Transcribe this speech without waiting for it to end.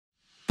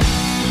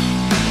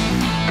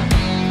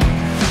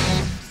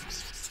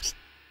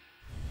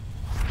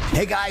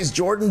Hey guys,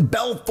 Jordan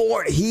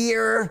Belfort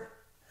here,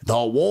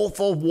 the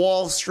Wolf of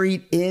Wall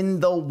Street in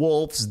the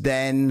Wolf's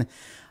Den.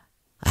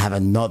 I have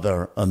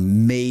another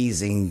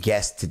amazing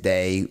guest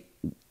today,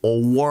 a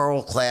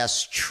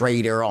world-class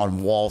trader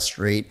on Wall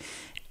Street,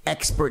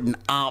 expert in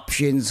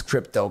options,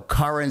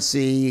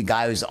 cryptocurrency, a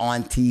guy who's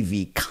on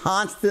TV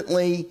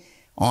constantly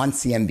on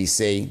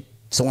CNBC,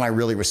 someone I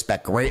really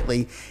respect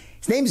greatly.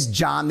 His name is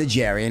Jon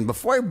Najarian.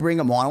 Before I bring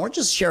him on, I want to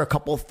just share a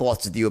couple of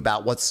thoughts with you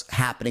about what's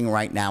happening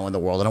right now in the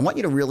world. And I want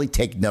you to really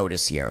take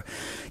notice here.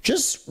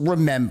 Just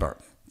remember,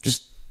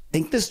 just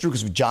think this through,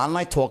 because John and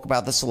I talk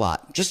about this a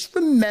lot. Just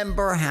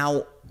remember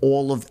how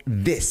all of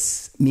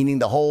this, meaning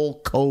the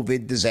whole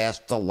COVID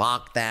disaster,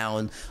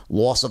 lockdown,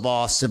 loss of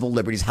our civil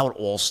liberties, how it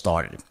all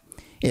started.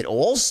 It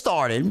all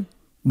started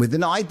with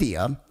an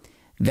idea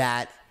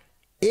that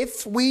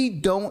if we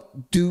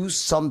don't do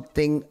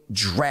something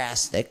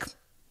drastic,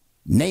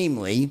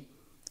 namely,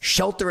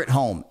 shelter at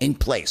home in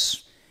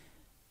place.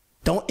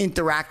 Don't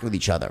interact with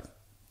each other.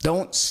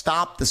 Don't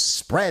stop the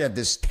spread of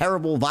this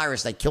terrible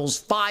virus that kills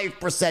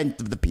 5%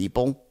 of the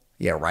people.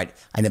 Yeah, right.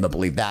 I never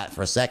believed that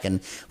for a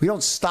second. We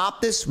don't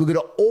stop this, we're going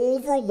to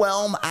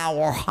overwhelm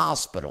our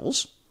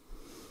hospitals.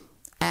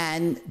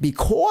 And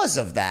because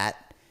of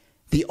that,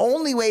 the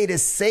only way to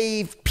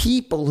save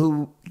people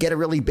who get a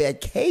really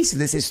bad case of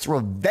this is through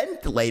a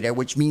ventilator,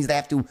 which means they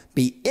have to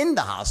be in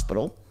the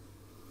hospital.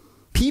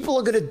 People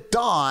are going to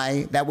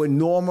die that would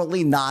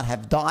normally not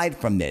have died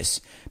from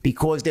this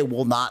because there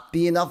will not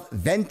be enough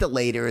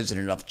ventilators and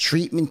enough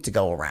treatment to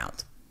go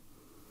around.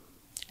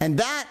 And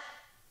that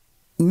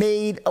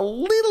made a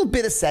little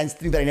bit of sense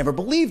to me, but I never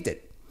believed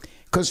it.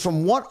 Because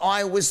from what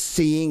I was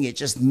seeing, it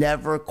just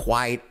never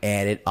quite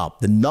added up.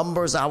 The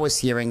numbers I was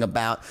hearing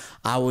about,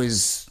 I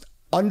was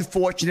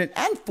unfortunate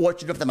and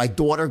fortunate that my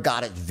daughter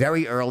got it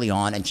very early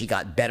on and she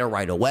got better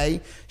right away.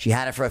 She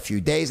had it for a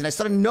few days, and I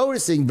started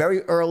noticing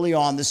very early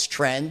on this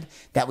trend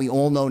that we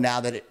all know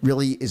now that it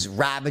really is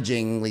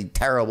ravagingly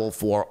terrible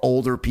for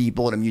older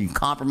people and immune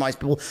compromised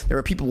people. There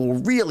are people who are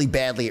really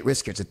badly at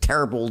risk. It's a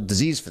terrible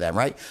disease for them,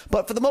 right?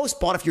 But for the most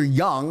part, if you're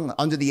young,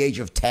 under the age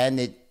of 10,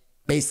 it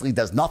basically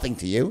does nothing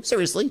to you.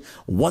 Seriously,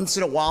 once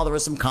in a while there are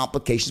some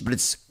complications, but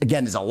it's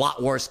a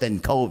lot worse than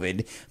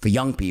COVID for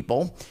young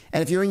people.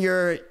 And if you're in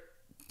your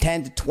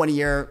 10 to 20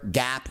 year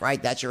gap,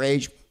 right? That's your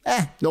age.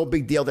 No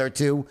big deal there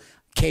too.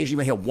 Occasionally you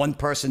may hear one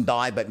person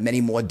die, but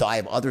many more die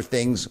of other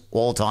things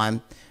all the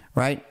time,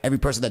 right? Every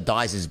person that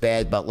dies is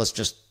bad, but let's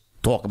just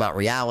talk about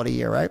reality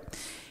here, right?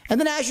 And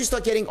then as you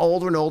start getting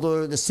older and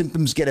older, the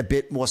symptoms get a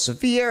bit more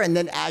severe. And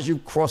then as you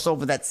cross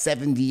over that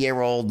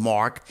 70-year-old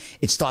mark,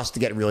 it starts to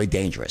get really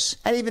dangerous.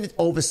 And even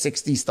over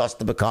 60 starts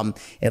to become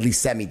at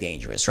least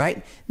semi-dangerous,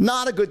 right?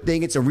 Not a good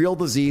thing. It's a real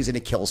disease and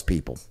it kills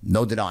people.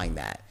 No denying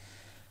that.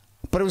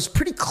 But it was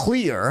pretty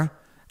clear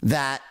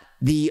that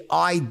the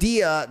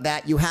idea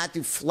that you had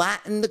to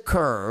flatten the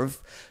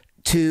curve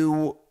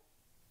to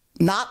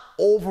not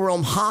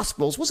overwhelm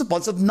hospitals was a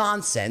bunch of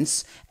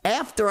nonsense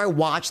after I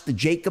watched the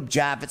Jacob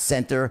Javits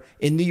Center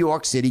in New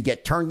York City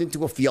get turned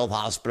into a field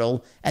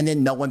hospital, and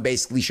then no one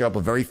basically showed up,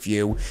 a very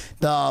few.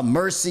 The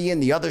Mercy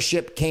and the other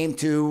ship came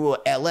to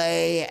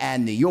LA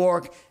and New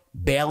York.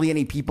 Barely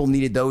any people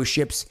needed those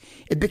ships.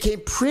 It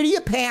became pretty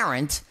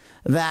apparent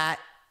that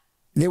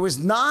there was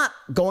not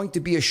going to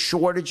be a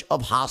shortage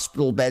of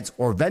hospital beds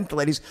or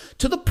ventilators,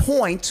 to the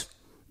point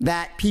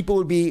that people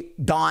would be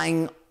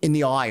dying in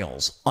the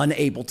aisles,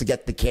 unable to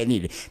get the care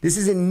needed. This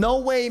is in no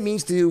way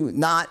means to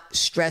not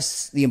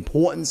stress the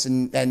importance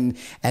and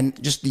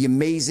just the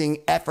amazing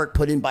effort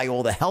put in by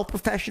all the health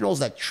professionals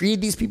that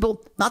treated these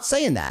people. Not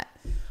saying that.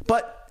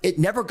 But it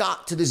never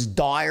got to this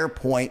dire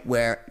point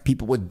where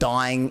people were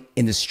dying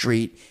in the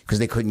street because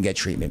they couldn't get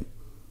treatment.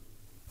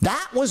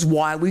 That was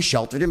why we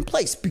sheltered in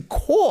place,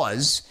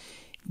 because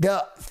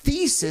the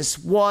thesis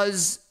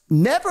was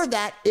never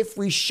that if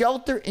we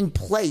shelter in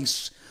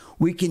place,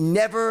 we can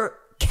never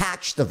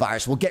catch the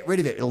virus. We'll get rid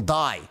of it. It'll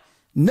die.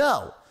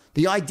 No,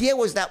 the idea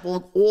was that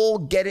we'll all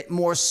get it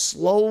more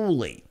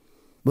slowly.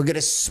 We're going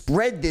to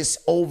spread this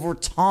over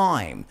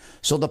time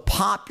so the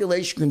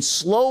population can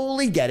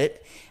slowly get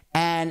it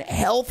and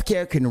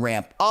healthcare can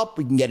ramp up.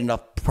 We can get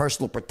enough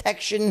personal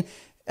protection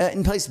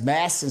in place,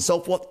 masks and so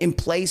forth in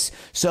place.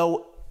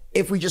 So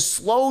if we just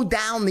slow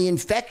down the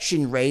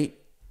infection rate,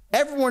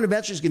 everyone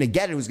eventually is going to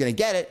get it who's going to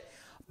get it,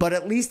 but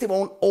at least it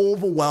won't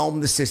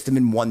overwhelm the system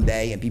in one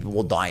day and people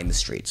will die in the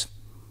streets.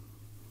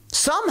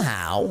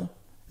 Somehow,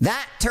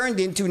 that turned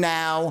into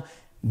now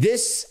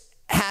this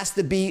has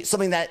to be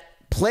something that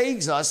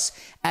plagues us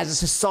as a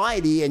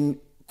society and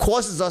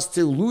causes us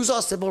to lose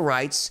our civil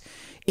rights,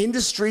 in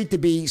the street to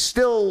be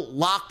still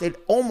locked at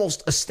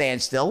almost a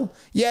standstill.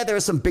 Yeah, there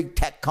are some big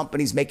tech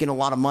companies making a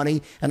lot of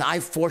money, and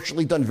I've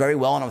fortunately done very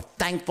well, and I'm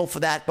thankful for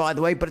that, by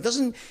the way, but it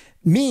doesn't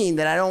mean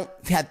that I don't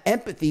have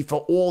empathy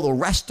for all the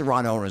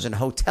restaurant owners and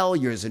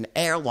hoteliers and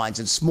airlines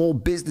and small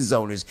business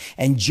owners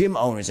and gym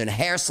owners and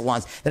hair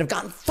salons that have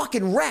gotten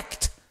fucking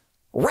wrecked.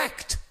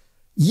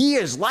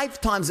 Years,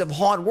 lifetimes of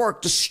hard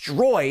work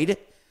destroyed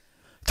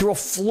through a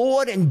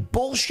flawed and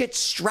bullshit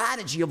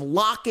strategy of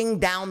locking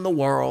down the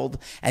world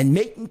and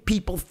making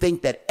people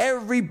think that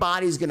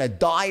everybody's going to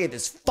die of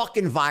this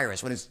fucking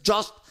virus when it's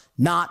just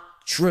not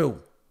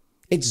true.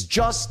 It's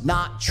just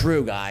not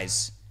true,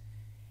 guys.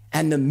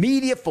 And the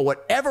media, for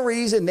whatever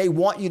reason, they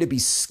want you to be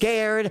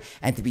scared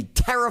and to be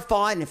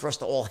terrified and for us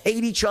to all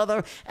hate each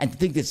other and to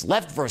think it's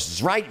left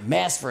versus right,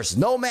 mask versus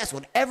no mask,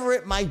 whatever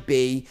it might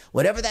be,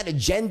 whatever that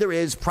agenda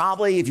is,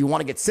 probably, if you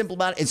want to get simple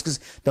about it, it's because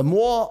the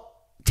more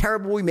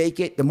terrible we make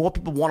it, the more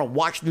people want to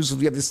watch news.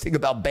 We have this thing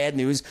about bad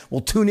news.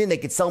 We'll tune in. They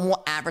can sell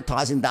more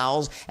advertising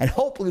dollars. And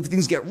hopefully, if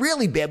things get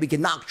really bad, we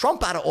can knock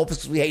Trump out of office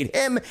because we hate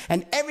him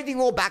and everything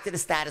will go back to the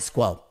status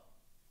quo.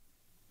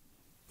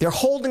 They're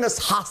holding us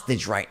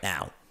hostage right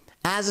now.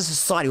 As a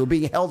society, we're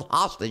being held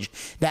hostage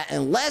that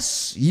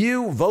unless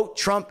you vote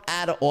Trump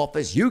out of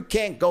office, you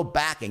can't go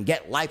back and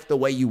get life the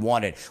way you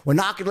want it. We're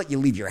not going to let you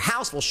leave your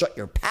house. We'll shut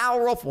your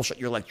power off. We'll shut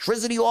your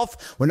electricity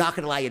off. We're not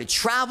going to allow you to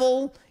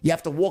travel. You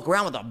have to walk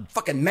around with a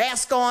fucking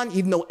mask on,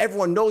 even though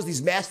everyone knows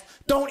these masks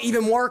don't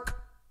even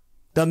work.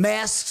 The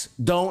masks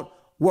don't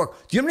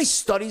work. Do you know how many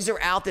studies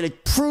are out there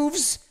that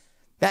proves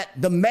that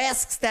the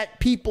masks that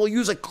people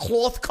use are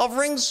cloth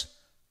coverings?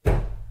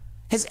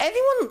 Has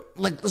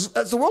anyone,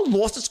 has the world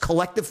lost its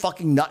collective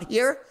fucking nut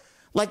here?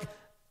 Like,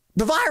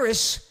 the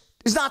virus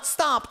is not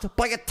stopped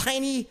by a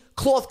tiny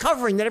cloth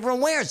covering that everyone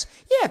wears.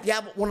 Yeah, if you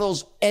have one of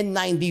those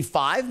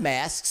N95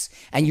 masks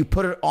and you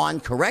put it on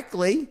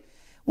correctly,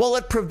 well,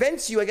 it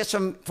prevents you, I guess,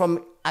 from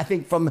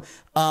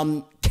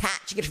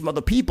catching it from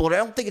other people. And I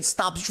don't think it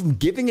stops you from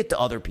giving it to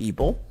other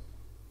people.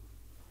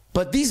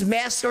 But these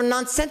masks are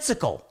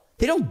nonsensical.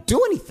 They don't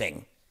do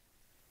anything.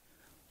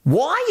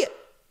 Why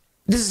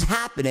this is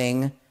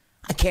happening,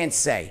 I can't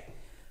say.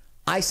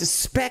 I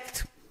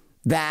suspect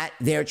that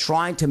they're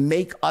trying to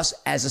make us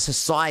as a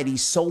society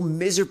so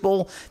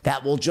miserable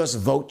that we'll just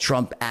vote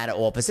Trump out of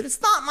office. And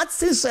it's not, I'm not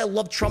saying I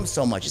love Trump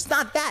so much. It's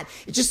not that.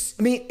 It's just,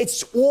 I mean,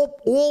 it's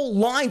all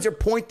lines are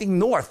pointing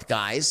north,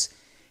 guys.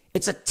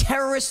 It's a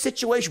terrorist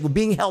situation. We're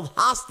being held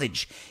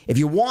hostage. If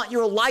you want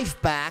your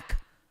life back,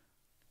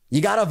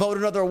 you got to vote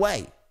another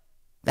way.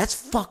 That's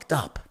fucked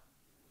up.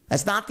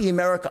 That's not the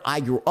America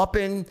I grew up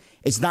in.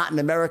 It's not an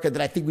America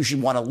that I think we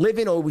should want to live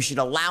in or we should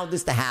allow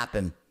this to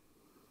happen.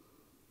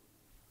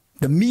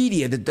 The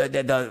media,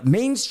 the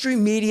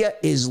mainstream media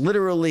is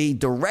literally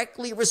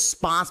directly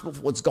responsible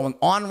for what's going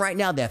on right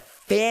now. They're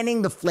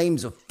fanning the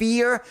flames of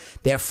fear.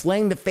 They're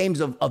flaming the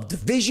flames of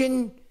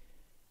division.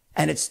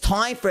 And it's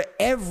time for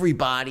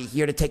everybody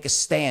here to take a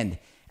stand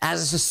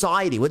as a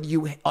society, whether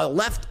you are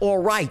left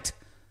or right.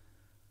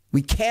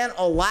 We can't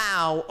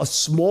allow a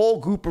small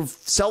group of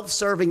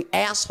self-serving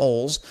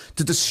assholes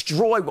to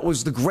destroy what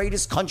was the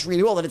greatest country in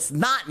the world. And it's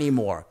not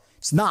anymore.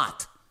 It's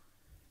not.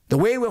 The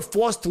way we're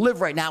forced to live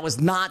right now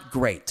is not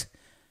great.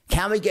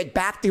 Can we get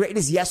back to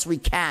greatness? Yes, we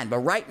can. But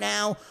right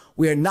now,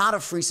 we are not a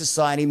free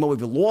society anymore.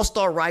 We've lost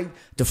our right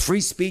to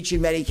free speech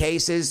in many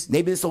cases.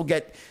 Maybe this will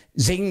get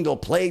zinged or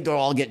plagued or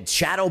I'll get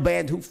shadow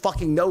banned. Who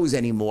fucking knows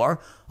anymore?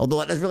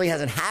 Although it really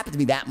hasn't happened to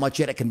me that much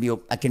yet. I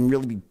can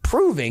really be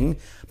proving.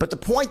 But the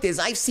point is,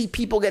 I see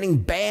people getting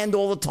banned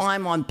all the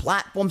time on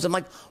platforms. I'm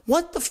like,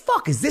 what the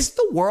fuck? Is this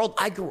the world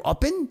I grew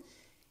up in?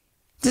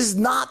 This is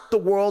not the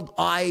world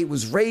I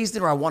was raised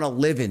in or I want to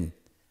live in.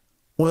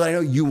 Or that I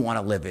know you want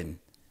to live in.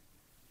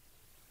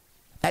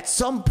 At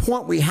some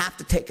point, we have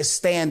to take a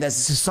stand as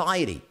a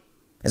society,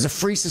 as a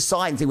free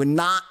society, and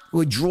say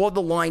we draw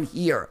the line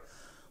here.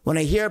 When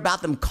I hear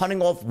about them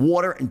cutting off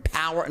water and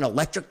power and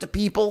electric to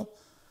people,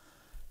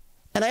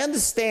 and I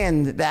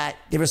understand that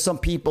there are some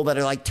people that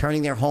are like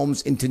turning their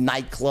homes into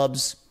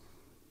nightclubs.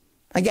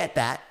 I get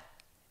that.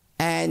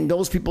 And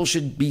those people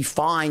should be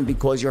fined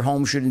because your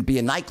home shouldn't be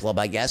a nightclub,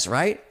 I guess,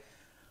 right?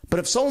 But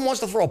if someone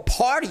wants to throw a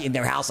party in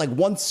their house like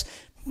once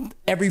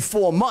every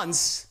 4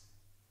 months,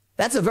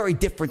 that's a very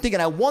different thing.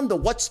 And I wonder,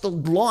 what's the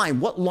line?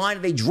 What line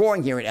are they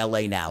drawing here in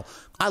LA now?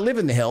 I live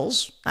in the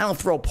hills. I don't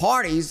throw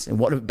parties. And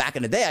what back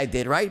in the day I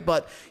did, right?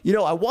 But, you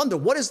know, I wonder,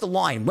 what is the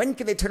line? When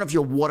can they turn off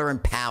your water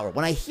and power?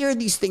 When I hear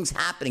these things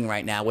happening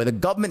right now, where the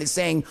government is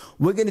saying,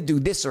 we're going to do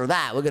this or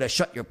that, we're going to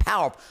shut your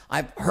power off.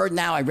 I've heard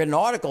now, I read an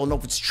article, I don't know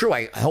if it's true.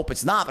 I hope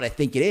it's not, but I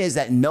think it is,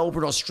 that in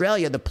Melbourne,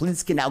 Australia, the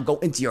police can now go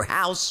into your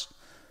house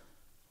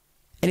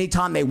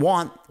anytime they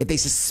want. If they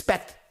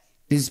suspect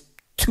there's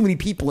too many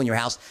people in your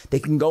house, they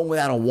can go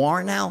without a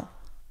warrant now.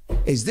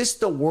 Is this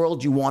the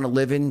world you want to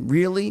live in,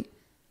 really?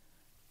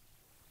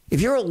 If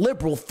you're a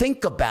liberal,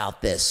 think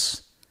about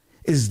this.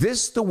 Is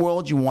this the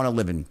world you want to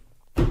live in?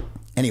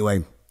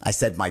 Anyway, I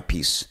said my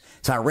piece.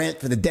 So I rant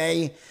for the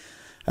day.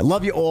 I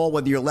love you all,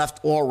 whether you're left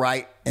or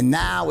right. And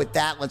now with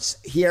that,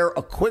 let's hear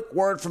a quick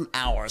word from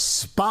our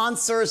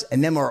sponsors,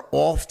 and then we're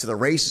off to the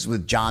races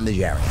with Jon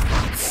Najarian.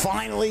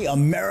 Finally,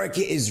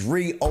 America is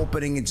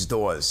reopening its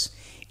doors.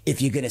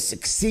 If you're going to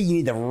succeed, you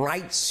need the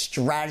right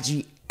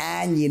strategy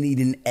and you need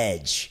an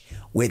edge.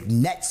 With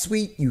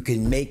NetSuite, you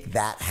can make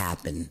that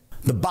happen.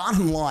 The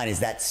bottom line is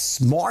that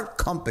smart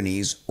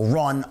companies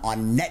run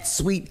on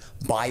NetSuite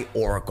by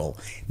Oracle.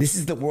 This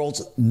is the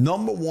world's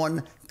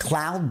 #1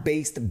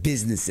 cloud-based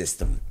business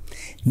system.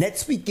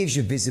 NetSuite gives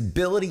you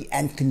visibility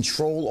and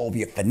control over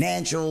your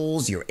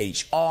financials, your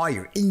HR,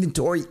 your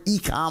inventory,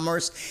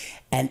 e-commerce,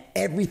 and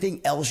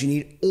everything else you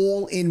need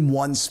all in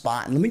one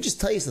spot. And let me just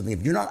tell you something.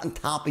 If you're not on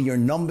top of your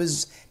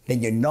numbers,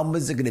 then your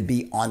numbers are going to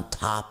be on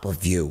top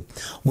of you.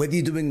 Whether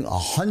you're doing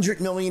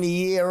 100 million a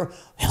year,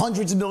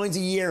 hundreds of millions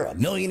a year, a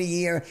million a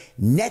year,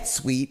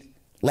 NetSuite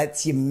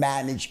lets you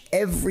manage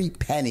every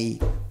penny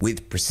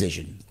with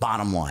precision.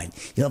 Bottom line,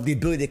 you'll have the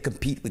ability to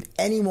compete with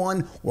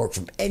anyone, work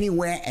from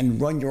anywhere, and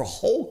run your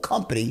whole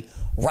company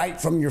right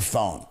from your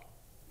phone.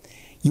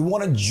 You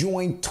want to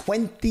join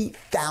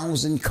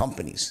 20,000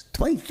 companies,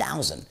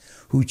 20,000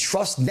 who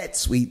trust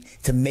NetSuite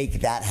to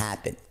make that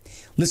happen.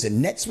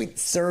 Listen, NetSuite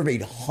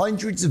surveyed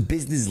hundreds of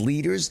business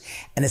leaders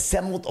and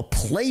assembled a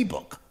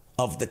playbook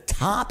of the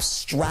top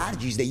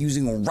strategies they're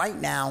using right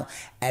now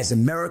as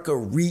America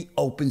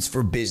reopens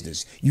for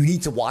business. You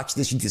need to watch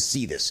this. You need to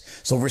see this.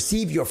 So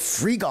receive your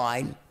free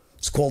guide.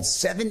 It's called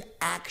 7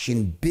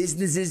 Action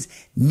Businesses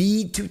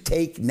Need to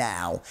Take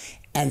Now,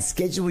 and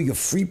schedule your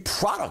free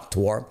product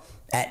tour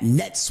at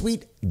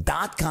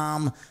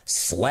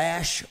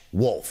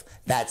netsuite.com/wolf.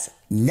 That's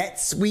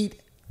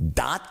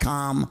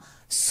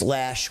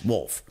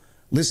netsuite.com/wolf.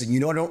 Listen, you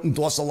know I don't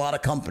endorse a lot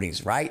of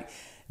companies, right?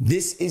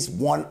 This is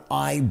one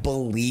I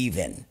believe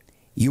in.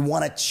 You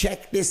want to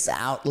check this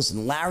out.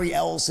 Listen, Larry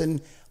Ellison,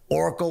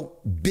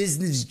 Oracle,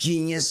 business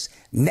genius,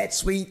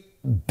 NetSuite,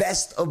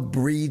 best of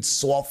breed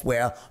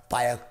software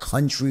by a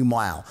country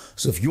mile.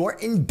 So if you're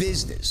in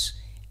business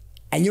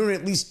and you don't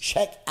at least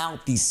check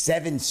out these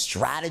 7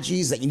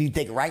 strategies that you need to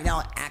take right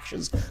now,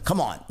 actions, come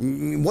on,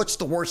 what's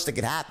the worst that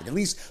could happen? At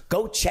least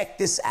go check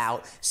this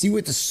out. See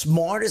what the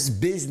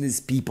smartest business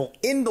people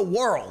in the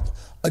world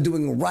are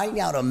doing right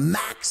now to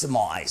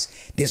maximize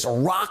this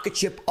rocket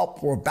ship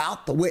up we're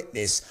about to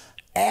witness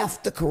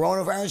after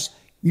coronavirus.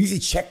 You need to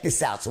check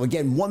this out. So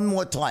again, one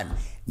more time,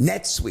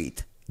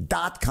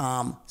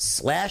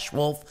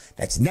 netsuite.com/wolf.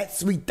 That's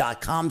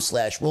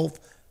netsuite.com/wolf.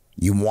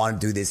 You want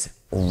to do this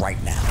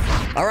right now.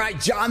 All right,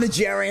 Jon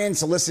Najarian.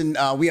 So listen,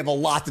 we have a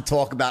lot to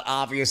talk about,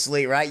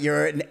 obviously, right?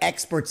 You're an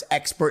expert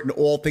in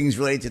all things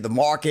related to the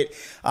market,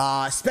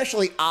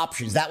 especially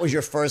options. That was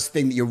your first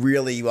thing that you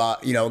really, you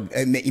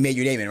made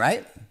your name in,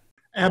 right?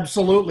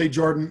 Absolutely,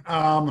 Jordan.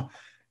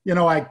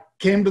 I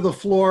came to the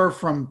floor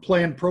from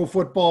playing pro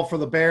football for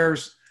the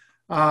Bears.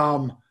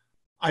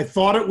 I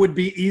thought it would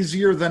be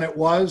easier than it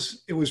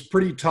was. It was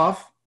pretty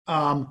tough,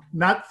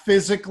 not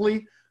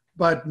physically,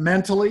 but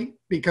mentally,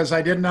 because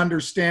I didn't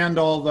understand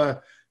all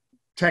the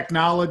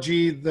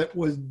technology that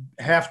would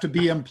have to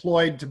be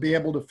employed to be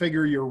able to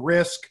figure your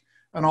risk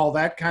and all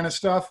that kind of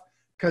stuff.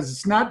 Because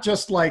it's not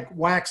just like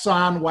wax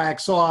on,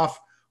 wax off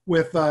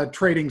with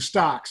trading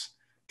stocks.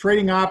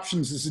 Trading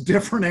options is a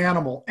different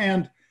animal.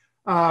 And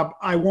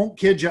I won't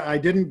kid you, I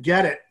didn't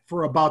get it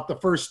for about the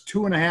first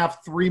 2.5,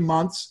 3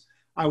 months.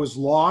 I was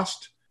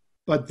lost.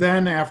 But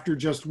then after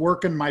just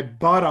working my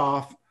butt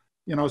off,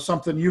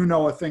 something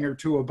a thing or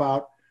two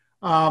about,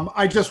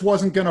 I just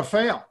wasn't going to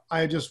fail.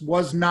 I just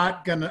was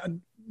not going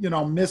to,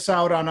 miss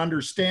out on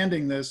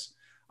understanding this.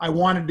 I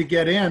wanted to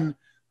get in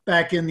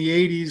back in the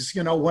 80s,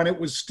 when it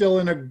was still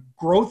in a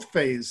growth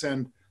phase.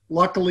 And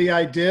luckily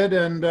I did,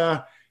 and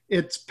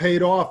it's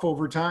paid off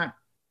over time.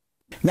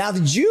 Now,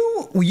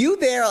 were you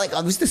there,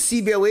 was the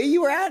CBOE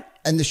you were at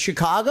in the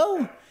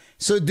Chicago?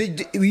 So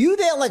were you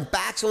there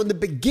so in the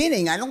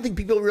beginning? I don't think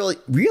people really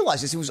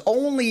realize this. It was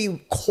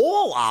only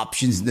call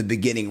options in the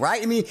beginning,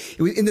 right? I mean,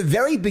 it was in the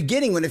very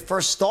beginning when it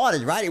first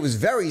started, right? It was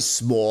very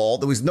small.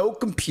 There was no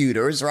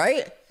computers,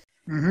 right?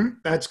 Mm-hmm.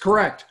 That's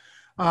correct.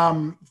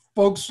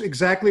 Folks,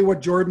 exactly what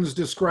Jordan's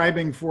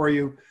describing for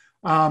you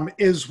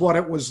is what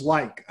it was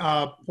like.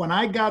 When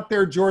I got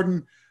there,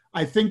 Jordan,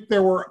 I think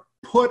there were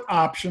put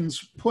options.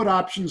 Put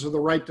options are the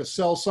right to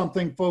sell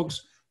something,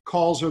 folks.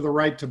 Calls are the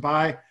right to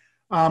buy.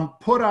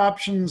 Put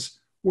options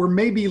were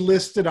maybe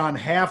listed on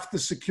half the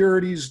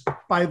securities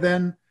by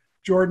then,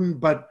 Jordan,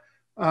 but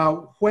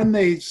when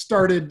they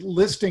started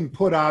listing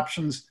put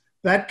options,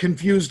 that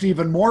confused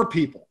even more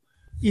people,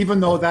 even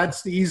though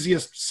that's the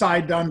easiest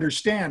side to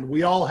understand.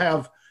 We all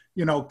have,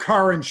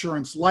 car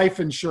insurance, life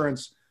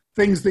insurance,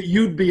 things that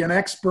you'd be an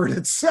expert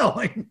at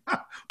selling.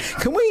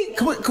 Can we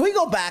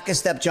go back a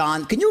step,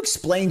 Jon? Can you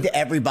explain to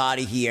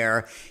everybody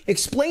here,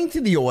 explain to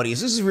the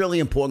audience, this is really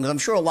important because I'm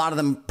sure a lot of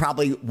them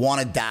probably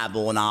want to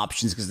dabble in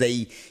options because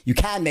you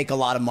can make a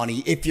lot of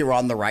money if you're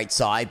on the right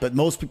side, but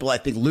most people I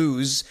think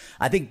lose.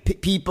 I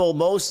think people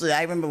mostly,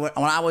 I remember when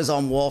I was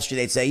on Wall Street,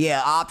 they'd say,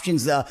 yeah,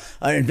 options are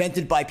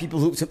invented by people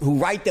who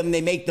write them,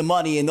 they make the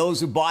money, and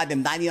those who buy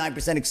them,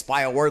 99%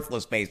 expire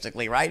worthless,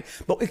 basically, right?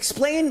 But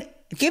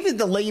give it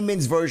the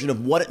layman's version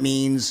of what it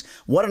means,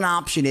 what an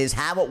option is,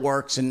 how it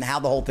works, and how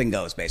the whole thing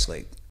goes,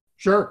 basically.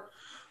 Sure.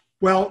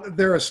 Well,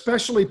 they're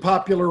especially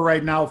popular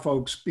right now,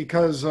 folks,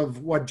 because of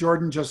what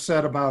Jordan just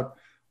said about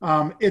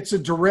it's a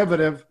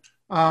derivative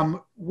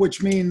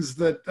which means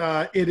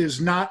that it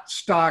is not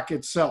stock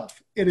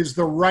itself. It is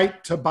the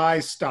right to buy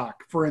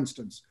stock, for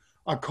instance.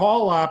 A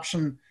call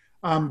option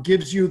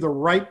gives you the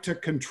right to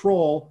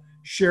control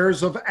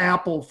shares of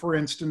Apple, for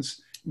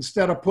instance,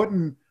 instead of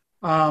putting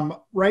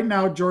right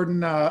now,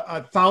 Jordan,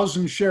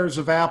 1,000 shares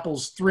of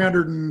Apple's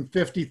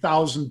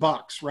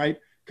 $350,000, right?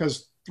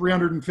 Because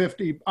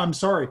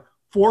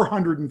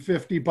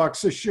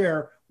 $450 a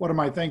share. What am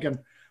I thinking?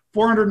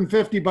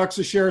 $450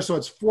 a share. So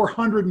it's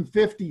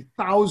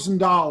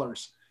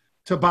 $450,000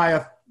 to buy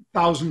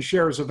 1,000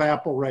 shares of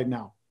Apple right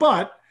now.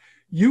 But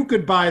you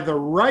could buy the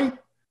right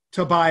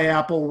to buy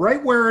Apple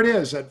right where it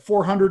is at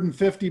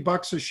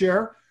 $450 a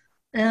share.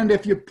 And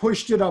if you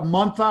pushed it a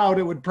month out,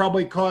 it would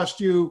probably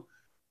cost you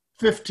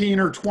 $15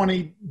 or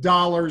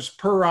 $20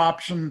 per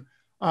option.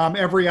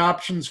 Every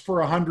option's for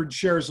 100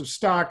 shares of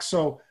stock.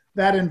 So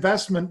that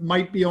investment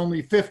might be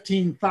only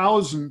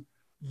 $15,000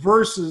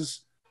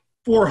 versus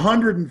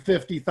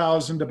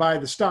 $450,000 to buy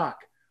the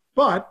stock.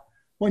 But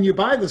when you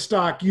buy the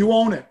stock, you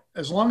own it.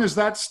 As long as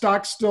that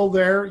stock's still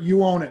there,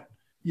 you own it.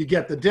 You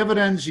get the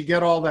dividends, you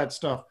get all that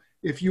stuff.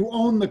 If you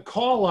own the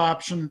call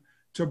option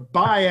to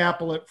buy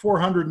Apple at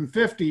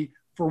 $450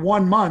 for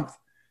 1 month,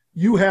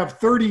 you have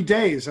 30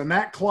 days, and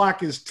that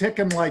clock is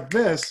ticking like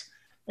this.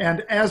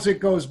 And as it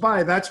goes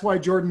by, that's why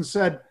Jordan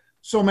said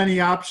so many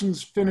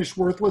options finish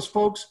worthless,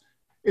 folks.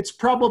 It's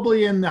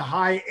probably in the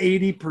high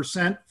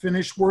 80%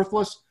 finish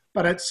worthless,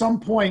 but at some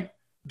point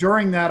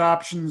during that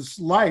option's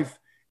life,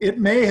 it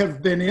may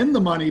have been in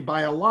the money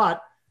by a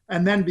lot.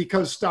 And then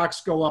because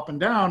stocks go up and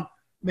down,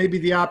 maybe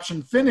the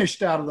option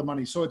finished out of the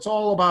money. So it's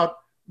all about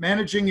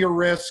managing your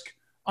risk,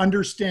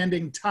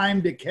 understanding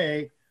time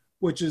decay,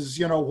 which is,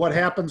 what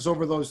happens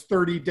over those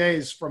 30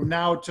 days from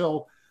now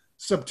till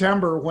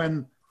September.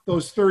 When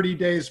those 30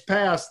 days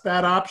pass,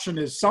 that option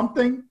is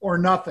something or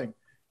nothing.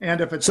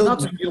 And if it's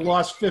nothing, you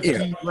lost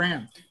 15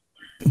 grand.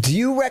 Do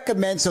you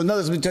recommend, so in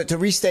other words, to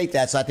restate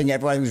that, so I think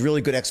everyone was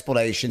really good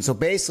explanation. So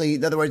basically,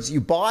 in other words, you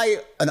buy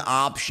an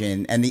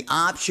option, and the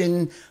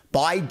option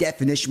by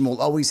definition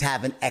will always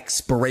have an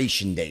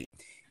expiration date.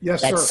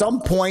 Yes, sir. At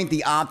some point,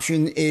 the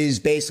option is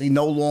basically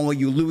no longer,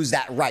 you lose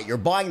that right. You're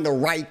buying the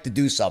right to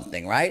do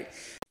something, right?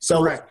 So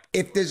correct.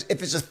 if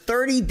it's a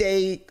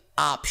 30-day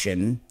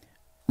option,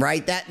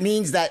 right, that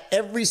means that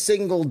every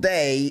single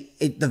day,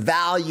 the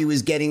value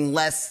is getting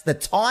less, the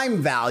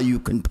time value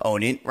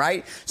component,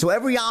 right? So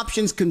every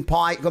option's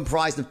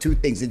comprised of two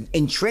things,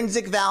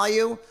 intrinsic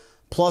value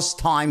plus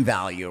time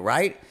value,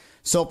 right?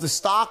 So if the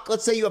stock,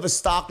 let's say you have a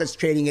stock that's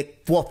trading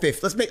at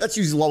 $450, let's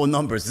use lower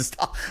numbers.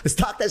 The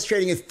stock that's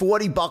trading at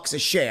 $40 a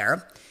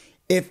share.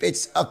 If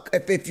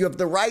you have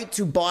the right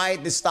to buy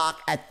the stock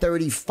at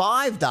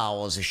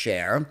 $35 a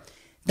share,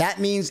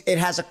 that means it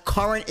has a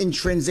current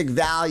intrinsic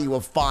value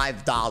of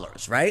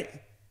 $5, right?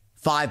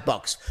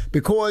 $5,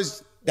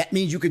 because that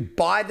means you could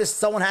buy this.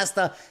 Someone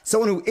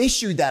who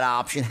issued that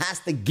option has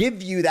to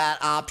give you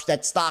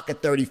that stock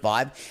at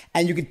 35,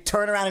 and you could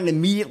turn around and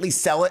immediately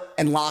sell it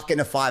and lock in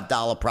a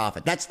 $5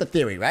 profit. That's the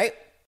theory, right?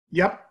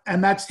 Yep.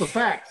 And that's the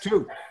fact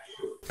too.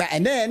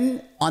 And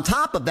then on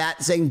top of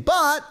that, saying,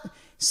 but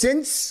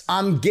since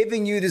I'm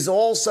giving you this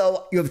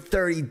also, you have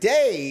 30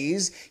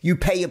 days, you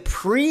pay a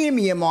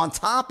premium on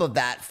top of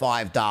that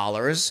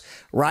 $5,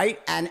 right?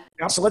 And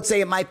so let's say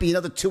it might be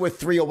another $2 or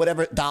 $3 or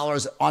whatever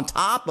dollars on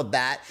top of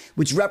that,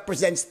 which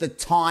represents the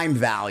time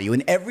value.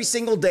 And every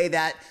single day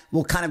that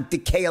will kind of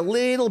decay a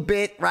little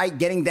bit, right?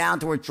 Getting down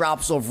to where it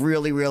drops off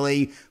really,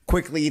 really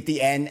quickly at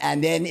the end.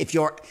 And then if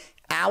you're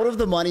out of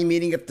the money,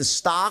 meaning if the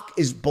stock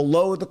is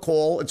below the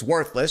call, it's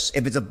worthless.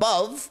 If it's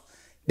above,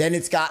 then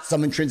it's got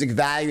some intrinsic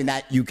value in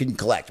that you can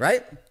collect,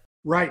 right?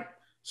 Right.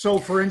 So,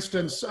 for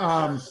instance,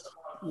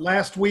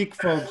 last week,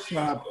 folks,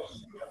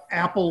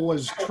 Apple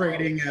was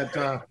trading at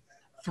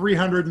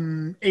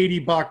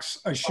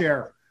 $380 a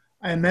share,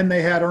 and then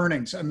they had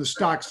earnings, and the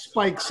stock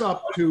spikes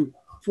up to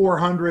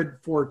 400,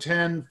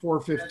 410,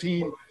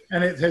 415,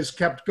 and it has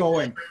kept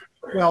going.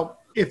 Well,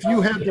 if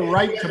you had the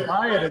right to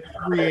buy it at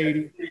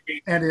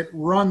 380 and it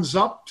runs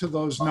up to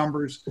those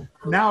numbers,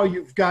 now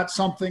you've got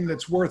something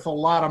that's worth a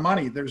lot of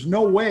money. There's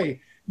no way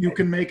you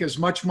can make as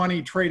much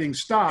money trading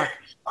stock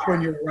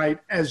when you're right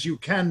as you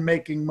can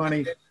making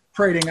money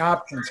trading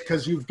options,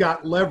 because you've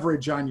got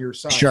leverage on your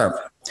side. Sure.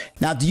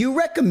 Now, do you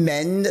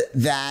recommend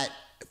that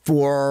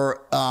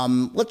for,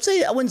 let's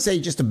say, I wouldn't say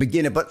just a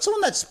beginner, but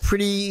someone that's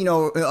pretty,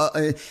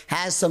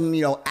 has some,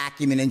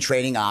 acumen in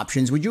trading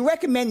options? Would you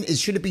recommend,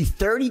 should it be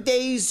 30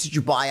 days? Should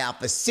you buy out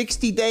for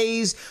 60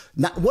 days?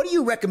 Now, what do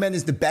you recommend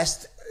is the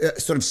best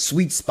sort of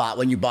sweet spot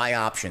when you buy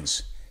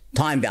options,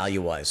 time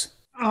value wise?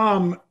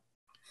 A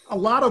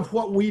lot of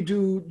what we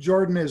do,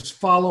 Jordan, is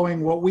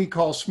following what we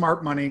call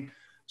smart money.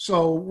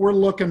 So we're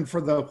looking for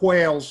the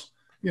whales,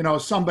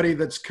 somebody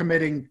that's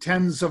committing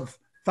tens of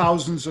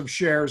thousands of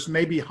shares,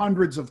 maybe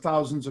hundreds of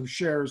thousands of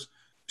shares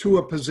to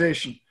a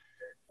position.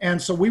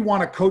 And so we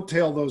want to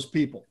coattail those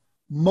people.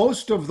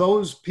 Most of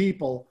those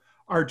people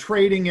are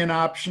trading in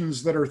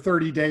options that are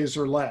 30 days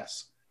or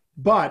less.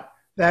 But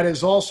that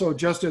is also,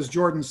 just as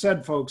Jordan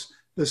said, folks,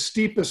 the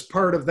steepest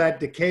part of that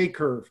decay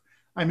curve.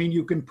 I mean,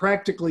 you can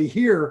practically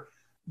hear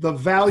the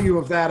value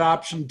of that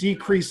option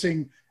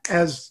decreasing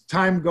as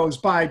time goes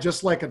by,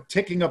 just like a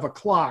ticking of a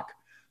clock.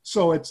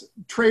 So it's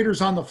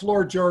traders on the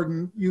floor,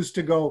 Jordan, used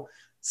to go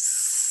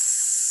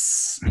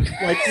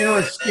like air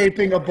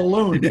escaping a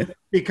balloon,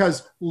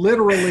 because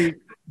literally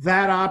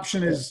that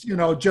option is,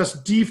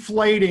 just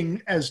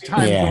deflating as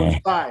time goes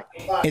by.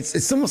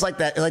 It's almost like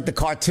that, like the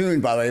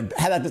cartoon, by the way.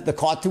 How about the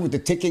cartoon with the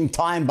ticking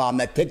time bomb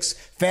that ticks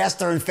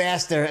faster and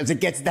faster as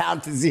it gets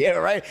down to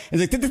zero, right?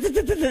 It's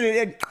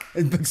like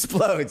it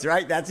explodes,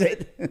 right? That's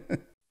it.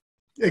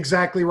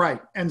 Exactly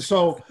right. And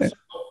so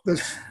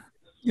this,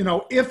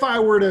 if I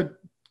were to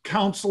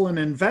counsel an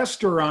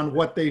investor on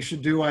what they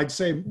should do, I'd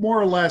say more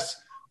or less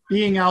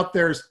being out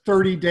there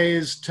 30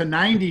 days to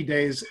 90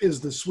 days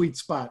is the sweet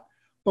spot.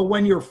 But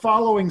when you're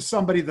following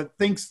somebody that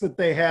thinks that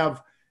they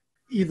have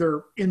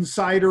either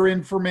insider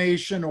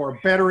information or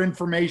better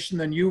information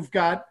than you've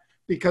got,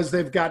 because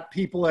they've got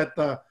people at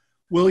the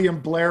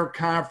William Blair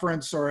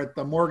conference or at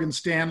the Morgan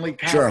Stanley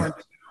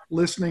conference,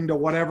 listening to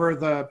whatever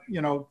the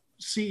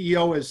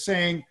CEO is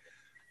saying,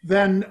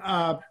 then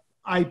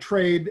I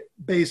trade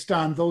based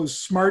on those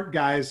smart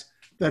guys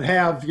that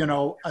have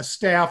a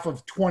staff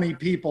of 20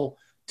 people,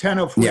 10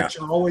 of which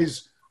are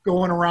always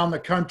going around the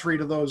country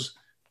to those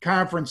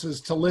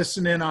conferences to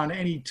listen in on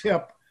any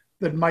tip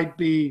that might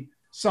be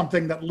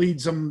something that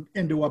leads them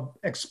into an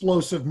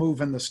explosive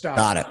move in the stock.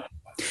 Got it.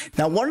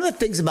 Now, one of the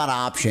things about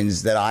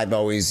options that I've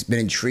always been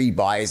intrigued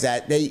by is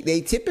that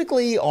they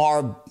typically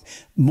are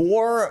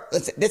more,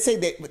 let's say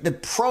the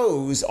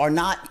pros are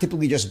not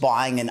typically just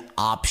buying an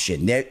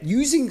option. They're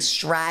using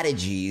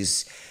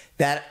strategies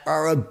that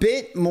are a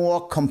bit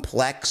more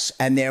complex,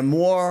 and they're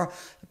more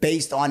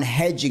based on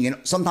hedging and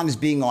sometimes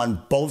being on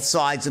both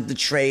sides of the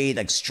trade,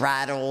 like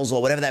straddles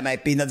or whatever that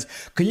might be.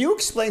 Can you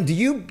explain, do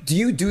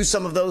you do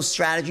some of those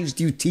strategies?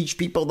 Do you teach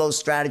people those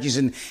strategies?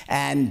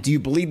 And do you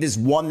believe there's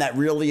one that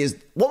really is,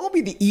 what will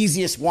be the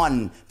easiest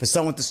one for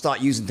someone to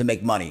start using to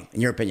make money,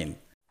 in your opinion?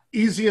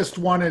 Easiest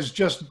one is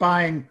just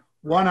buying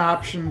one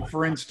option,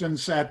 for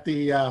instance, at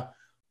the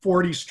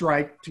 40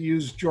 strike, to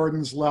use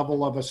Jordan's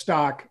level of a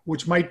stock,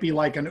 which might be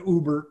like an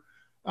Uber.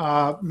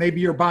 Maybe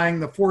you're buying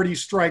the 40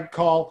 strike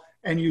call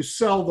and you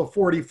sell the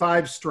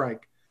 45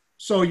 strike.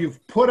 So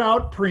you've put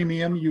out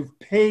premium, you've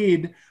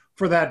paid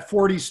for that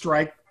 40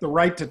 strike, the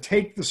right to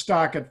take the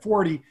stock at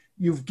 40.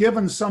 You've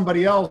given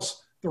somebody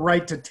else the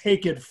right to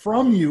take it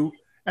from you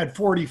at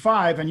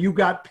 45, and you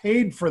got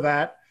paid for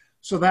that.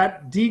 So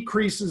that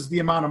decreases the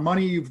amount of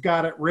money you've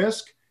got at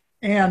risk.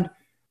 And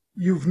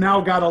you've now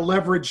got a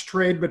leverage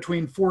trade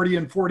between 40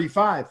 and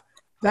 45.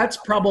 That's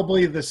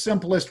probably the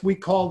simplest. We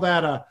call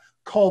that a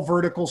call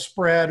vertical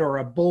spread or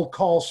a bull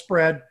call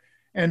spread.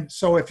 And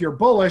so if you're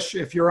bullish,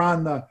 if you're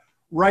on the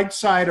right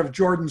side of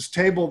Jordan's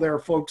table there,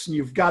 folks, and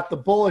you've got the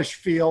bullish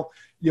feel,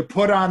 you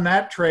put on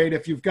that trade.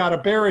 If you've got a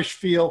bearish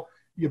feel,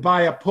 you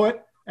buy a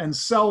put and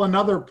sell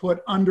another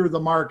put under the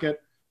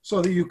market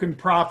so that you can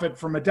profit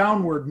from a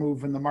downward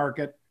move in the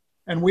market.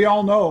 And we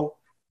all know,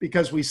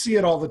 because we see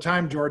it all the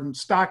time, Jordan,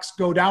 stocks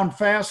go down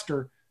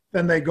faster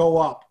than they go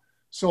up.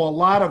 So a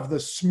lot of the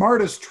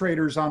smartest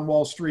traders on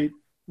Wall Street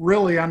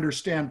really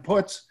understand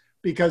puts,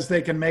 because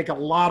they can make a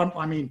lot of,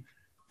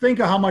 think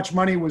of how much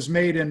money was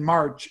made in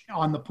March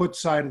on the put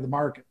side of the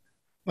market,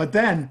 but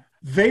then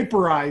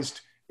vaporized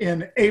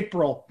in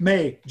April,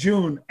 May,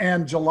 June,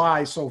 and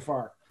July so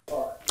far.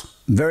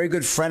 Very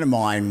good friend of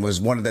mine was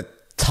one of the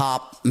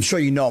top, I'm sure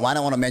you know him, I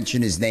don't want to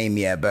mention his name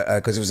yet, but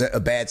because it was a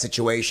bad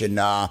situation,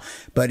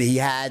 but he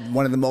had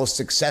one of the most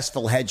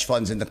successful hedge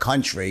funds in the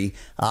country,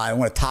 and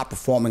one of the top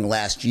performing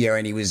last year,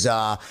 and he was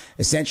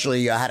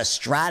essentially had a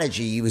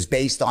strategy. He was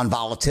based on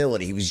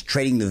volatility. He was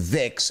trading the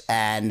VIX,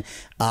 and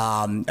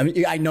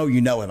I know you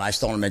know him. I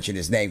just don't want to mention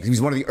his name. He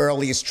was one of the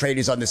earliest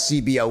traders on the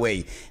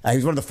CBOE. He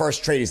was one of the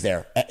first traders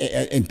there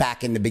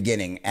back in the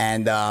beginning.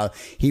 And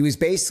he was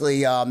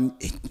basically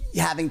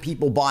having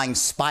people buying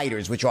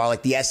spiders, which are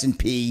like the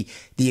S&P,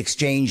 the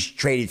exchange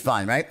traded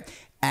fund, right?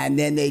 And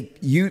then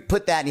you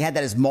put that, and he had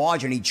that as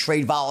margin. He'd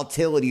trade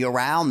volatility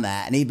around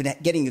that, and he'd been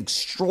getting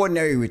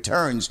extraordinary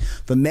returns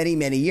for many,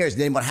 many years.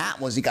 And then what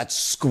happened was he got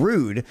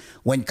screwed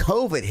when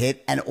COVID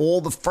hit, and all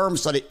the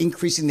firms started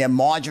increasing their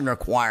margin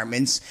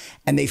requirements,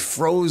 and they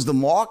froze the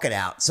market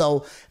out.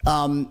 So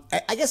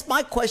I guess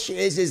my question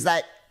is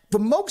that for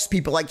most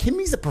people like him,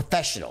 he's a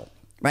professional,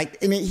 right?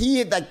 He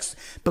had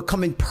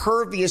become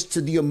impervious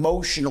to the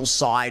emotional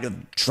side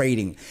of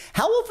trading.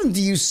 How often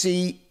do you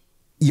see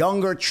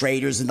younger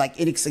traders and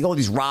all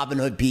these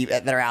Robinhood people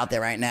that are out there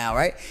right now,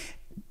 right?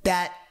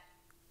 That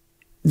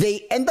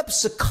they end up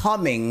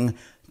succumbing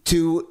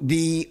to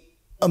the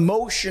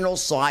emotional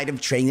side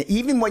of trading.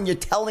 Even when you're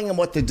telling them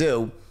what to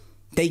do,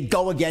 they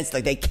go against,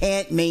 they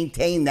can't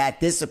maintain that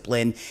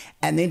discipline,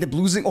 and they end up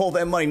losing all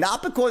their money.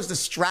 Not because the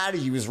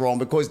strategy was wrong,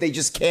 because they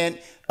just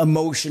can't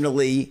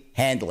emotionally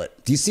handle it.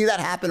 Do you see that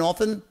happen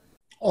often?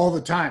 All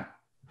the time.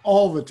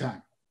 All the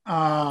time.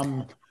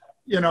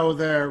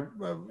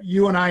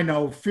 You and I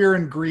know fear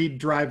and greed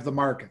drive the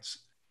markets.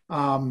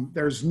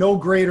 There's no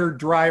greater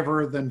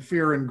driver than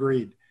fear and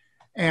greed.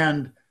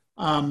 And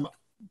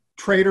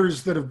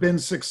traders that have been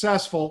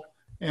successful,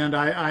 and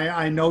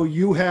I know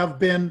you have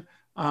been.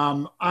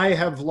 I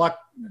have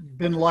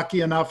been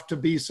lucky enough to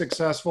be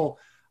successful.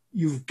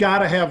 You've got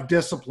to have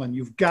discipline.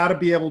 You've got to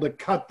be able to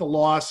cut the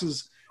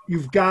losses.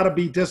 You've got to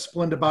be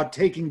disciplined about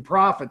taking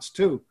profits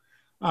too,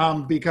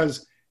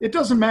 because it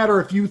doesn't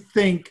matter if you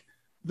think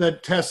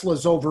that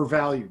Tesla's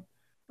overvalued.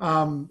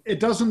 It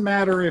doesn't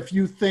matter if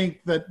you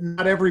think that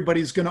not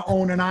everybody's going to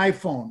own an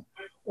iPhone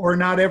or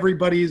not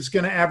everybody is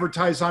going to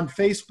advertise on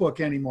Facebook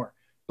anymore.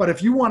 But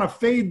if you want to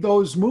fade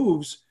those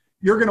moves,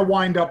 you're going to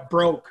wind up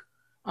broke.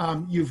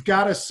 You've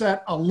got to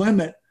set a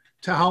limit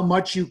to how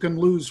much you can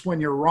lose when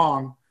you're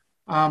wrong.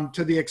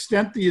 To the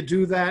extent that you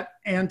do that,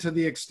 and to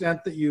the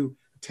extent that you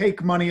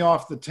take money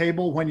off the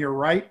table when you're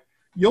right,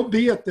 you'll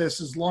be at this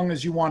as long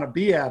as you want to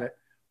be at it.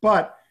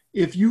 But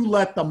if you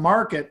let the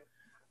market,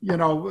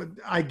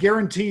 I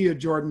guarantee you,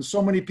 Jordan,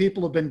 so many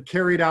people have been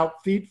carried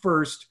out feet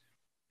first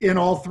in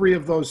all three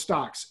of those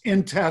stocks,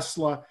 in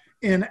Tesla,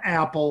 in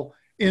Apple,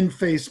 in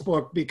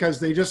Facebook, because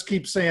they just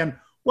keep saying,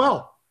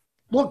 well,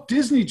 look,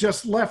 Disney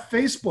just left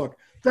Facebook.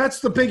 That's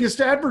the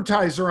biggest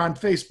advertiser on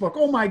Facebook.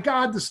 Oh my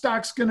God, the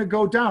stock's going to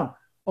go down.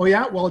 Oh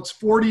yeah, well, it's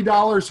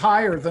 $40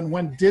 higher than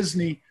when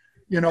Disney,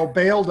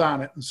 bailed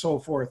on it and so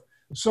forth.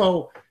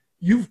 So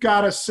you've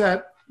got to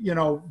set,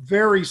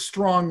 very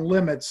strong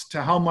limits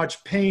to how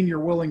much pain you're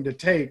willing to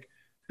take,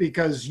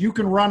 because you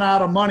can run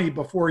out of money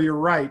before you're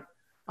right.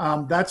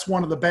 That's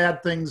one of the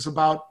bad things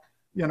about,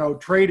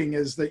 trading,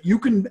 is that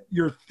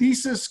your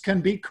thesis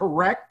can be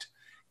correct.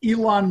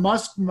 Elon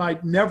Musk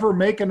might never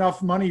make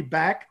enough money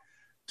back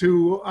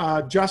to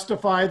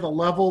justify the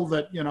level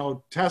that,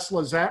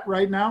 Tesla's at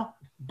right now.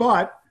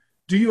 But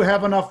do you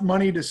have enough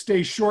money to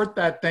stay short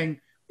that thing?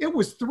 It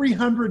was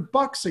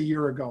 $300 a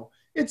year ago.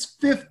 It's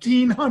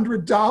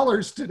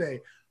 $1,500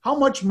 today. How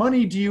much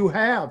money do you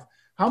have?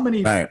 How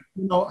many,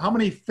 how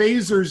many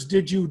phasers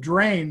did you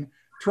drain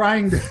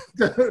trying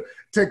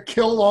to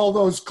kill all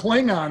those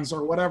Klingons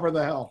or whatever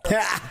the hell?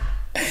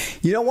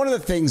 One of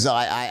the things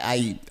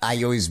I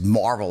always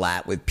marvel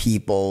at with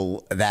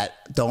people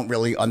that don't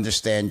really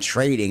understand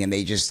trading and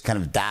they just kind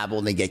of dabble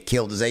and they get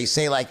killed is they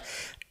say like,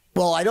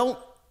 well,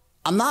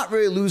 I'm not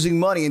really losing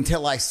money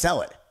until I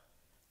sell it.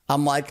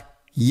 I'm like,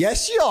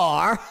 yes, you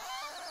are.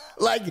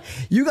 Like,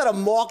 you got to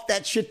mark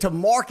that shit to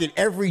market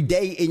every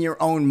day in your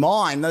own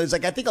mind. It's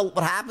like, I think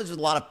what happens with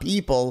a lot of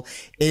people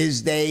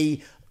is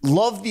they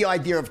love the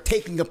idea of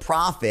taking a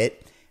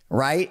profit,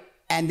 right?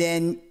 And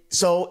then,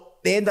 so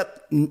they end up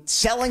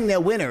selling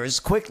their winners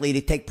quickly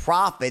to take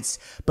profits,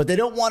 but they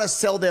don't want to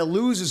sell their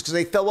losers because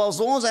they feel, well, as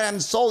long as I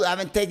haven't sold, I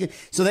haven't taken.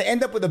 So they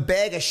end up with a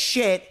bag of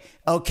shit,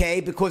 okay,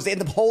 because they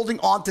end up holding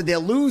on to their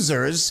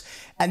losers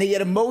and they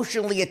get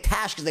emotionally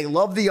attached because they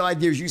love the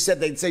ideas. You said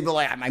they'd say, well,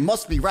 I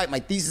must be right.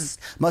 My thesis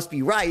must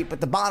be right. But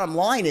the bottom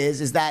line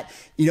is that,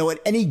 at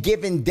any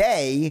given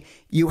day,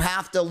 you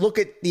have to look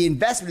at the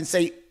investment and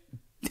say,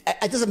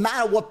 it doesn't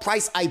matter what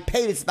price I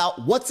paid. It's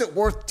about what's it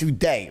worth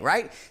today,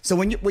 right? So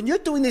when you're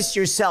doing this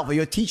yourself or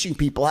you're teaching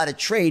people how to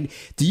trade,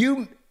 do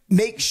you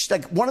make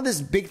one of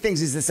the big things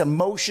is this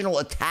emotional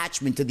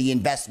attachment to the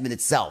investment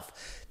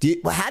itself?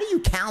 How do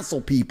you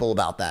counsel people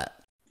about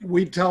that?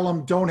 We tell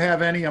them don't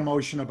have any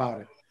emotion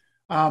about it.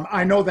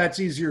 I know that's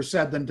easier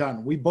said than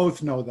done. We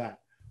both know that.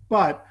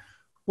 But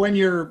when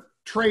you're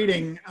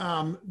trading,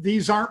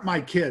 these aren't my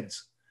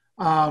kids.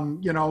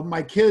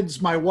 My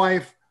kids, my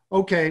wife,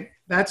 okay,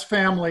 that's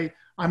family.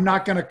 I'm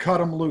not going to cut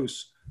them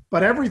loose.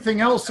 But everything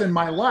else in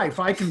my life,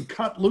 I can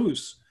cut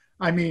loose.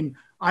 I mean,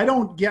 I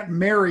don't get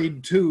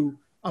married to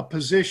a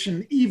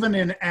position, even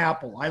in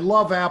Apple. I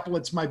love Apple.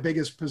 It's my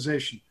biggest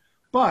position.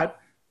 But,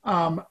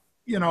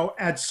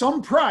 at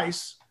some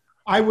price,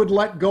 I would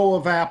let go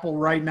of Apple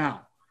right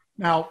now.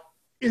 Now,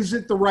 is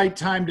it the right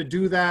time to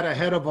do that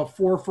ahead of a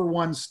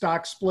 4-for-1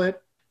 stock split?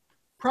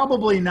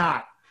 Probably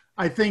not.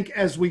 I think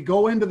as we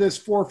go into this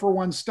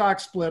 4-for-1 stock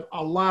split,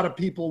 a lot of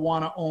people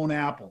want to own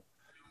Apple.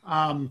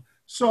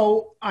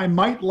 So I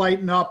might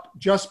lighten up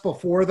just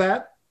before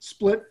that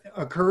split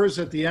occurs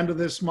at the end of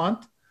this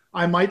month.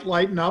 I might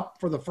lighten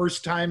up for the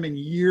first time in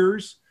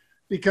years,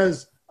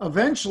 because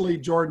eventually,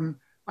 Jordan,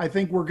 I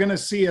think we're going to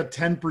see a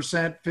 10%,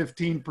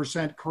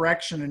 15%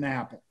 correction in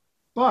Apple.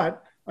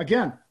 But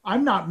again,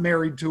 I'm not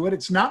married to it.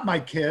 It's not my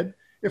kid.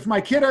 If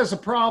my kid has a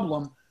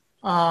problem,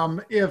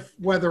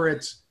 whether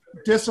it's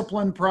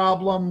discipline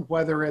problem,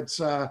 whether it's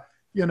they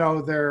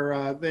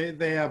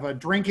have a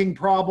drinking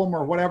problem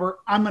or whatever,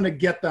 I'm going to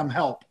get them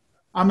help.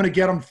 I'm going to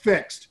get them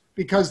fixed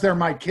because they're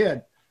my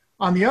kid.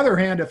 On the other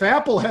hand, if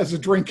Apple has a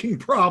drinking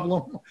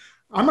problem,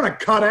 I'm going to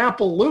cut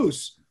Apple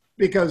loose,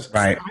 because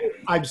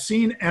I've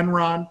seen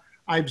Enron,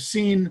 I've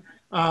seen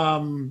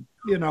Lehman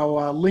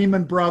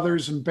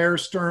Brothers and Bear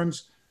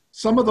Stearns.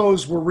 Some of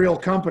those were real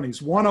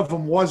companies. One of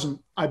them wasn't.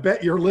 I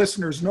bet your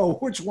listeners know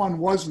which one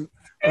wasn't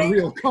a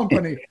real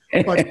company,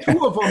 but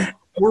two of them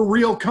were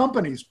real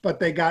companies, but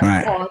they got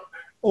caught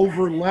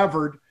over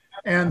levered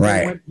and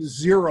they went to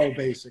zero,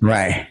 basically.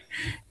 Right.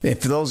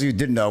 For those of you who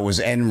didn't know, it was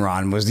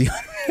Enron was the.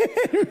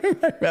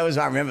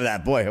 I remember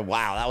that. Boy,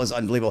 wow, that was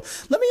unbelievable.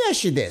 Let me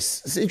ask you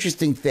this. It's an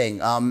interesting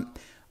thing.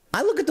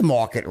 I look at the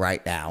market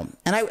right now,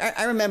 and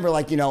I remember,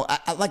 like,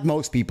 like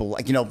most people,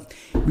 like,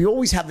 we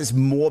always have this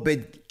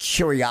morbid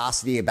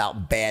curiosity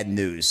about bad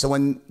news. So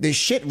when the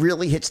shit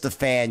really hits the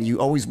fan, you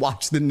always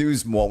watch the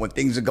news more when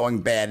things are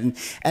going bad,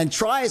 and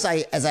try as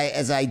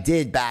I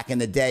did back in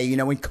the day,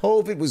 when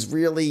COVID was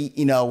really,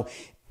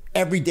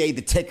 every day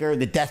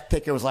the death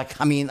ticker was like,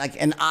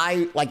 and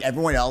I, like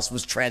everyone else,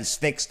 was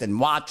transfixed and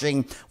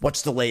watching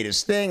what's the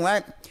latest thing,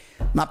 right?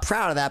 I'm not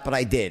proud of that, but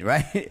I did,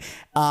 right?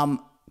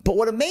 But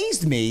what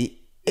amazed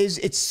me is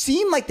it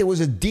seemed like there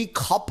was a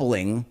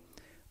decoupling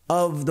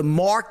of the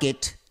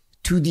market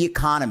to the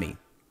economy.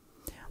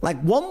 Like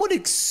one would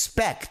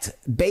expect,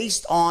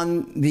 based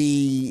on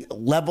the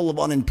level of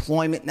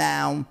unemployment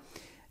now,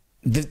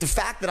 the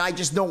fact that I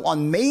just know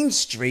on Main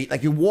Street,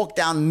 like you walk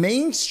down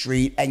Main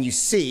Street and you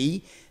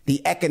see the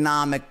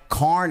economic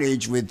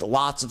carnage with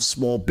lots of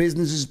small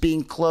businesses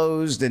being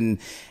closed, and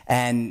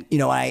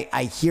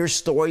I hear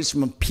stories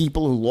from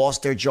people who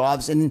lost their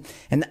jobs, and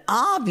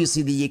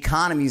obviously the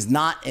economy is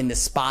not in the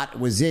spot it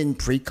was in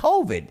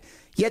pre-COVID.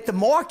 Yet the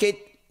market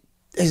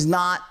has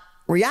not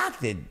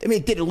reacted. I mean,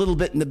 it did a little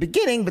bit in the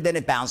beginning, but then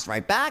it bounced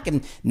right back,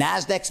 and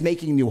NASDAQ's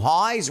making new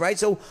highs, right?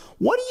 So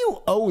what do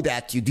you owe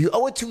that to? Do you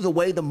owe it to the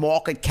way the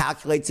market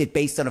calculates it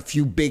based on a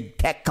few big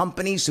tech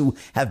companies who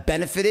have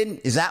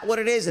benefited? Is that what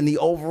it is? And the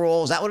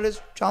overall, is that what it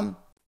is, John?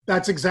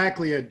 That's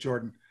exactly it,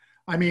 Jordan.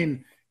 I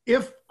mean,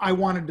 if I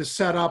wanted to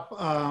set up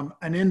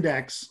an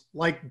index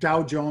like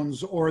Dow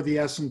Jones or the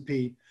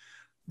S&P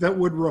that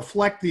would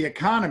reflect the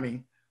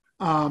economy,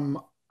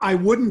 I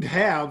wouldn't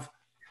have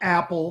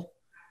Apple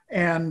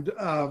and,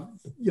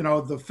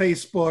 the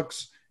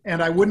Facebooks,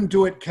 and I wouldn't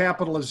do it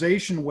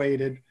capitalization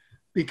weighted,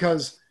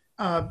 because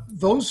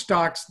those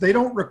stocks, they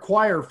don't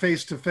require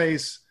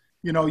face-to-face,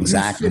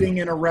 Exactly. You sitting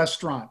in a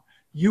restaurant,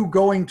 you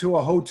going to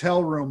a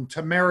hotel room,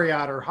 to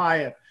Marriott or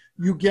Hyatt,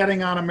 you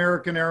getting on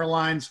American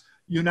Airlines,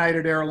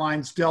 United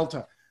Airlines,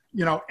 Delta,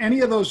 any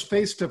of those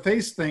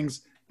face-to-face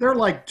things, they're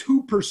like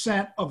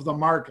 2% of the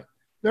market.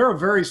 They're a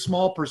very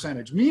small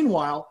percentage.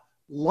 Meanwhile,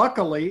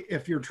 luckily,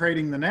 if you're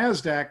trading the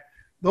NASDAQ,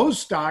 those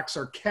stocks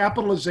are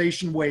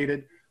capitalization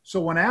weighted.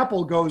 So when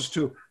Apple goes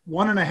to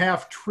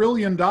 $1.5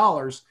 trillion,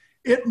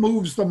 it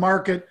moves the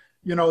market.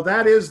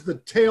 That is the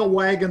tail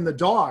wagging the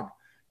dog.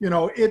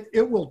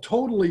 It will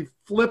totally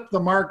flip the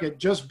market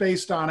just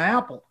based on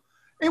Apple.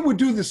 It would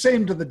do the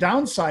same to the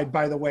downside,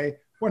 by the way.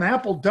 When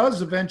Apple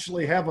does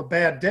eventually have a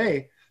bad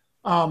day,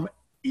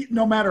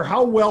 no matter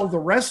how well the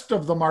rest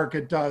of the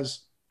market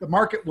does, the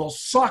market will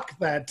suck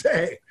that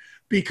day,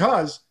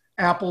 because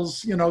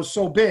Apple's,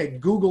 so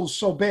big, Google's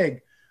so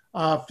big.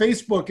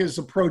 Facebook is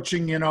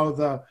approaching,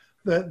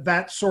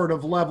 that sort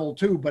of level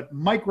too. But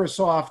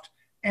Microsoft,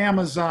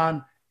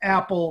 Amazon,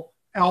 Apple,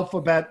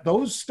 Alphabet,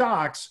 those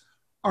stocks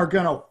are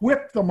going to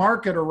whip the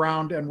market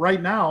around. And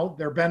right now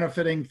they're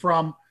benefiting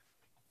from,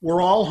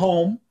 we're all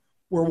home.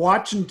 We're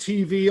watching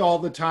TV all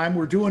the time.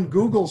 We're doing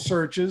Google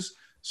searches.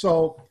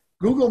 So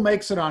Google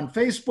makes it on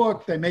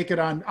Facebook. They make it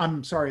on,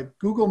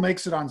 Google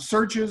makes it on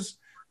searches.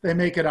 They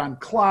make it on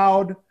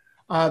cloud.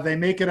 They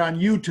make it on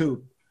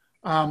YouTube.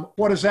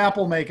 What does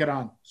Apple make it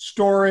on?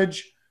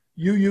 Storage.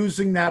 You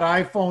using that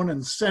iPhone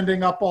and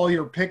sending up all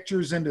your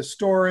pictures into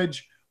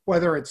storage,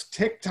 whether it's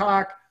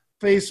TikTok,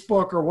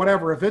 Facebook, or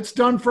whatever. If it's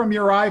done from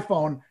your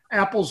iPhone,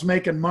 Apple's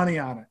making money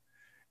on it.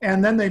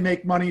 And then they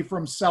make money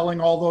from selling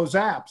all those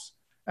apps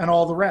and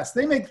all the rest.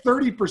 They make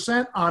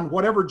 30% on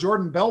whatever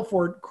Jordan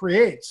Belfort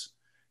creates.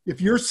 If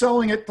you're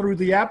selling it through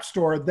the App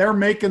Store, they're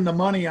making the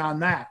money on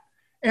that.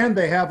 And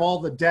they have all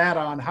the data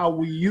on how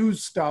we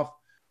use stuff,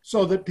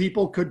 so that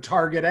people could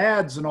target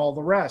ads and all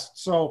the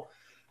rest. So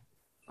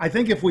I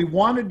think if we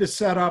wanted to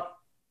set up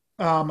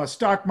a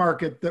stock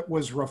market that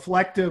was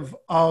reflective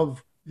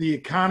of the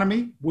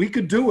economy, we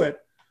could do it.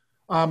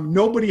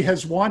 Nobody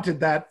has wanted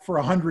that for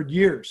 100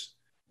 years.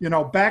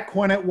 Back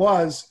when it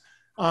was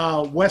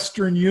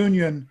Western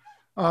Union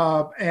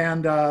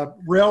and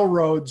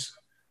railroads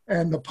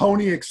and the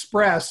Pony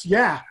Express,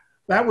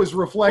 that was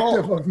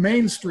reflective of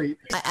Main Street.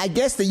 I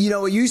guess that,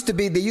 it used to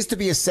be, there used to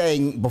be a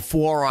saying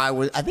before I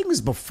was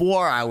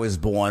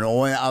born,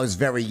 or when I was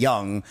very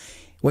young,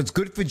 what's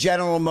good for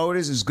General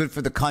Motors is good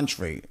for the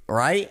country,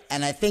 right?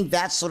 And I think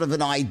that's sort of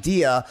an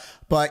idea,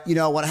 but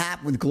what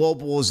happened with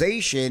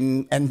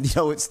globalization, and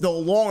it's no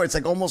longer, it's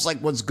like almost like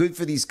what's good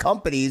for these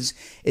companies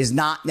is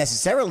not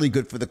necessarily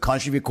good for the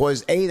country,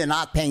 because they're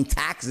not paying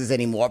taxes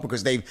anymore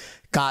because they've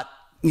got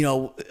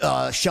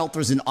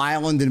shelters in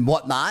Ireland and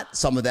whatnot.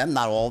 Some of them,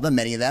 not all of them,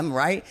 many of them,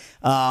 right?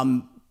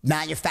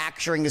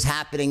 Manufacturing is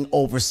happening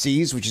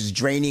overseas, which is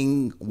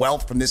draining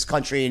wealth from this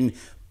country and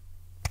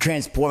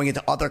transporting it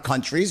to other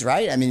countries,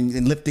 right? I mean,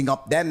 and lifting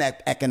up them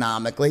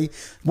economically.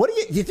 Do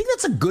you think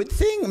that's a good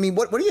thing? I mean,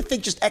 what do you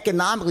think just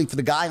economically for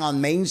the guy on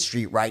Main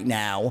Street right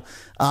now?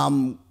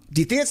 Do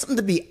you think that's something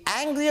to be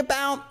angry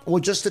about, or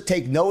just to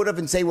take note of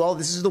and say, well,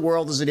 this is the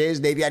world as it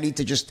is. Maybe I need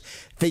to just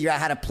figure out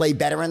how to play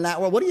better in that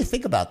world. What do you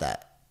think about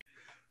that?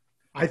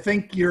 I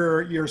think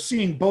you're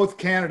seeing both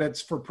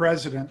candidates for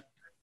president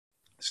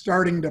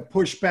starting to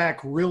push back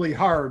really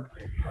hard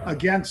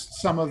against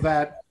some of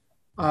that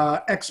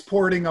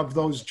exporting of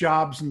those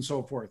jobs and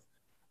so forth.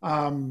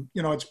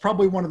 It's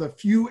probably one of the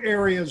few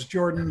areas,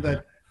 Jordan,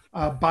 that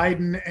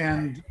Biden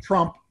and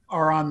Trump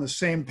are on the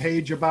same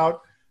page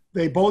about.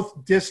 They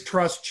both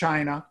distrust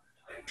China.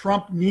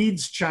 Trump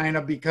needs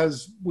China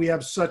because we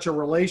have such a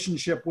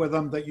relationship with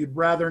them that you'd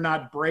rather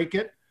not break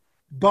it.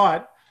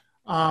 But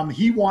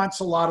he wants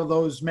a lot of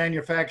those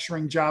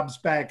manufacturing jobs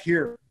back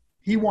here.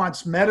 He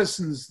wants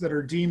medicines that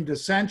are deemed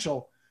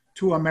essential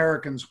to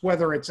Americans,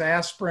 whether it's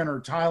aspirin or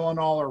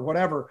Tylenol or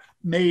whatever,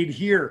 made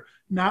here,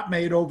 not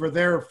made over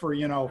there for,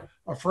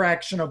 a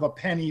fraction of a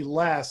penny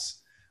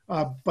less.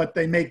 But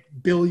they make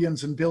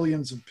billions and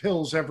billions of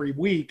pills every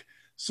week.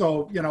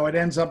 So, it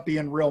ends up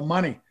being real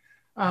money.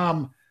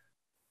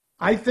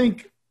 I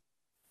think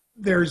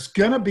there's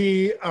going to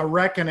be a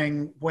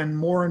reckoning when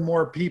more and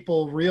more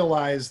people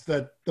realize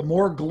that the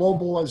more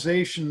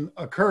globalization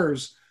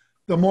occurs,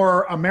 the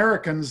more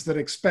Americans that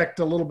expect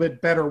a little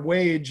bit better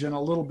wage and a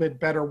little bit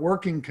better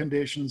working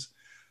conditions,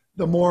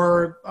 the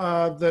more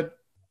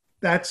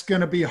that's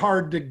going to be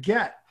hard to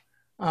get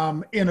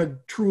in a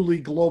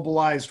truly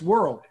globalized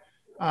world.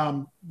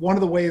 One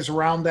of the ways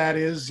around that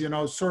is,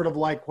 sort of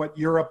like what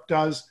Europe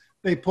does.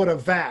 They put a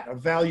VAT, a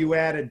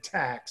value-added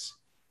tax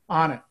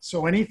on it.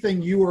 So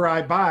anything you or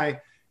I buy,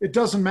 it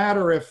doesn't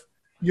matter if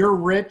you're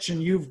rich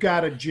and you've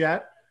got a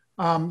jet,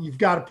 you've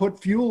got to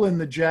put fuel in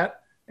the jet,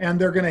 and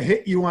they're going to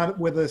hit you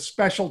with a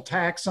special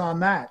tax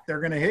on that. They're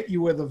going to hit you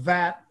with a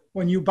VAT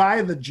when you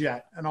buy the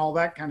jet and all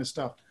that kind of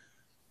stuff.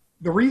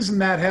 The reason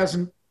that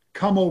hasn't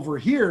come over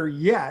here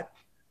yet,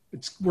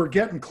 we're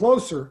getting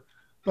closer,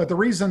 but the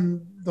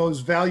reason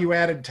those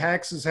value-added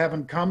taxes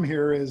haven't come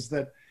here is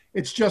that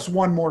it's just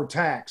one more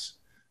tax.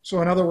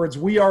 So in other words,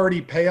 we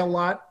already pay a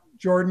lot,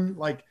 Jordan.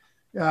 Like,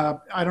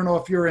 I don't know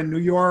if you're in New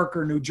York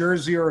or New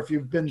Jersey or if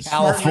you've been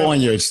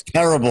California. It's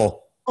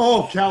terrible.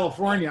 Oh,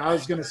 California. I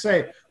was going to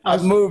say.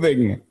 I'm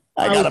moving.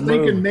 I was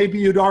thinking maybe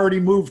you'd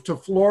already moved to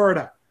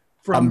Florida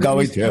from the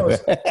East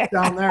Coast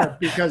down there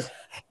because,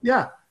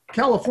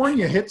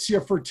 California hits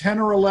you for 10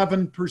 or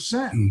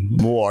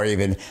 11%. More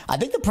even. I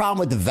think the problem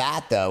with the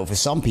VAT, though, for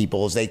some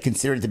people is they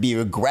consider it to be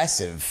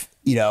aggressive,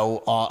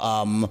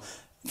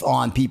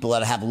 on people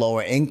that have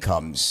lower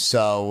incomes.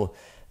 So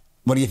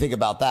what do you think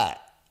about that?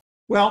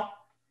 Well,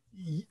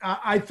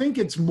 I think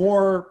it's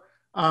more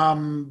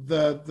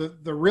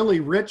the really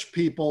rich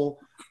people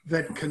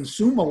that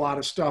consume a lot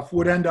of stuff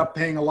would end up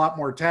paying a lot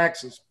more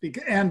taxes.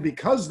 And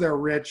because they're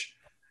rich,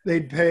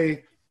 they'd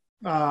pay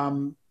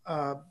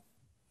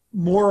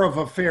more of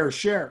a fair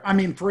share. I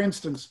mean, for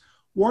instance,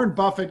 Warren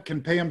Buffett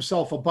can pay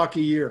himself $1 a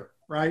year,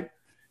 right?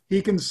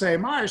 He can say,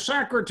 my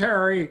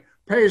secretary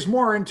pays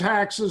more in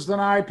taxes than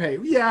I pay.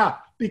 Yeah,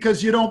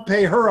 because you don't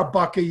pay her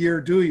 $1 a year,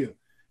 do you?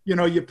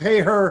 You pay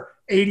her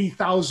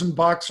 $80,000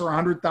 or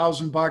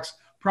 $100,000,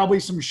 probably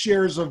some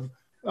shares of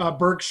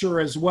Berkshire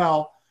as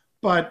well.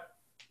 But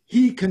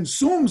he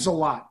consumes a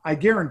lot, I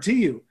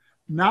guarantee you.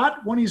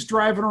 Not when he's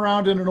driving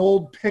around in an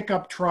old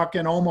pickup truck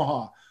in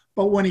Omaha,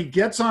 but when he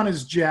gets on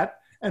his jet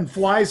and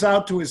flies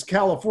out to his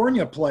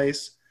California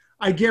place,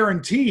 I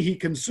guarantee he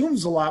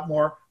consumes a lot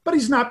more, but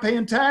he's not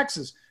paying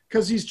taxes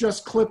because he's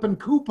just clipping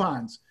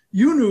coupons.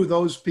 You knew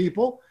those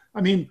people.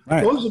 I mean,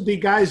 Those would be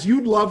guys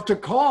you'd love to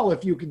call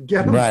if you could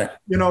get them,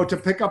 to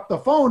pick up the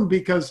phone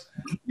because,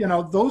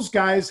 those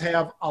guys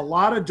have a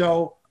lot of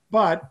dough,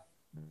 but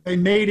they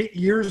made it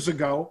years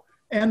ago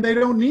and they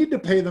don't need to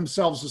pay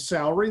themselves a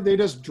salary. They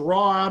just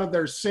draw out of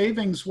their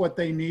savings what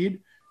they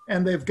need.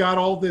 And they've got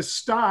all this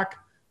stock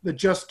that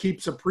just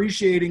keeps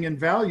appreciating in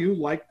value,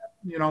 like,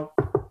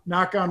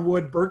 knock on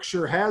wood,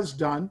 Berkshire has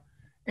done.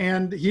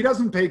 And he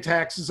doesn't pay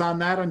taxes on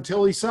that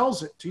until he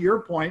sells it, to your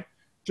point,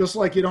 just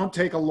like you don't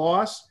take a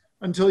loss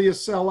until you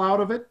sell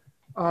out of it.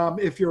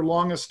 If you're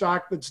long a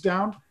stock that's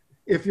down,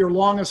 if you're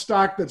long a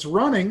stock that's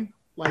running,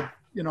 like,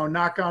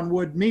 knock on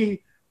wood,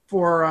 me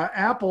for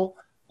Apple,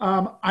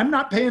 I'm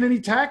not paying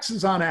any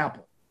taxes on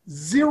Apple,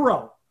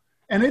 zero.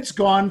 And it's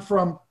gone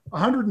from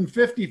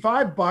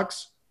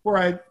 $155, where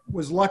I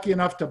was lucky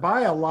enough to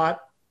buy a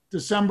lot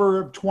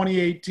December of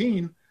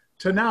 2018,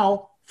 to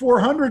now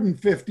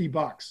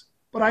 $450.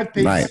 But I've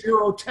paid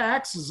zero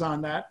taxes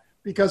on that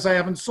because I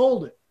haven't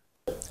sold it.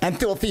 And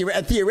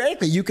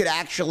theoretically, you could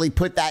actually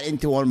put that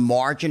into a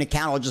margin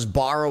account or just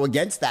borrow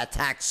against that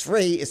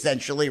tax-free,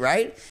 essentially,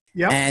 right?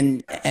 Yeah.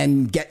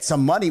 And get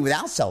some money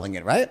without selling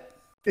it, right?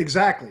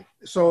 Exactly.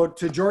 So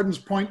to Jordan's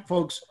point,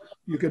 folks,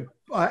 you could,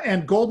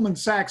 and Goldman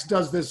Sachs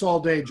does this all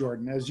day,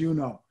 Jordan, as you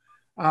know.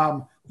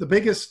 The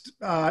biggest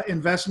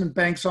investment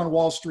banks on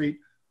Wall Street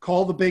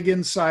call the big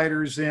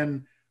insiders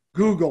in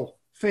Google,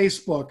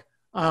 Facebook,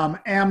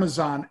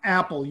 Amazon,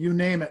 Apple, you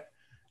name it.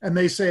 And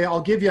they say,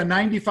 I'll give you a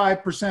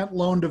 95%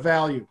 loan to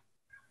value.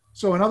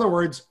 So in other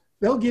words,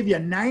 they'll give you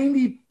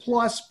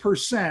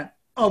 90+%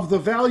 of the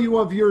value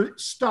of your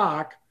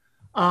stock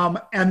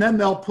And then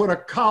they'll put a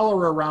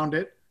collar around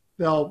it.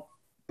 They'll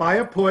buy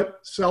a put,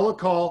 sell a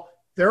call.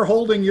 They're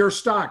holding your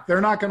stock.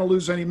 They're not going to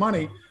lose any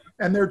money.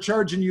 And they're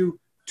charging you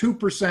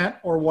 2%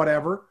 or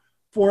whatever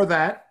for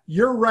that.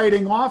 You're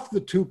writing off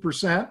the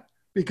 2%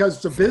 because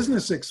it's a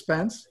business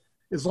expense.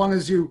 As long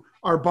as you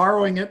are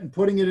borrowing it and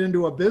putting it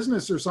into a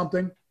business or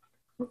something,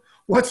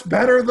 what's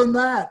better than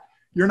that?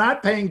 You're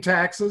not paying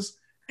taxes,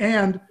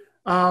 and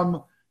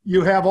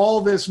you have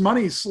all this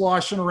money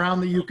sloshing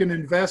around that you can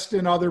invest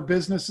in other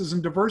businesses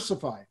and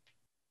diversify.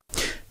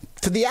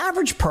 For the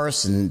average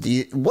person,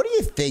 what do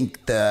you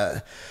think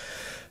the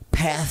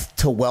path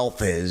to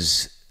wealth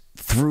is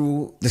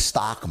through the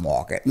stock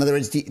market? In other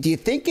words, do you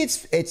think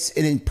it's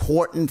an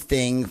important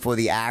thing for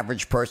the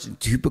average person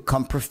to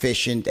become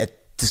proficient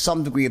to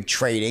some degree of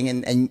trading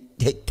and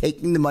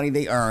taking the money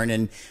they earn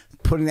and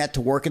putting that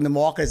to work in the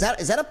market? Is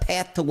that a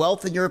path to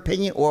wealth in your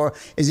opinion, or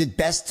is it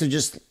best to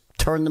just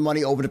turn the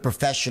money over to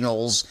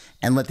professionals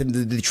and let them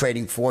do the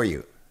trading for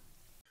you?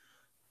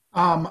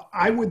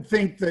 I would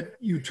think that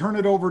you turn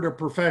it over to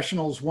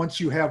professionals once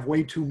you have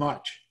way too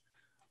much,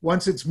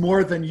 once it's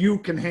more than you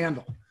can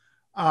handle.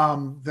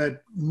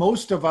 That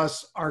most of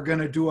us are going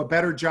to do a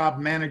better job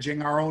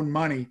managing our own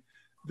money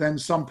than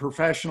some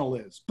professional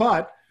is.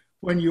 But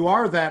when you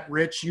are that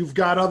rich, you've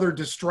got other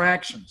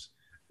distractions.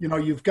 You know,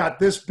 you've got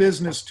this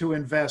business to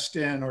invest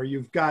in, or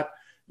you've got,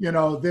 you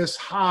know, this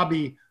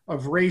hobby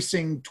of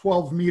racing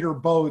 12-meter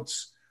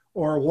boats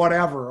or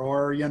whatever,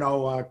 or, you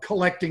know,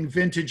 collecting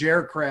vintage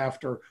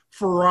aircraft or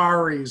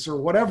Ferraris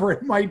or whatever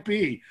it might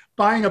be,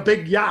 buying a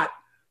big yacht,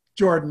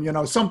 Jordan, you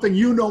know, something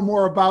you know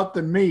more about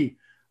than me.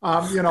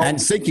 You know,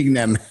 and sinking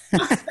them.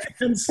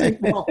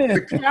 Well,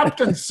 the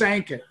captain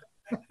sank it.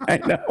 I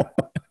know.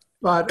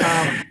 But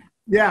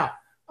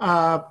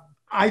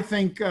I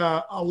think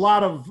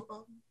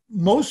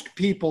most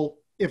people,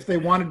 if they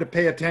wanted to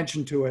pay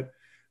attention to it,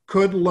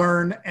 could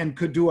learn and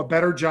could do a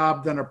better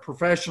job than a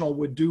professional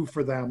would do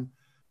for them,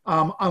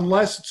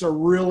 unless it's a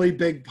really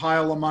big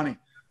pile of money.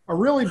 A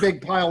really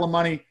big pile of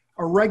money,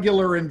 a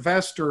regular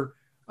investor,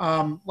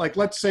 like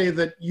let's say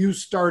that you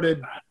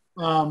started,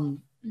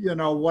 you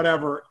know,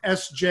 whatever,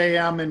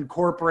 SJM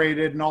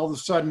Incorporated, and all of a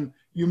sudden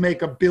you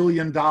make $1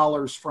 billion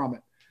from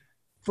it.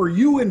 For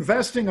you,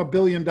 investing $1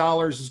 billion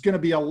is going to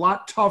be a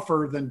lot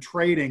tougher than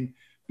trading,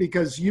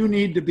 because you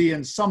need to be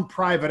in some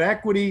private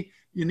equity.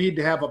 You need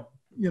to have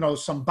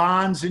some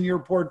bonds in your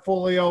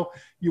portfolio.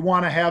 You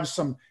want to have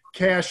some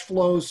cash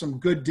flow, some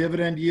good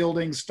dividend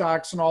yielding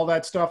stocks and all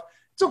that stuff.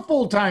 It's a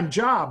full-time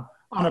job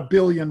on $1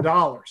 billion,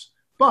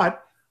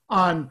 but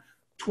on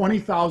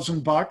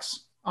 $20,000,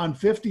 on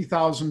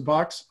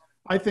 $50,000,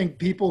 I think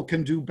people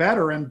can do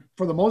better. And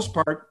for the most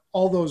part,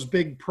 all those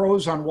big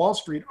pros on Wall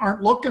Street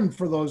aren't looking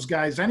for those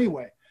guys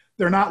anyway.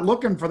 They're not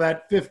looking for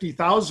that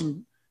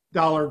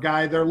 $50,000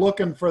 guy. They're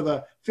looking for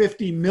the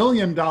 $50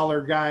 million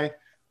guy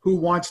who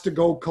wants to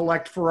go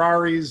collect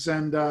Ferraris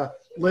and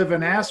live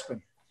in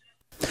Aspen.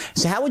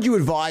 So how would you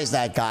advise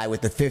that guy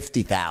with the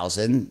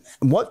 50,000?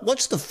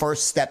 What's the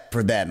first step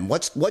for them?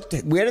 Where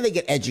do they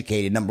get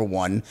educated, number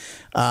one?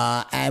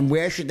 And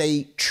where should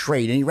they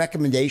trade? Any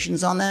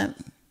recommendations on that?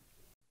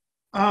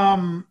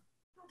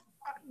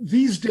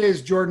 These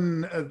days,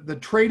 Jordan, the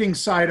trading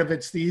side of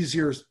it's the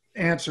easier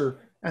answer,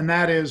 and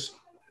that is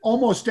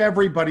almost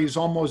everybody's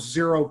almost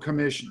zero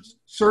commissions.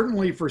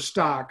 Certainly for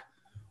stock,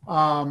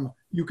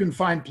 you can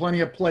find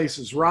plenty of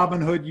places.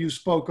 Robinhood, you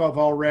spoke of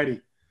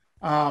already.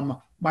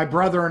 My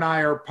brother and I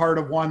are part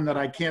of one that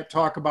I can't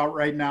talk about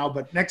right now,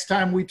 but next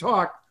time we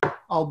talk,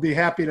 I'll be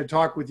happy to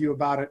talk with you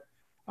about it.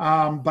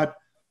 But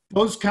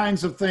those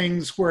kinds of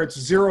things where it's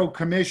zero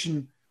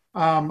commission,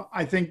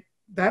 I think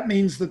that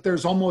means that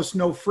there's almost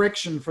no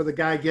friction for the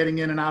guy getting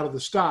in and out of the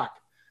stock.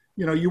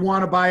 You know, you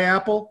want to buy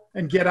Apple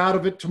and get out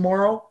of it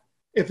tomorrow.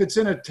 If it's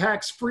in a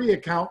tax-free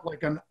account,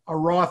 like a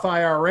Roth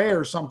IRA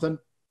or something,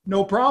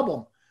 no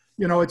problem.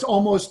 You know, it's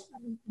almost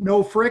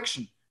no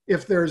friction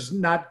if there's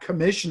not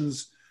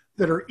commissions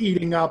that are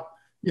eating up,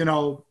 you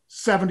know,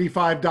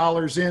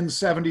 $75 in,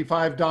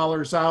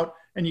 $75 out,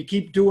 and you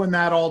keep doing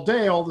that all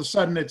day. All of a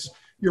sudden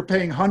you're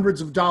paying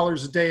hundreds of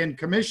dollars a day in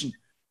commission.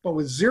 But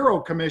with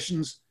zero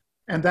commissions,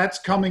 and that's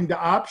coming to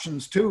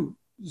options too,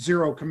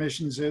 zero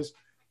commissions is,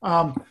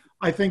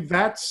 I think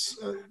that's,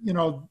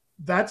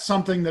 that's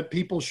something that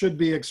people should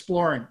be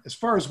exploring. As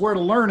far as where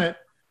to learn it,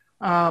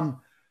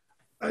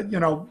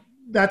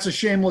 that's a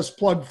shameless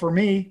plug for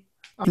me.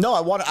 No,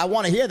 I want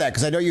to hear that,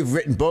 because I know you've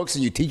written books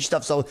and you teach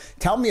stuff. So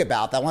tell me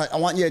about that. I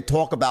want you to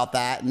talk about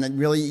that, and then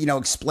really,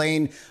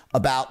 explain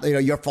about,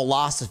 your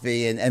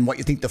philosophy and what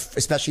you think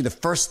especially the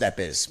first step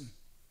is.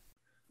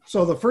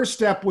 So the first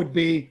step would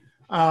be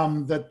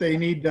that they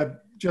need to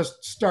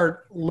just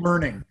start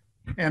learning.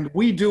 And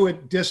we do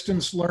it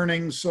distance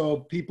learning.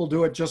 So people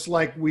do it just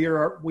like we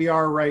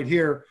are right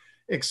here,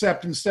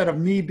 except instead of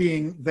me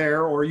being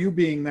there or you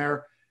being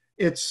there,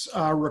 it's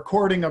a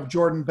recording of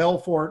Jordan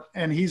Belfort,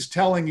 and he's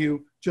telling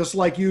you, just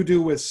like you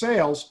do with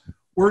sales,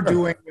 we're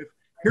doing with,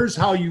 here's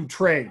how you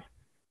trade.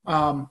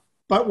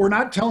 But we're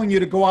not telling you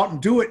to go out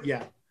and do it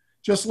yet.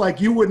 Just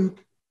like you wouldn't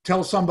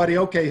tell somebody,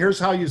 okay, here's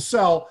how you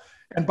sell.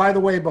 And by the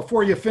way,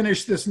 before you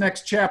finish this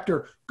next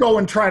chapter, go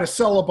and try to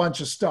sell a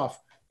bunch of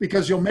stuff,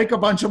 because you'll make a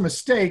bunch of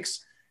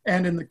mistakes.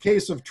 And in the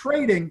case of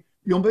trading,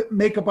 you'll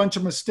make a bunch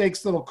of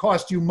mistakes that'll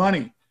cost you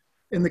money.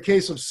 In the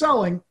case of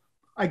selling,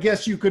 I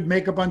guess you could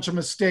make a bunch of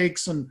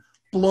mistakes and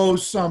blow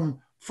some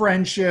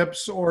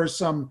friendships or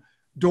some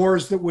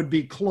doors that would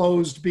be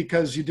closed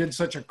because you did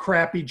such a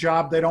crappy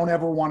job they don't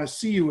ever want to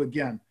see you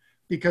again,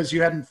 because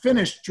you hadn't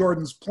finished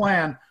Jordan's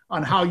plan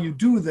on how you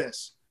do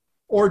this,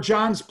 or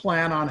Jon's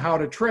plan on how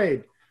to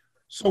trade.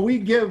 So we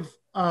give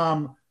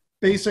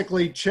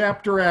basically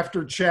chapter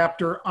after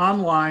chapter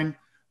online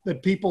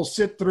that people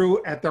sit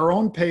through at their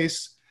own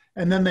pace,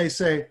 and then they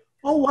say,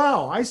 oh,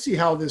 wow, I see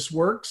how this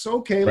works.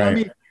 Okay,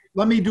 right.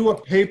 let me do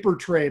a paper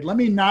trade. Let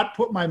me not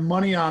put my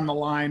money on the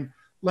line.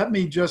 Let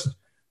me just,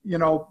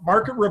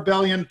 Market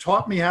Rebellion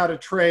taught me how to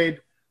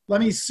trade.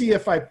 Let me see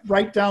if I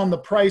write down the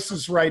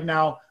prices right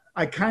now.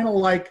 I kind of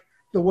like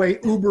the way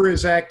Uber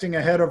is acting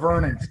ahead of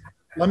earnings.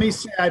 Let me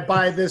say I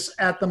buy this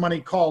at the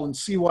money call and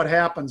see what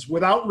happens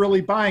without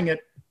really buying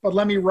it, but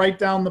let me write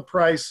down the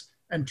price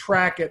and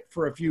track it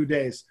for a few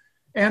days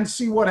and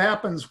see what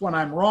happens when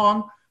I'm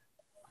wrong.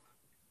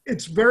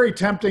 It's very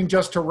tempting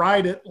just to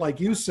ride it, like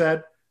you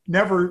said,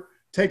 never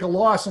take a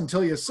loss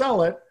until you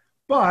sell it,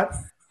 but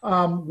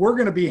we're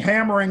going to be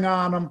hammering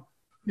on them,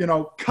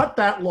 cut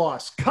that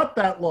loss, cut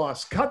that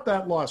loss, cut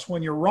that loss.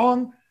 When you're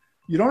wrong,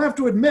 you don't have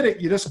to admit it,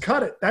 you just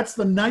cut it. That's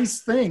the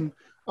nice thing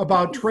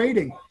about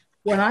trading.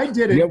 When I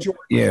did it,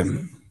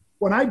 Jordan,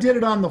 when I did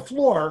it on the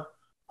floor,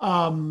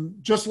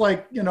 just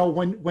like,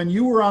 when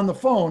you were on the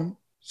phone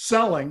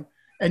selling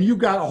and you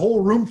got a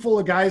whole room full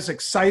of guys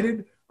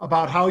excited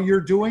about how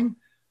you're doing,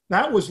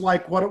 that was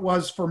like what it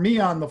was for me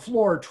on the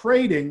floor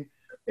trading,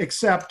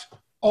 except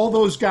all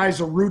those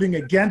guys are rooting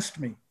against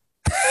me.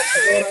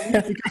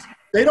 Because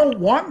they don't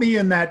want me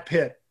in that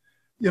pit.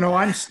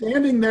 I'm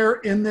standing there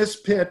in this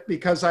pit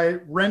because I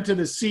rented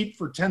a seat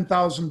for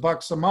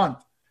 $10,000 a month.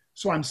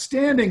 So I'm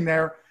standing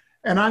there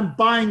and I'm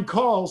buying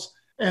calls,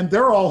 and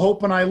they're all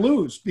hoping I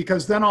lose,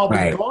 because then I'll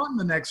be gone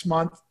the next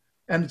month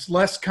and it's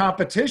less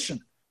competition.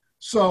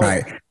 So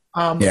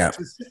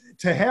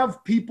to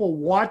have people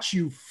watch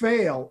you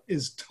fail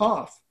is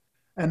tough.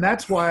 And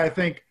that's why I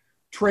think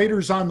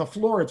traders on the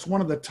floor, it's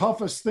one of the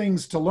toughest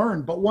things to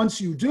learn. But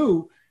once you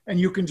do, and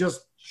you can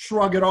just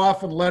shrug it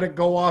off and let it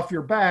go off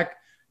your back,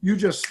 you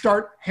just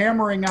start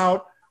hammering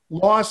out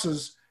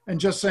losses and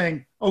just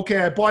saying, okay,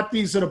 I bought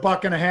these at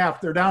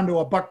 $1.50. They're down to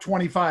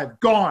 $1.25.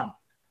 Gone.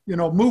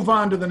 Move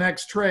on to the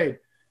next trade.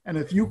 And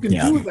if you can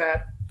do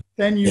that,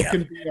 then you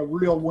can be a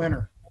real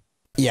winner.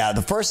 Yeah,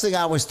 the first thing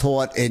I was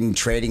taught in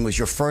trading was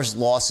your first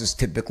loss is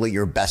typically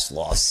your best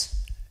loss.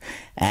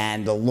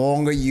 And the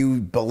longer you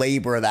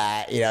belabor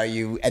that,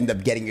 you end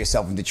up getting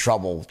yourself into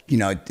trouble.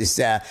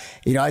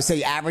 I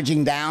say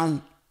averaging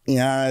down,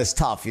 it's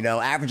tough.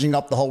 Averaging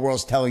up, the whole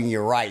world's telling you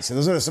you're right. So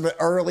those are some of the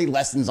early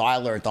lessons I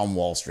learned on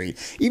Wall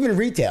Street, even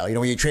retail,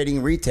 when you're trading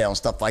in retail and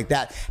stuff like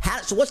that.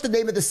 So what's the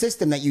name of the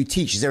system that you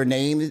teach? Is there a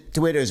name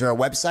to it? Or is there a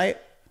website?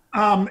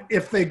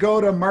 If they go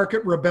to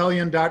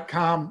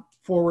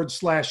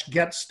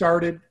marketrebellion.com/get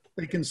started,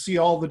 they can see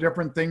all the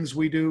different things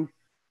we do,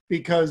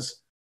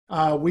 because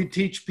we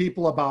teach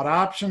people about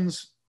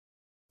options,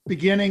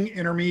 beginning,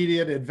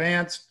 intermediate,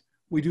 advanced.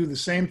 We do the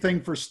same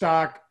thing for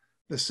stock,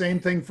 the same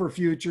thing for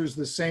futures,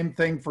 the same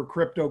thing for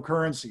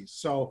cryptocurrencies.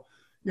 So,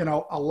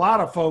 a lot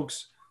of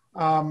folks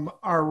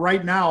are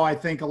right now, I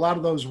think a lot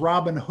of those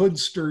Robin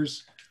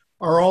Hoodsters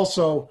are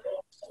also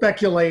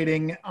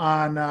speculating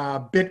on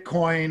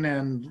Bitcoin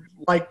and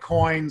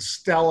Litecoin,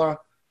 Stellar,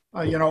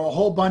 a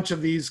whole bunch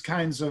of these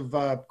kinds of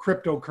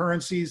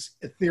cryptocurrencies,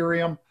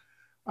 Ethereum.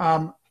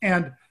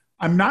 And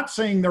I'm not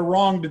saying they're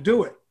wrong to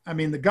do it. I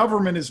mean, the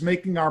government is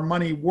making our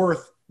money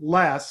worth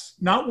less,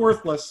 not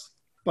worthless,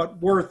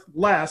 but worth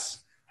less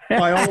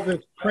by all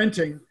this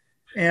printing.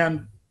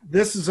 And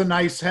this is a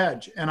nice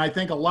hedge. And I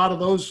think a lot of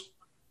those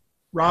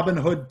Robin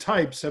Hood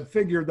types have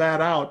figured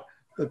that out,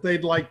 that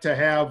they'd like to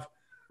have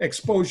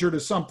exposure to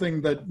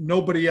something that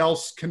nobody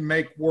else can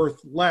make worth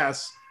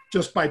less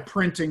just by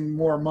printing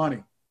more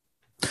money.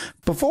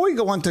 Before we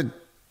go on to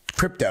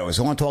cryptos,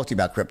 I want to talk to you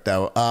about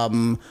crypto.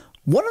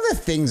 One of the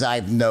things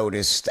I've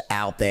noticed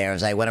out there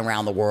as I went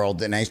around the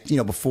world, and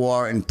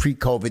before in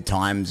pre-COVID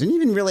times, and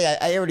even really,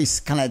 I already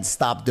kind of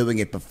stopped doing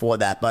it before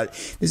that, but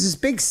there's this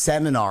big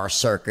seminar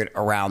circuit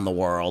around the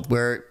world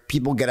where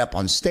people get up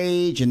on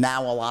stage, and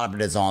now a lot of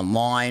it is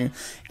online.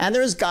 And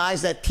there's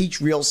guys that teach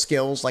real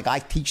skills, like I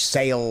teach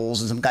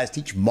sales, and some guys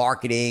teach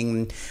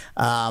marketing.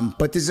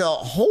 But there's a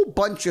whole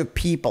bunch of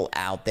people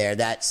out there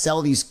that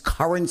sell these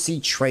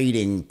currency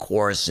trading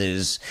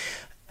courses.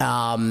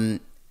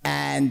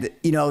 And,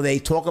 they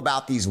talk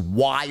about these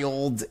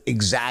wild,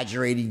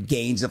 exaggerated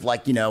gains of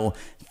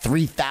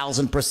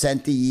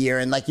 3,000% a year.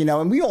 And like,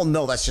 and we all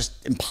know that's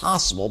just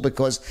impossible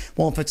because,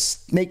 well, if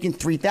it's making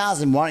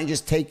 3,000, why don't you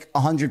just take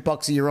 $100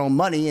 of your own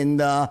money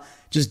and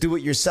just do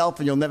it yourself,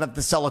 and you'll never have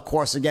to sell a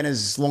course again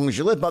as long as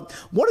you live. But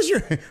what is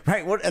your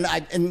right? What and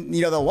that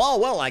we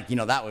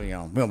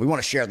want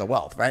to share the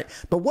wealth, right?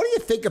 But what do you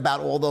think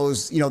about all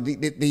those?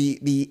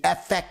 The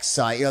FX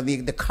side,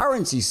 the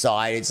currency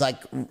side. It's like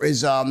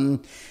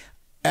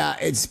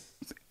it's.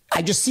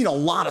 I just seen a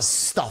lot of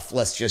stuff.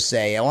 Let's just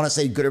say I want to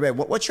say good or bad.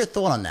 What's your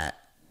thought on that?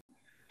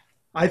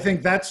 I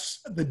think that's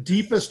the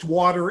deepest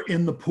water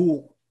in the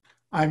pool.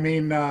 I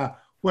mean,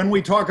 when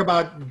we talk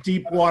about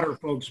deep water,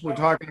 folks, we're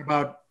talking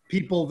about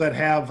people that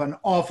have an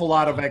awful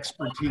lot of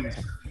expertise.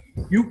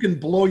 You can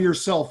blow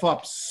yourself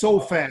up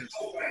so fast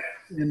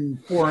in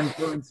foreign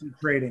currency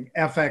trading,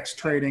 FX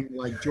trading,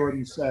 like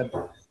Jordan said,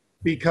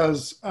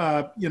 because,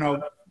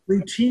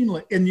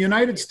 routinely in the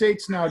United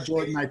States now,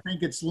 Jordan, I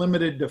think it's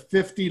limited to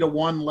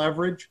 50-to-1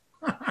 leverage,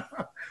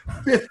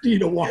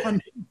 50-to-1.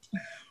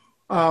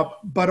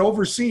 But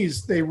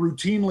overseas, they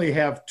routinely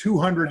have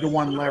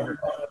 200-to-1 leverage.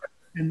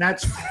 And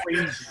that's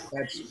crazy.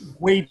 That's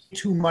way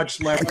too much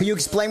leverage. Can you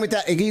explain what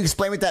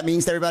that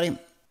means to everybody?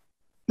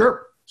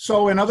 Sure.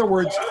 So in other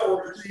words,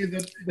 say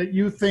that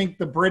you think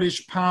the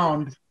British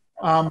pound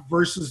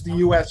versus the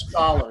US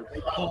dollar, they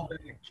call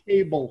it a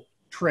cable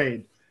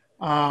trade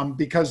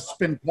because it's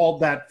been called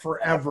that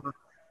forever.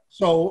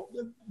 So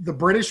the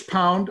British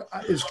pound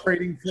is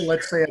trading for,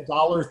 let's say,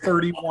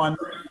 $1.31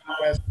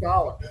 US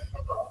dollar.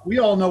 We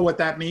all know what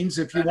that means.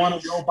 If you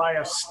want to go buy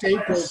a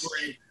steak over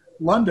in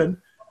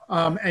London,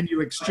 and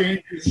you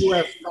exchange your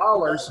U.S.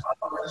 dollars,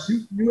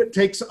 it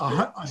takes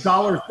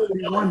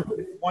 $1.31 for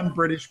 1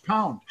 British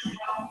pound.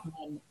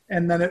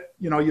 And then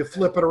you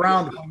flip it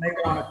around when they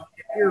want to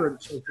here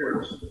and so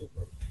forth.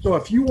 So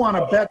if you want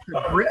to bet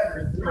that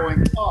Britain is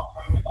going up,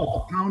 but the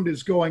pound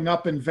is going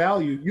up in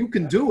value, you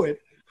can do it.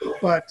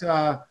 But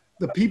the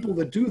people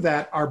that do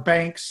that are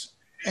banks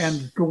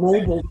and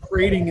global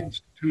trading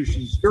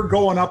institutions. They're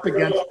going up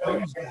against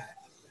those guys.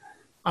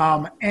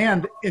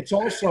 And it's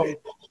also,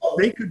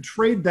 they could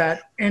trade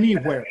that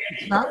anywhere.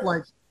 It's not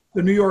like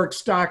the New York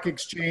Stock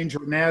Exchange or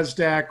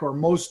NASDAQ or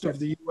most of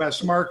the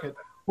U.S. market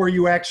where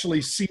you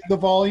actually see the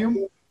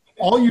volume.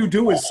 All you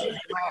do is see the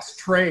last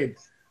trade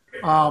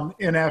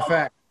in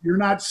FX. You're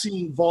not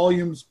seeing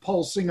volumes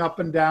pulsing up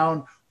and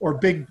down or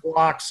big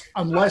blocks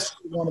unless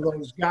you're one of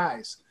those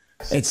guys.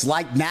 It's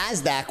like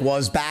NASDAQ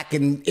was back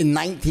in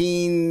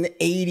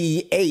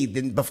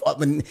 1988,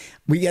 when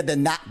we had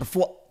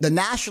before the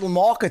national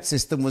market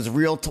system was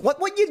real. What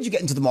year did you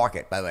get into the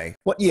market, by the way?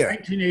 What year?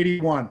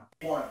 1981.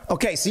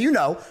 Okay, so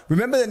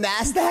remember the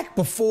NASDAQ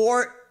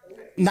before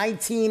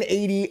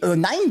 1980 or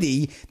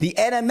 90? The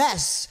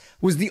NMS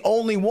was the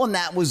only one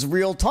that was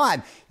real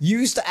time. You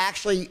used to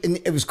actually, and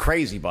it was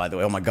crazy, by the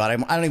way. Oh my God, I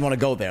don't even want to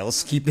go there.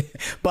 Let's keep it.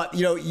 But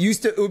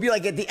it would be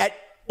like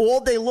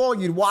all day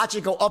long, you'd watch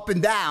it go up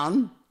and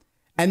down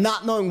and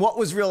not knowing what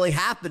was really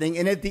happening.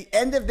 And at the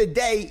end of the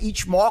day,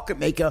 each market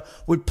maker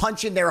would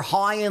punch in their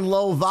high and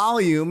low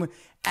volume,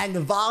 and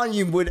the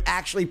volume would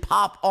actually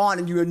pop on,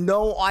 and you had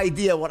no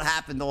idea what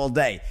happened all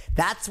day.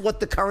 That's what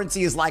the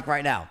currency is like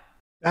right now.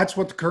 That's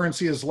what the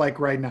currency is like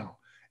right now.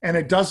 And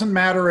it doesn't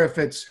matter if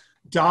it's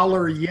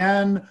dollar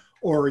yen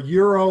or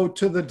euro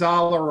to the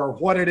dollar or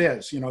what it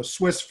is,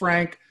 Swiss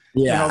franc.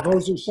 Yeah.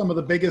 Those are some of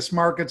the biggest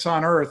markets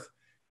on earth.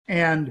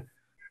 And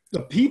the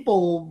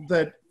people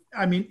that,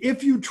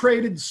 if you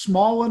traded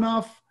small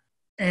enough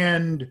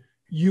and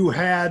you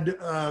had,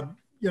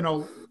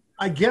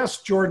 I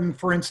guess, Jordan,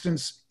 for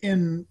instance,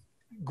 in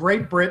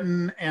Great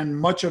Britain and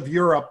much of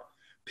Europe,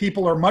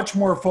 people are much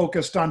more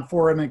focused on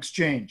foreign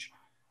exchange,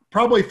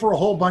 probably for a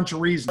whole bunch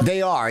of reasons.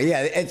 They are,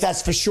 yeah,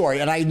 that's for sure.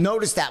 And I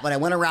noticed that when I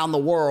went around the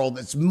world,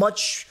 it's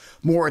much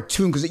more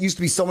attuned because it used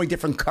to be so many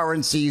different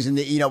currencies in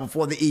the,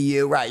 before the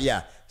EU, right?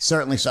 Yeah,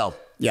 certainly so.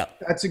 Yeah,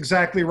 that's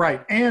exactly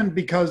right. And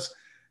because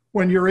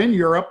when you're in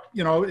Europe,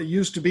 it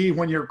used to be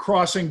when you're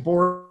crossing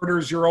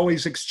borders, you're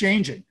always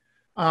exchanging.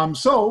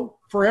 So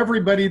for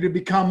everybody to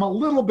become a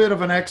little bit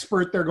of an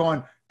expert, they're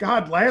going,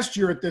 God, last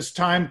year at this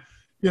time,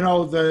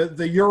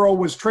 the euro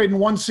was trading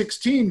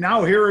 116.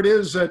 Now here it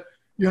is at,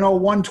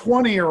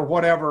 120 or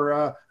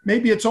whatever.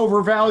 Maybe it's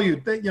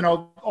overvalued.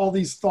 All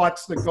these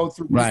thoughts that go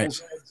through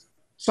people's heads.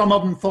 Some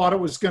of them thought it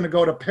was going to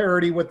go to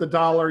parity with the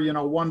dollar,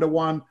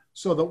 1-to-1,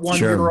 so that 1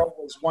 euro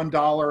was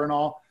 $1 and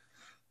all.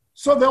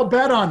 So they'll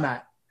bet on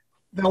that.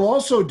 They'll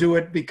also do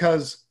it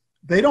because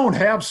they don't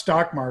have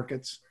stock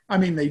markets.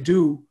 They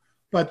do,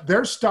 but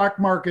their stock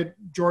market,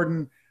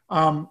 Jordan,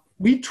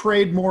 we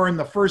trade more in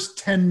the first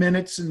 10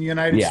 minutes in the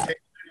United States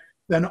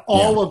than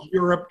all of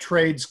Europe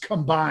trades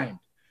combined.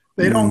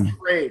 They don't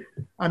trade.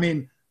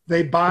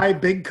 They buy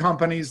big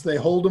companies. They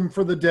hold them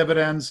for the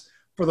dividends.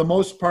 For the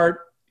most part,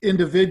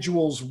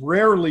 individuals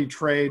rarely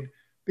trade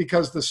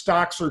because the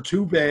stocks are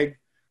too big.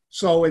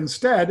 So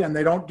instead, and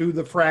they don't do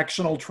the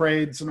fractional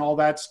trades and all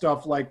that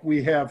stuff like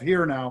we have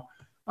here now.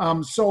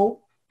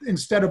 So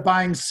instead of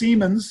buying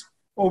Siemens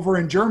over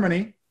in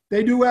Germany,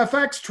 they do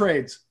FX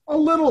trades, a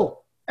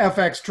little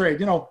FX trade,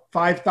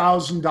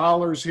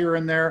 $5,000 here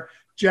and there.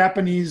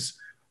 Japanese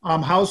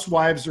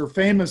housewives are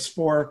famous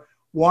for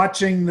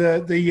watching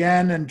the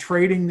yen and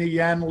trading the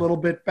yen a little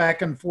bit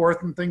back and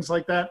forth and things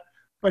like that.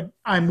 But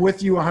I'm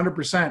with you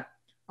 100%.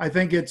 I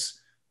think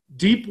it's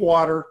deep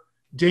water,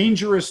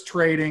 dangerous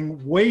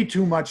trading, way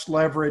too much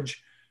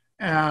leverage.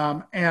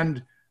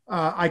 And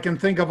I can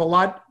think of a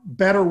lot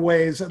better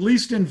ways. At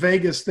least in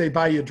Vegas, they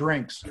buy you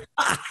drinks.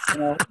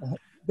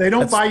 They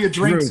don't buy you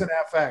drinks in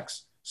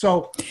FX.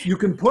 So you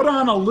can put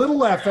on a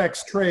little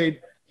FX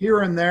trade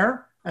here and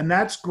there, and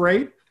that's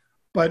great.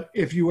 But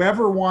if you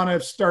ever want to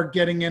start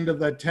getting into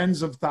the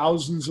tens of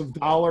thousands of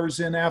dollars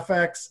in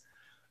FX,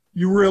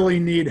 you really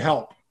need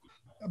help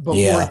before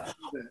you do that.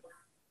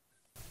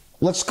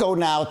 Let's go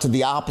now to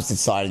the opposite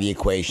side of the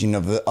equation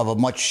of a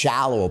much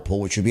shallower pool,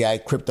 which would be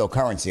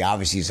cryptocurrency.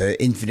 Obviously, it's an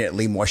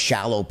infinitely more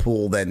shallow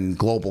pool than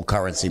global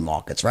currency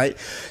markets, right?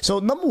 So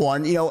number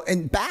one,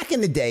 and back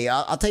in the day,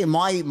 I'll tell you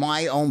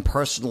my own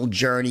personal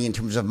journey in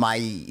terms of my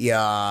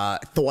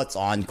thoughts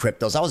on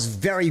cryptos. I was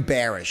very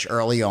bearish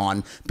early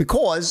on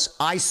because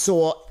I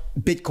saw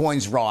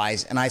Bitcoin's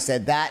rise, and I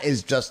said that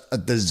is just a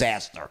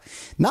disaster.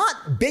 Not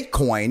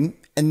Bitcoin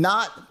and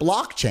not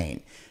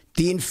blockchain.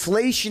 The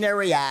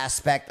inflationary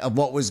aspect of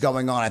what was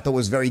going on, I thought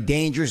was very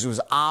dangerous. It was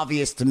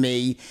obvious to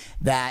me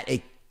that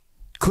it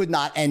could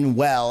not end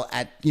well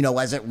at,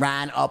 as it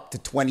ran up to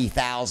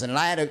 20,000.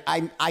 And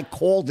I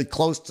called it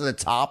close to the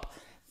top.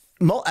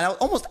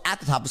 Almost at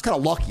the top. It was kind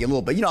of lucky a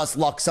little bit. It's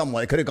luck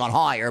somewhat. It could have gone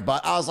higher.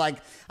 But I was like,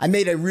 I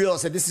made a reel. I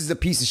said, this is a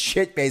piece of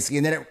shit, basically.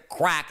 And then it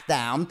cracked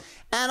down.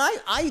 And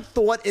I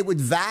thought it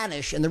would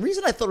vanish. And the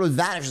reason I thought it would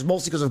vanish is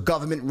mostly because of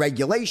government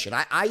regulation.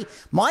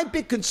 My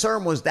big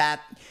concern was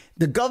that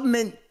the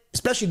government,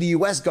 especially the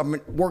U.S.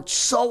 government, worked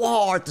so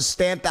hard to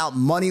stamp out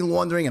money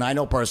laundering, and I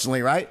know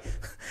personally, right?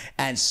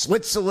 And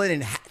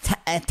Switzerland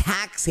and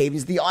tax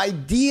havens. The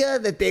idea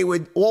that they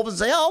would all of a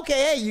sudden say,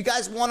 okay, hey, you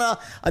guys want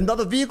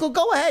another vehicle?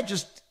 Go ahead,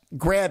 just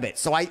grab it.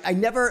 So I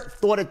never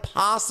thought it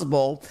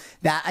possible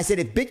that I said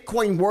if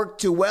Bitcoin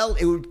worked too well,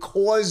 it would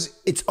cause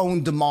its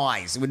own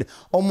demise. It would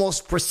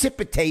almost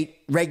precipitate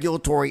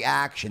regulatory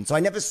action. So I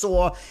never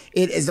saw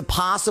it as a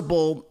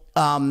possible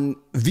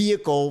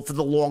vehicle for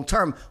the long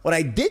term. What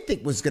I did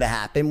think was going to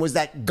happen was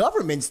that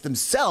governments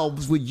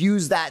themselves would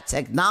use that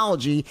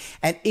technology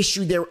and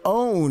issue their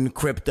own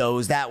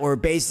cryptos that were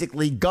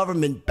basically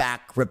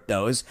government-backed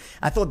cryptos.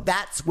 I thought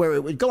that's where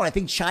it would go. And I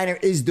think China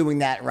is doing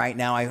that right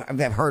now.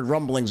 I've heard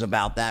rumblings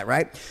about that,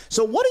 right?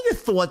 So what are your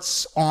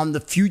thoughts on the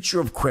future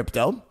of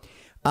crypto?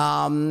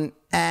 And,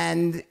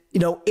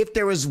 if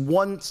there is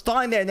one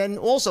starting there, and then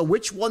also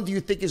which one do you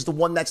think is the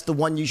one that's the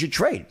one you should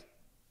trade?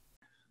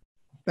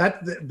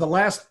 The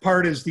last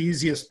part is the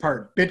easiest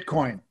part,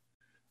 Bitcoin.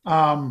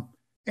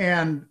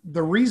 And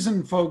the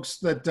reason, folks,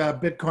 that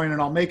Bitcoin,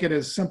 and I'll make it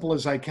as simple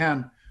as I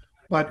can,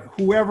 but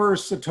whoever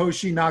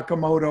Satoshi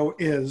Nakamoto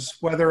is,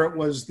 whether it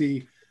was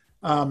the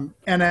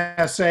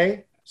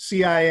NSA,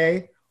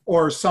 CIA,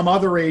 or some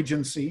other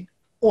agency,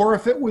 or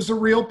if it was a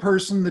real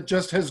person that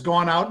just has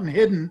gone out and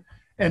hidden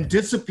and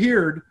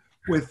disappeared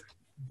with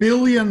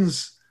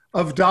billions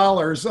of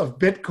dollars of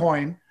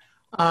Bitcoin,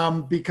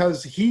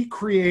 because he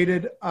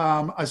created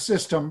a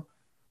system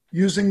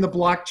using the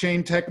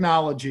blockchain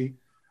technology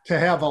to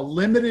have a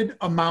limited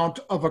amount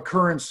of a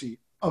currency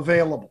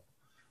available.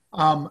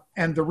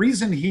 And the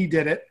reason he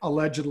did it,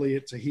 allegedly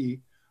it's a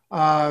he,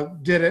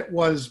 did it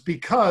was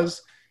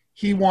because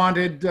he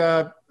wanted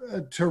to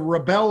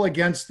rebel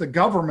against the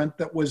government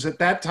that was at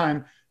that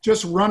time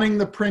just running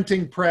the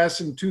printing press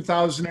in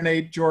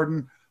 2008,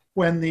 Jordan,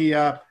 when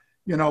the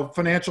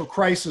financial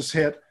crisis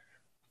hit.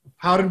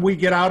 How did we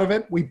get out of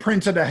it? We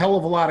printed a hell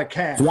of a lot of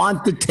cash.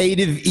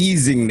 Quantitative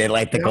easing, they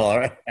like to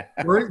call it.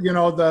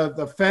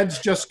 The Fed's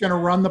just going to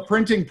run the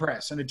printing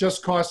press, and it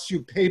just costs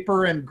you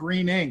paper and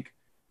green ink.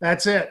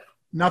 That's it.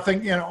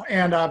 Nothing,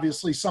 and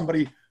obviously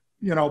somebody,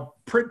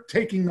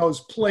 taking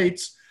those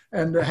plates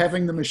and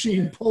having the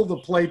machine pull the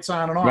plates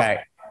on and off. Right.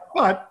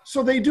 But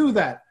so they do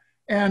that.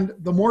 And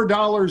the more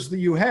dollars that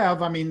you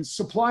have,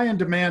 supply and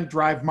demand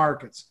drive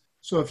markets.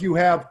 So if you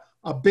have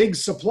a big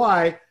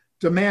supply,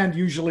 demand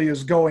usually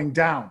is going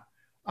down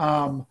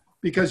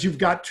because you've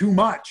got too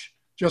much,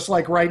 just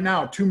like right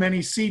now, too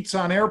many seats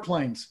on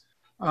airplanes.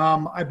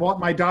 I bought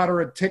my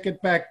daughter a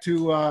ticket back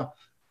to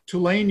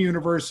Tulane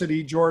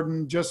University,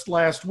 Jordan, just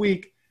last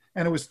week,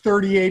 and it was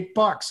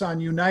 $38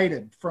 on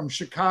United from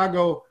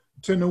Chicago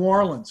to New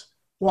Orleans.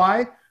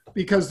 Why?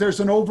 Because there's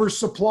an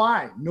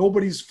oversupply.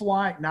 Nobody's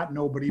flying. Not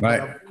nobody,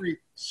 right. But a very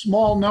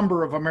small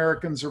number of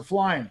Americans are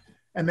flying,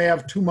 and they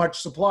have too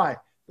much supply.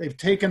 They've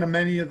taken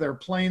many of their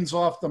planes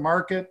off the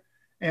market.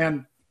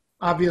 And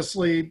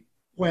obviously,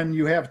 when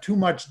you have too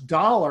much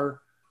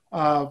dollar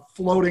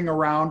floating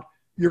around,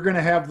 you're going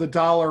to have the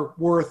dollar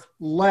worth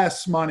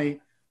less money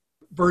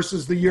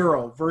versus the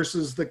euro,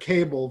 versus the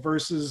cable,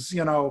 versus,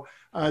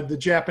 the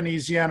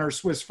Japanese yen or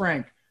Swiss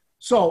franc.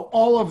 So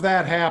all of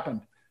that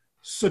happened.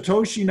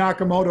 Satoshi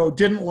Nakamoto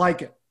didn't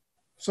like it.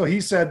 So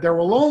he said there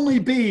will only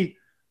be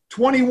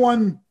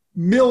 21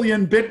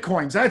 million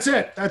Bitcoins. That's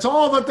it. That's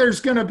all that there's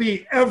going to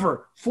be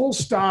ever. Full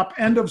stop,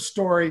 end of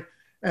story.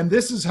 And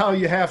this is how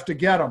you have to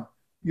get them.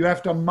 You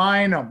have to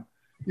mine them,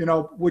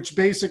 which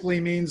basically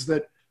means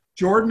that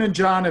Jordan and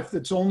John, if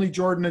it's only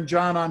Jordan and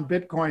John on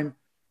Bitcoin,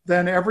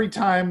 then every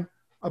time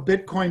a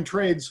Bitcoin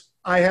trades,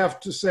 I have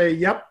to say,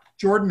 yep,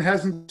 Jordan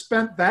hasn't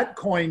spent that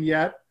coin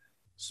yet,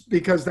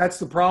 because that's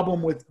the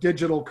problem with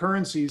digital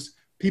currencies.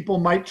 People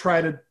might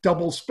try to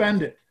double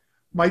spend it,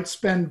 might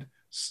spend,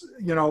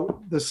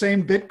 the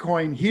same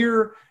Bitcoin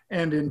here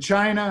and in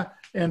China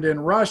and in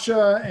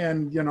Russia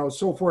and,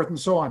 so forth and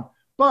so on.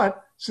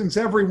 But since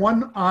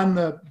everyone on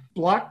the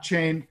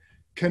blockchain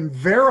can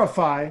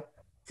verify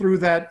through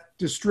that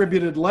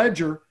distributed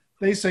ledger,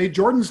 they say,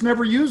 Jordan's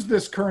never used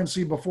this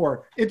currency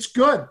before. It's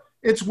good.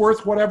 It's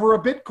worth whatever a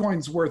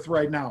Bitcoin's worth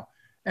right now.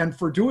 And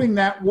for doing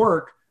that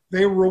work,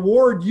 they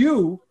reward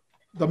you,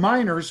 the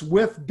miners,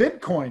 with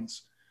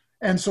Bitcoins.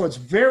 And so it's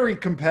very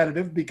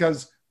competitive,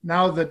 because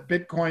now that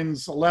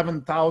Bitcoin's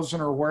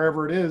 11,000 or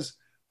wherever it is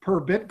per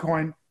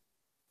Bitcoin,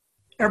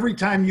 every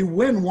time you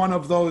win one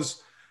of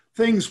those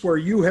things where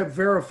you have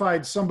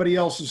verified somebody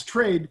else's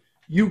trade,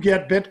 you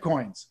get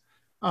Bitcoins.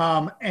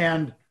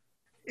 And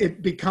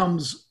it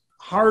becomes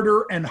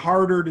harder and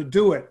harder to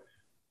do it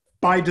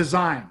by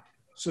design.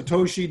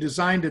 Satoshi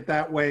designed it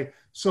that way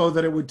so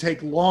that it would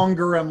take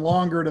longer and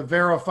longer to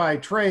verify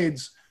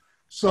trades,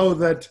 so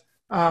that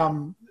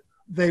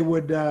they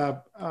would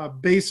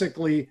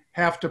basically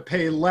have to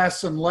pay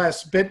less and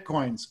less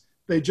Bitcoins.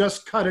 They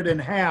just cut it in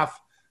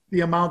half,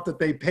 the amount that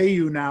they pay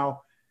you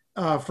now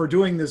for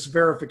doing this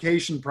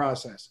verification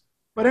process.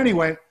 But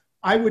anyway,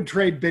 I would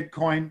trade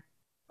Bitcoin.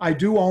 I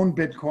do own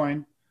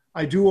Bitcoin.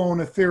 I do own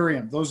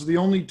Ethereum. Those are the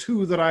only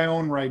two that I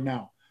own right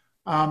now.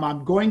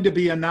 I'm going to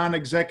be a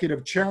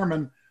non-executive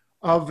chairman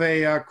of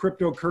a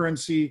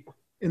cryptocurrency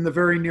in the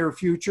very near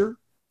future.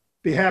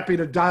 Be happy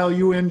to dial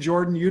you in,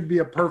 Jordan. You'd be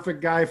a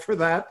perfect guy for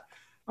that.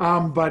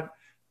 But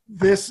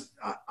this,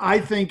 I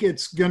think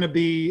it's going to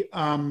be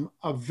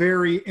a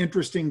very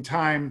interesting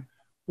time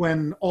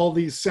when all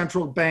these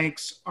central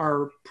banks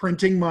are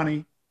printing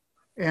money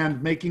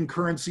and making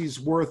currencies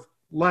worth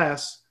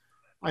less.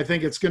 I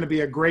think it's going to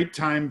be a great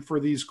time for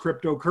these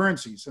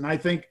cryptocurrencies. And I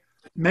think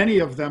many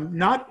of them,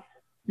 not,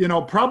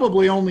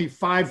 probably only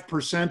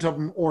 5% of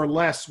them or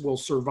less will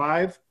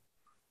survive,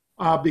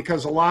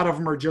 because a lot of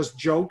them are just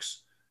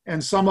jokes.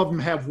 And some of them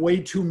have way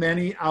too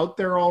many out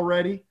there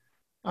already.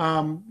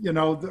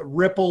 The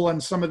Ripple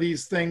and some of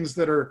these things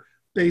that are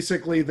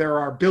basically, there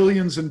are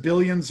billions and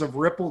billions of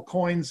Ripple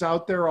coins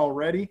out there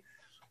already.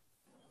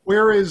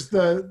 Whereas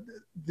the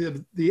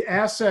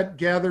asset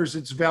gathers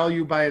its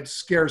value by its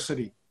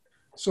scarcity.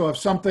 So if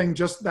something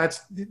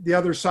that's the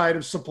other side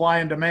of supply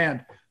and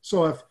demand.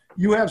 So if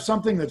you have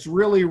something that's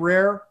really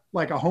rare,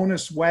 like a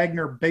Honus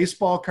Wagner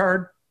baseball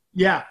card,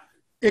 yeah,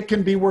 it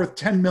can be worth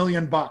 10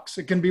 million bucks.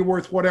 It can be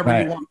worth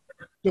whatever you want,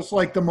 just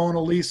like the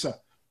Mona Lisa.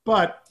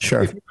 But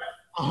sure, if you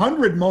have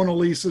 100 Mona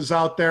Lisas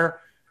out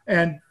there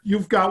and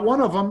you've got one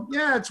of them,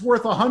 yeah, it's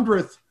worth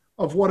 100th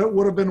of what it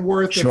would have been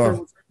worth if there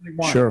was only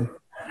one. Sure.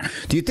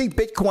 Do you think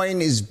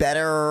Bitcoin is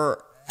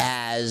better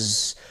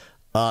as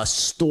a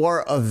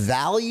store of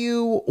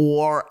value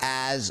or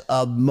as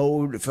a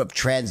mode of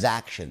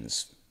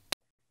transactions?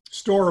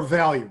 Store of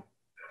value.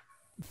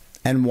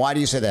 And why do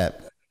you say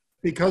that?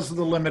 Because of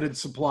the limited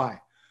supply.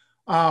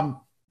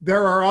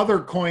 There are other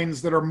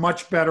coins that are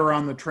much better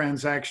on the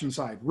transaction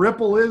side.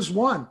 Ripple is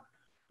one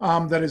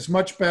that is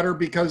much better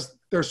because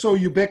they're so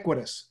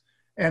ubiquitous,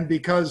 and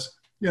because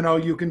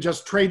you can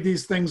just trade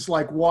these things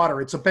like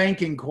water. It's a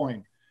banking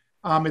coin.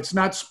 It's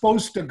not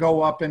supposed to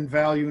go up in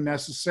value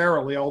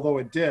necessarily, although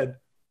it did.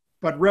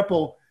 But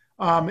Ripple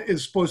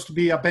is supposed to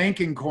be a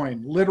banking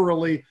coin,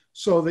 literally,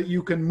 so that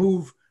you can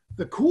move.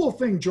 The cool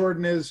thing,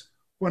 Jordan, is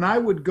when I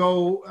would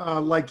go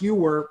like you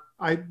were,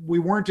 we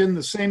weren't in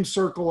the same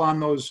circle on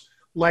those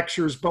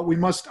lectures, but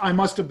I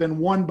must have been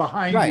one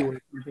behind you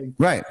or something.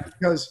 Right.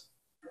 Because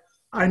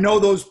I know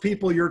those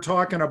people you're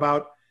talking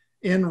about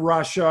in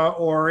Russia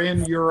or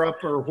in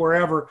Europe or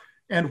wherever.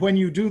 And when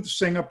you do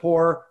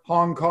Singapore,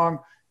 Hong Kong,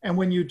 and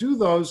when you do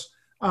those,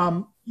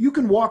 you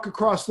can walk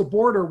across the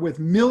border with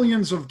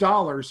millions of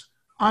dollars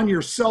on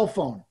your cell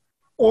phone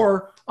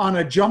or on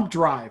a jump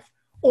drive,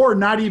 or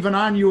not even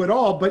on you at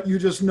all, but you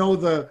just know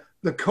the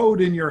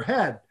code in your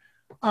head.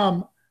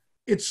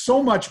 It's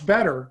so much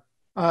better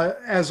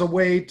as a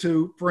way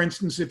to, for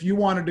instance, if you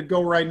wanted to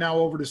go right now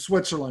over to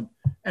Switzerland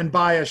and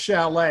buy a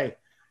chalet,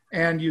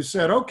 and you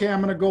said, okay,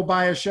 I'm going to go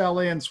buy a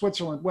chalet in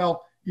Switzerland.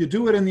 Well, you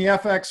do it in the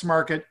FX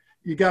market.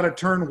 You got to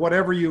turn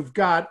whatever you've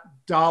got,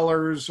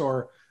 dollars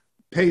or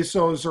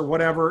pesos or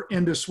whatever,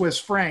 into Swiss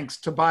francs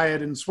to buy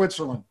it in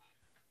Switzerland.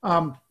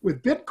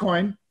 With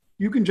Bitcoin,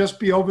 you can just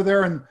be over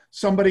there and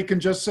somebody can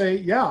just say,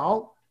 yeah,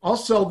 I'll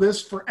sell this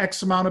for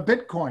X amount of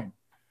Bitcoin.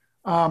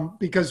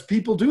 Because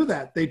people do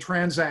that. They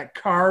transact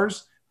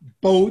cars,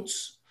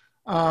 boats,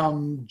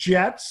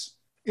 jets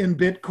in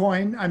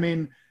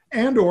Bitcoin.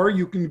 Or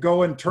you can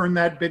go and turn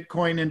that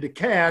Bitcoin into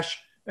cash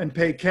and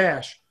pay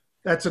cash.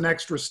 That's an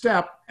extra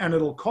step, and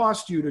it'll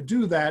cost you to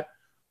do that.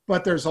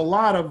 but there's a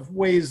lot of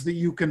ways that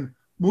you can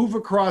move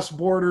across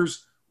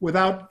borders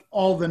without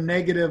all the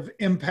negative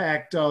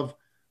impact of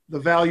the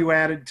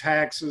value-added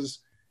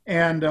taxes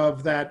and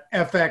of that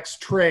FX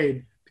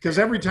trade. Because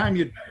every time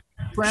you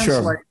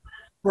translate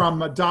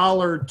from a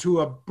dollar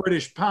to a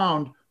British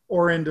pound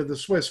or into the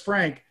Swiss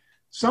franc,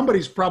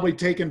 somebody's probably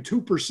taken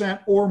 2%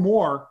 or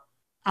more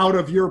out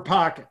of your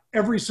pocket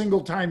every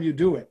single time you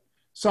do it,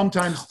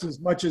 sometimes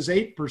as much as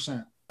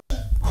 8%.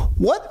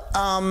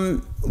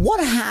 What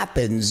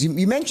happens?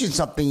 You mentioned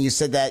something. You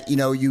said that,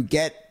 you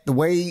get the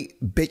way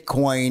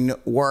Bitcoin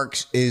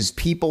works is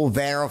people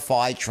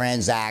verify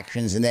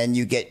transactions and then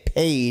you get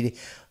paid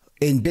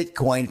in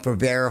Bitcoin for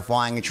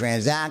verifying the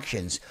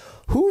transactions.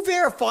 Who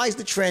verifies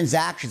the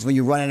transactions when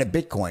you run out of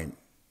Bitcoin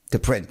to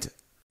print?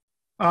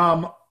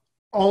 All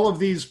of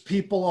these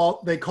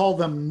people, they call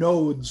them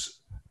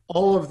nodes.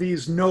 All of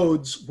these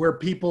nodes where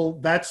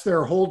people, that's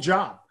their whole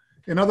job.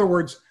 In other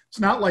words, it's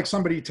not like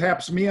somebody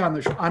taps me on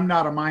the, I'm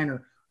not a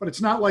miner, but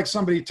it's not like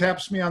somebody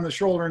taps me on the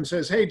shoulder and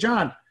says, hey,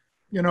 John,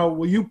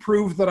 will you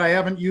prove that I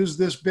haven't used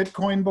this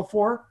Bitcoin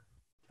before?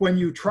 When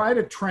you try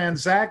to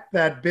transact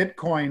that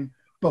Bitcoin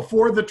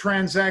before the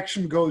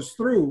transaction goes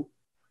through,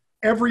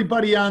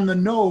 everybody on the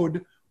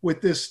node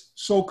with this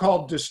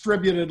so-called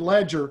distributed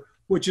ledger,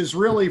 which is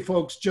really,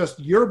 folks, just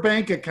your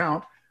bank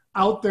account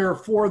out there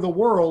for the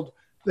world,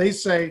 they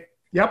say,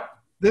 yep,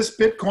 this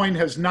Bitcoin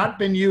has not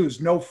been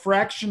used. No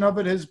fraction of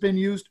it has been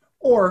used,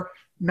 or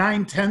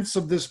 9/10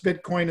 of this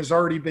Bitcoin has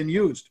already been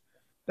used.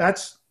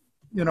 That's,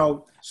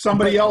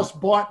 somebody else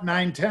bought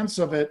 9/10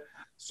 of it.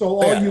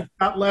 So all you've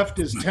got left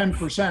is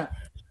 10%.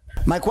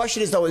 My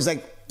question is, though,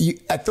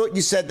 I thought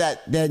you said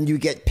that then you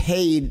get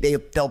paid,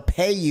 they'll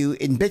pay you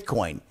in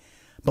Bitcoin.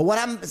 But what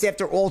happens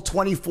after all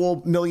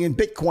 24 million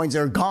Bitcoins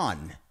are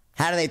gone?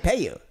 How do they pay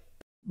you?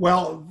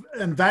 Well,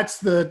 and that's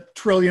the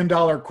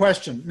trillion-dollar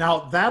question.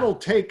 Now, that'll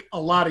take a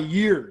lot of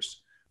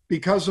years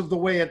because of the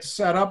way it's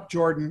set up,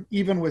 Jordan.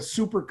 Even with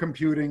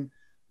supercomputing,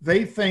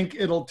 they think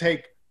it'll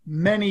take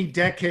many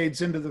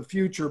decades into the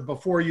future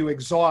before you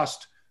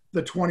exhaust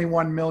the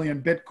 21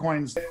 million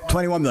Bitcoins.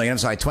 21 million, I'm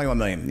sorry, 21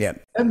 million, yeah.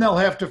 And they'll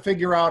have to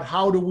figure out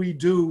how do we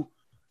do,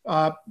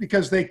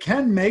 because they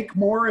can make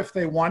more if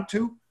they want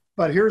to,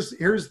 but here's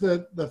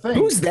the thing.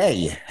 Who's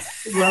they?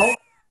 Well,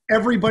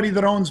 everybody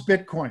that owns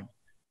Bitcoin.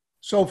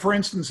 So, for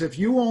instance, if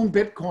you own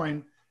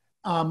Bitcoin,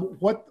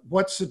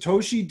 what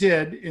Satoshi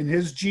did in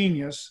his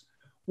genius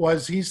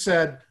was he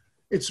said,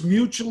 it's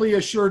mutually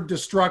assured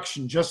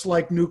destruction, just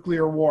like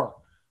nuclear war.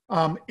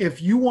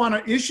 If you want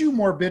to issue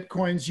more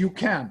Bitcoins, you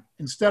can.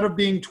 Instead of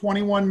being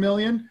 21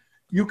 million,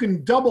 you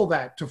can double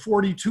that to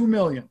 42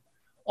 million.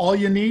 All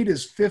you need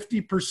is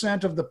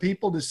 50% of the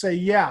people to say,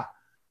 yeah,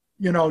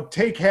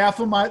 take half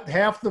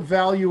the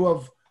value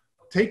of,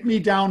 take me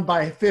down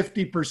by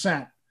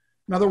 50%.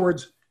 In other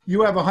words,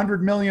 you have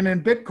 100 million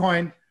in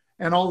Bitcoin,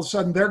 and all of a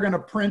sudden they're going to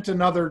print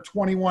another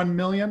 21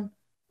 million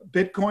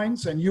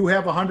Bitcoins, and you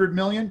have 100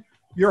 million.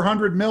 Your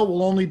 100 mil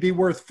will only be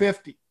worth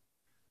 50.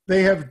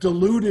 They have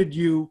diluted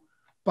you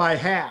by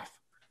half.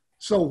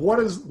 So what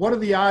are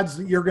the odds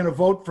that you're going to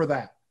vote for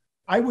that?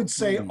 I would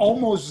say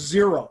almost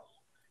zero.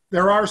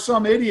 There are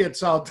some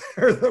idiots out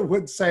there that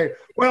would say,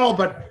 well,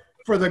 but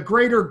for the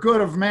greater good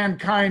of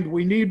mankind,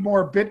 we need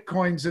more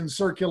Bitcoins in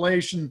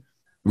circulation.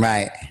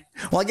 Right.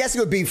 Well,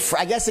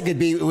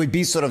 it would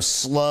be sort of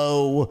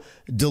slow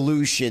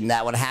dilution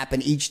that would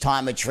happen each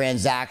time a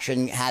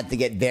transaction had to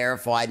get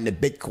verified in a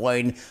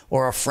Bitcoin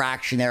or a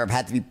fraction there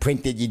had to be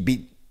printed. You'd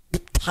be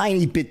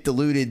tiny bit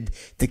diluted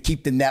to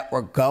keep the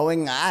network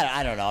going.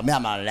 I don't know. I mean,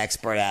 I'm not an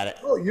expert at it.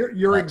 Oh,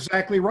 you're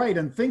exactly right.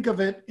 And think of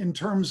it in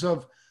terms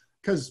of,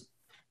 because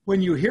when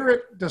you hear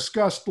it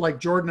discussed like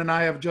Jordan and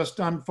I have just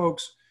done,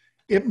 folks,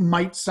 it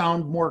might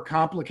sound more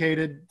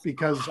complicated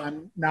because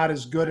I'm not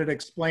as good at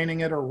explaining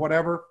it or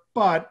whatever.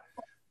 But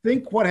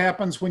think what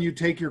happens when you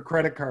take your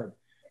credit card.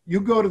 You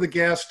go to the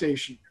gas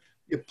station,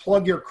 you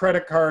plug your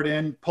credit card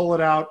in, pull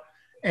it out,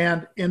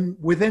 and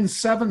within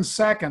 7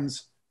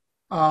 seconds,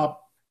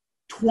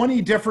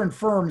 20 different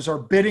firms are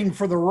bidding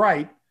for the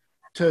right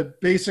to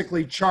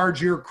basically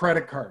charge your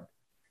credit card.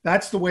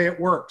 That's the way it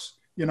works.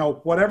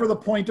 Whatever the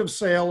point of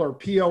sale or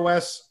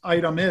POS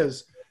item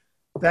is,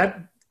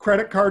 that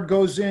credit card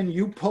goes in,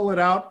 you pull it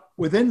out.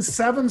 Within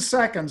 7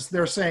 seconds,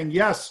 they're saying,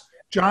 yes,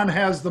 John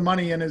has the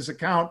money in his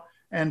account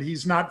and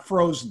he's not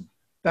frozen.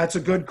 That's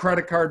a good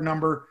credit card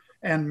number.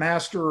 And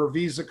Master or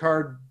Visa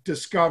card,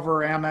 Discover,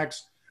 Amex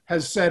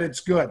has said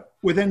it's good.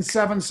 Within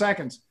 7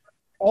 seconds.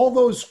 All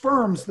those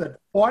firms that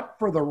fought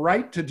for the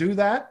right to do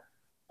that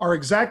are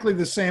exactly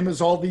the same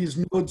as all these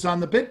nodes on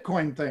the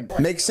Bitcoin thing.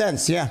 Makes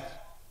sense, yeah.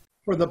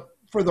 For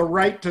the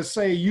right to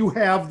say you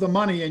have the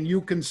money and you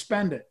can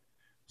spend it.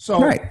 So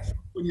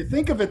when you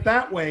think of it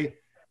that way,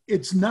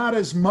 it's not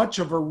as much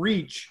of a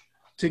reach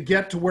to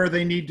get to where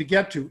they need to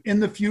get to. In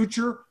the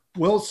future,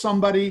 will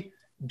somebody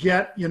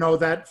get,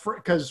 that,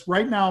 because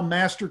right now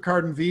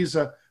MasterCard and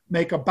Visa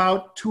make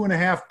about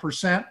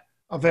 2.5%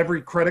 of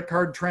every credit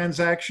card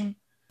transaction.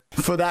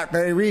 For that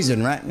very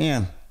reason, right?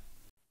 Yeah.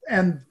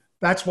 And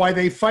that's why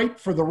they fight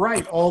for the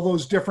right. All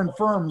those different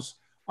firms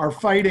are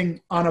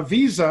fighting on a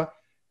Visa.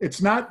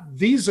 It's not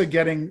Visa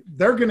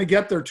they're going to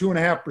get their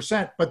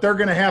 2.5%, but they're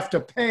going to have to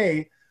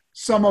pay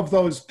some of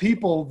those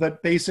people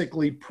that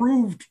basically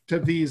proved to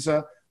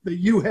Visa that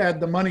you had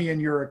the money in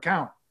your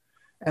account.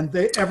 And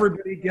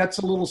everybody gets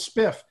a little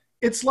spiff.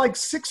 It's like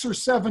 6 or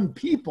 7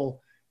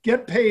 people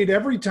get paid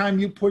every time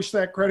you push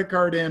that credit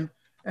card in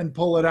and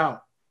pull it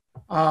out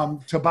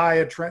to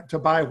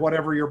buy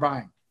whatever you're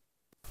buying.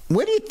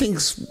 What do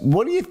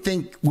you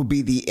think would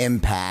be the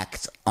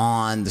impact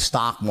on the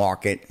stock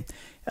market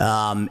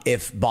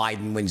if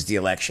Biden wins the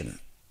election?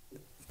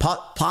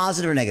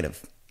 Positive or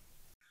negative?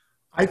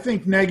 I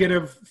think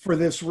negative for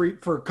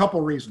for a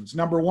couple reasons.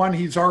 Number one,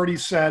 he's already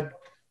said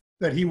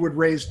that he would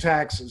raise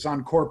taxes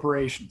on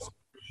corporations.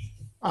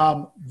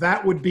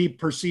 That would be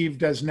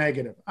perceived as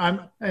negative.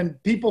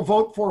 And people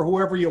vote for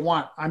whoever you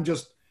want. I'm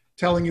just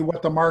telling you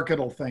what the market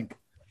will think.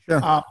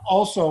 Sure.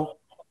 Also,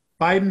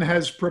 Biden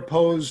has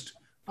proposed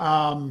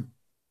to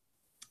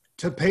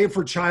pay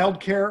for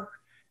childcare,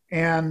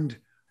 and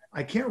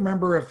I can't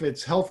remember if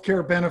it's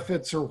healthcare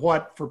benefits or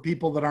what for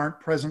people that aren't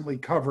presently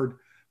covered,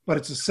 but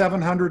it's a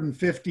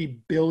 $750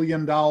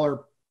 billion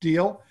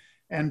deal.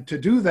 And to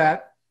do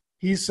that,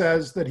 he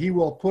says that he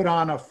will put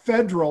on a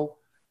federal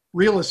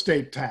real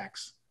estate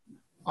tax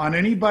on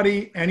any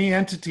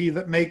entity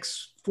that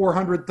makes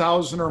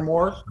 400,000 or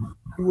more,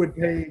 who would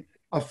pay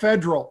a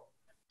federal.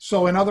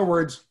 So in other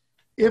words,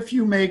 if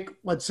you make,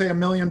 let's say, $1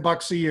 million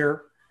a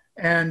year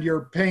and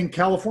you're paying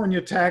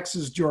California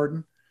taxes,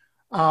 Jordan,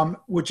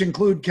 which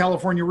include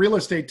California real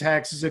estate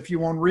taxes if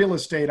you own real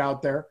estate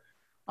out there,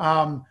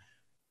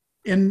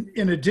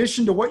 in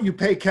addition to what you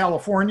pay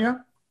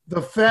California,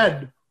 the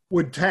Fed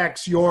would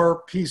tax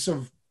your piece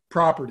of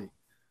property.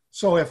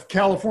 So if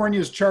California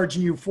is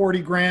charging you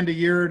 $40,000 a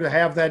year to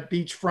have that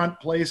beachfront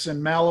place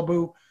in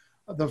Malibu,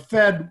 the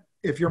Fed,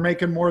 if you're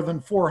making more than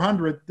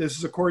 400, this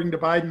is according to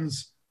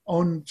Biden's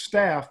own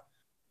staff,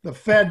 the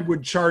Fed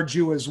would charge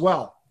you as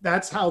well.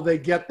 That's how they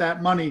get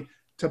that money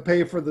to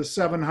pay for the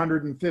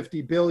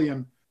 $750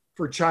 billion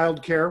for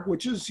childcare,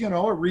 which is,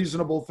 a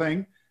reasonable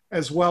thing,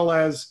 as well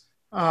as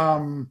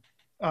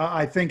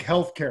I think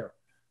healthcare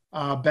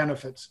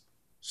benefits.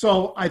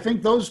 So I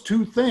think those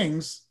two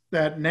things,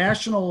 that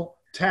national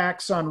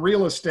tax on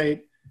real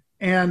estate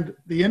and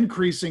the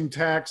increasing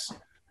tax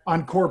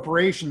on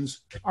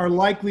corporations, are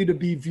likely to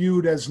be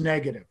viewed as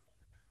negative.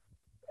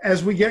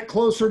 As we get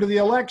closer to the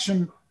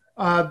election,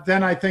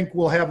 then I think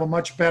we'll have a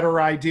much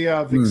better idea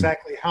of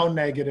exactly how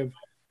negative,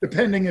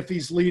 depending if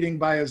he's leading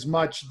by as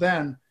much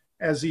then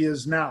as he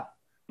is now.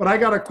 But I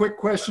got a quick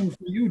question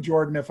for you,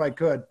 Jordan, if I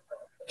could.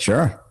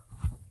 Sure.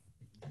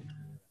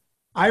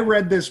 I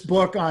read this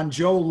book on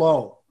Joe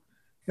Low,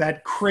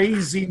 that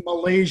crazy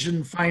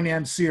Malaysian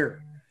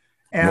financier.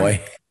 And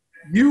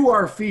you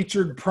are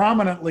featured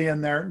prominently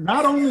in there,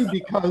 not only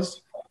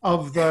because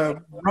of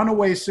the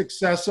runaway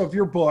success of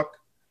your book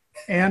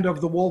and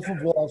of The Wolf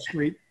of Wall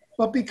Street,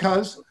 but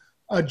because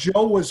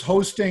Joe was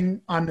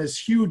hosting on this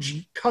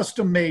huge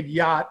custom-made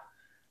yacht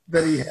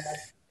that he had.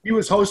 He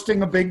was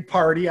hosting a big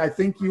party. I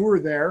think you were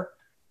there,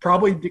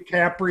 probably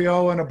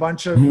DiCaprio and a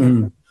bunch of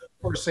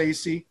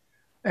Scorsese.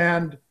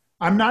 And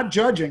I'm not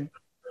judging.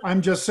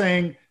 I'm just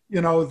saying,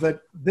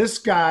 that this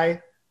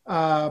guy,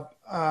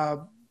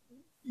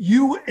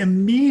 you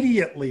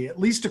immediately, at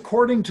least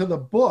according to the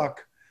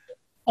book,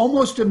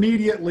 almost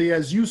immediately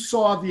as you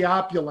saw the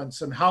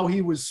opulence and how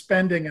he was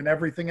spending and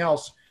everything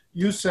else,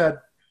 you said,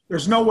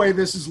 there's no way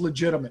this is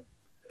legitimate,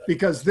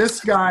 because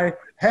this guy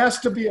has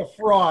to be a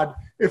fraud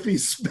if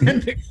he's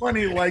spending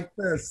money like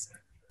this.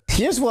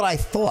 Here's what I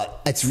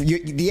thought.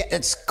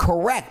 It's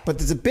correct, but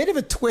there's a bit of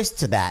a twist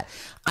to that.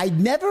 I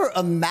never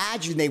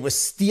imagined they were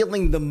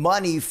stealing the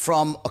money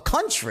from a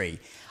country.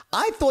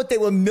 I thought they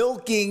were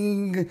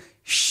milking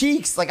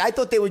sheiks. Like, I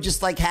thought they were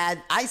just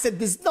I said,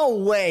 there's no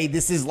way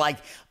this is like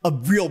a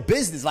real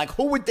business. Like,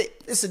 who would they?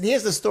 Listen,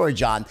 here's the story,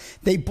 John.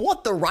 They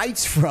bought the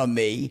rights from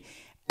me.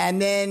 And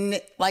then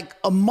like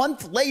a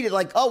month later,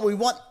 we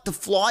want to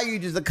fly you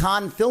to the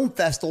Cannes Film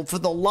Festival for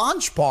the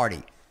launch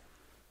party.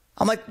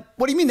 I'm like,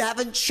 what do you mean they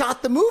haven't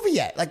shot the movie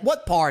yet? Like,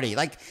 what party?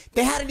 Like,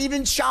 they hadn't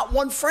even shot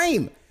one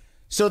frame.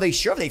 So they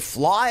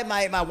fly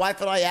my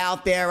wife and I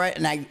out there, right?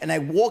 And I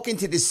walk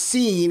into this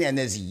scene and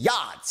there's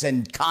yachts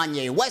and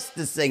Kanye West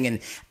is singing.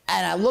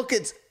 And I look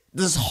at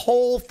this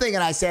whole thing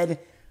and I said,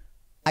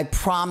 I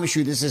promise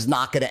you this is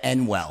not going to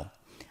end well.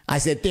 I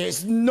said,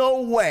 there's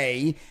no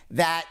way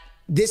that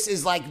this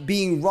is like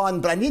being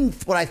run. But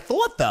what I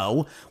thought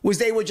though was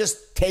they were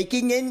just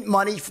taking in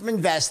money from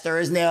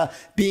investors and they're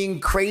being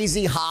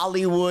crazy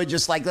Hollywood,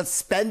 just like, let's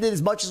spend it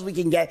as much as we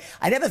can get.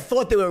 I never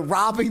thought they were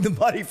robbing the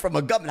money from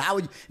a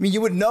government.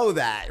 You would know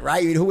that,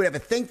 right? Who would ever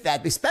think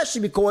that?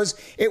 Especially because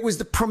it was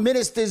the Prime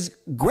Minister's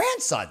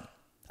grandson.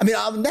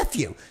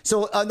 Nephew.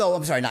 So, no,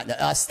 I'm sorry,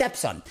 not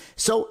stepson.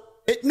 So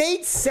it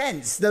made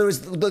sense.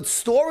 The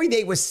story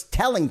they were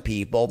telling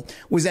people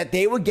was that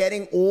they were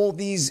getting all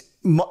these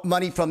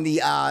money from the,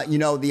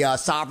 the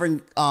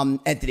sovereign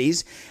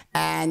entities.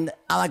 And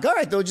I'm like, all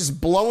right, they're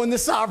just blowing the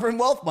sovereign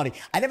wealth money.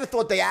 I never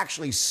thought they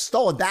actually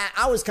stole that.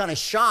 I was kind of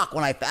shocked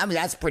when I mean,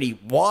 that's pretty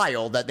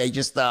wild that they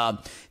just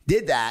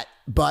did that.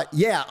 But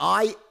yeah,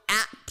 I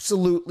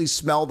absolutely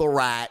smelled the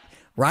rat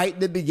right in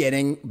the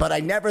beginning, but I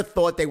never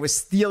thought they were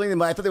stealing the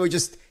money. I thought they were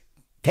just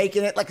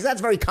taking it, like, cause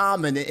that's very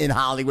common in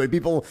Hollywood.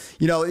 People,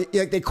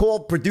 they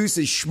call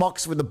producers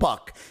schmucks with the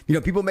buck.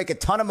 People make a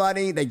ton of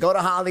money. They go to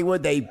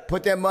Hollywood, they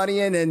put their money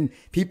in, and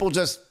people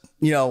just,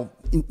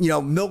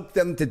 milk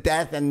them to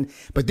death.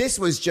 But this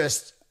was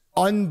just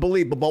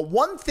unbelievable. But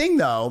one thing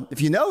though,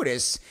 if you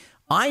notice,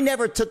 I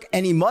never took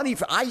any money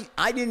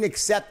I didn't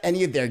accept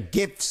any of their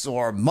gifts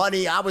or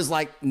money. I was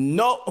like,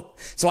 no.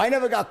 So I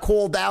never got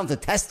called down to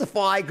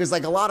testify because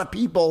like a lot of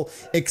people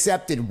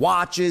accepted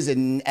watches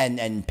and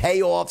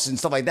payoffs and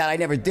stuff like that. I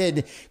never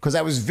did because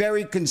I was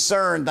very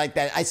concerned like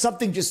that.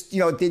 Something just,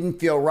 didn't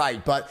feel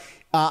right. But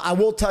I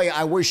will tell you,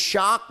 I was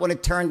shocked when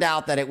it turned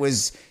out that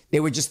they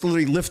were just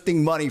literally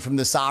lifting money from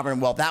the sovereign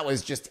wealth. That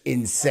was just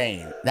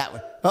insane.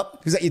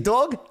 Is that your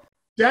dog?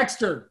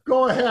 Dexter,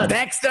 go ahead.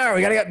 Dexter,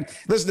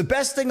 listen, the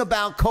best thing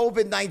about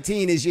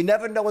COVID-19 is you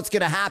never know what's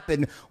going to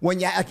happen when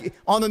you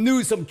on the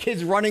news, some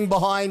kids running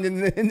behind in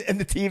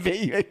the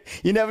TV.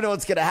 You never know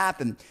what's going to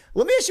happen.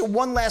 Let me ask you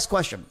one last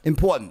question.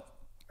 Important.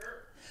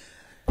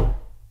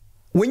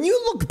 When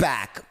you look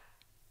back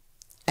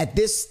at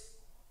this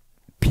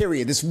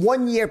period, this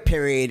 1 year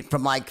period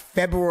from like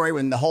February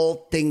when the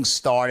whole thing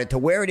started to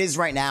where it is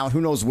right now, and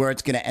who knows where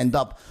it's going to end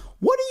up,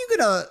 what are you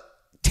going to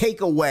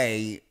take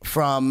away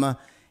from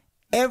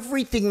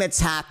everything that's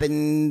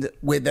happened,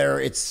 whether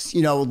it's,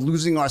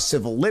 losing our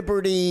civil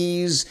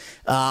liberties,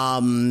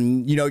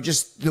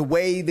 just the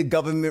way the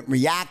government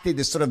reacted,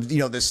 this sort of,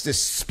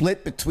 this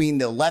split between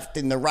the left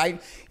and the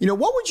right,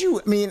 what would you,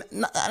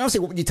 I don't say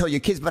what would you tell your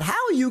kids, but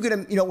how are you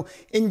going to,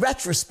 in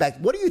retrospect,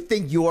 what do you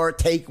think your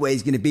takeaway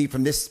is going to be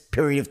from this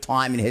period of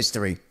time in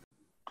history?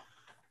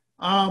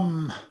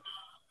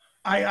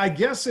 I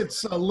guess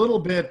it's a little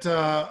bit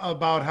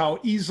about how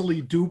easily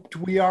duped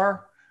we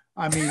are.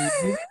 I mean,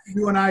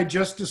 you and I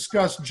just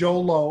discussed Joe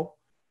Low.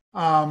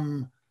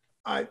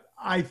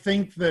 I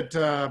think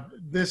that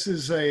this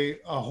is a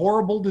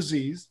horrible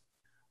disease,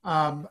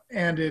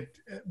 and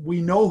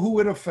we know who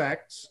it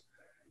affects.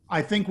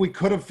 I think we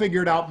could have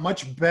figured out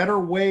much better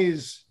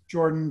ways,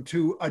 Jordan,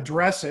 to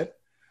address it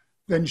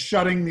than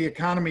shutting the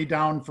economy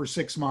down for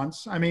 6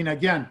 months. I mean,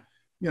 again,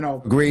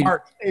 Agreed.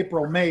 March,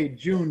 April, May,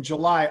 June,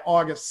 July,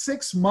 August,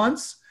 6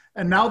 months.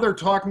 And now they're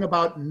talking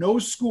about no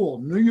school.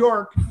 New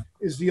York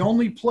is the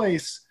only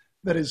place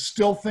that is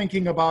still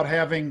thinking about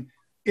having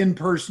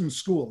in-person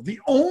school. The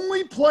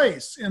only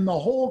place in the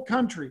whole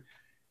country,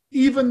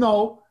 even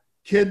though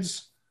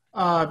kids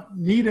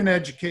need an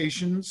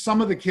education,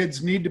 some of the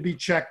kids need to be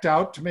checked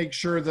out to make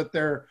sure that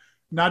they're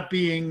not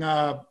being,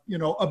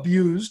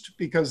 abused,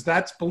 because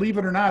that's, believe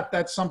it or not,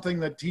 that's something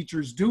that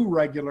teachers do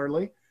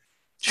regularly.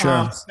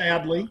 Sure.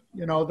 Sadly,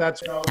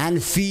 that's...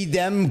 And feed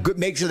them,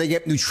 make sure they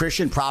get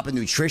proper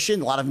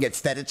nutrition. A lot of them get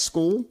fed at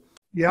school.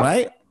 Yeah.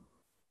 Right?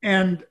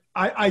 And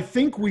I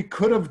think we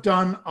could have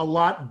done a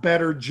lot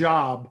better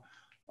job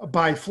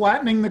by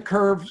flattening the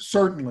curve,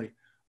 certainly,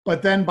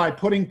 but then by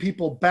putting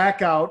people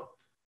back out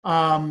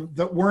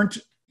that weren't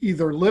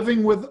either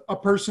living with a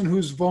person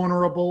who's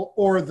vulnerable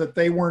or that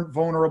they weren't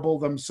vulnerable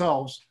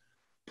themselves,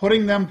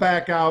 putting them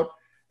back out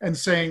and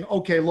saying,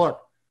 okay, look,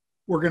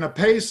 we're going to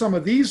pay some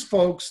of these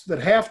folks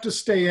that have to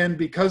stay in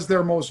because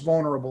they're most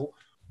vulnerable.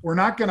 We're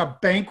not going to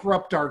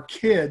bankrupt our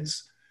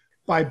kids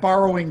by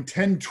borrowing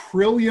 $10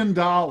 trillion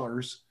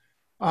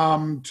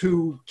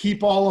to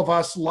keep all of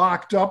us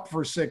locked up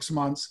for 6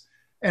 months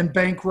and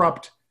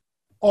bankrupt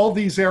all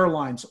these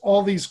airlines,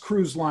 all these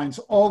cruise lines,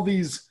 all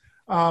these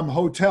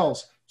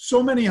hotels.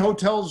 So many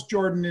hotels,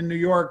 Jordan, in New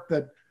York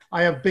that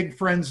I have big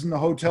friends in the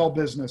hotel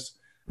business.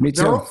 Me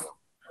too.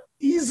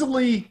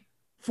 Easily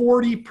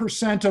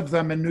 40% of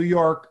them in New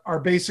York are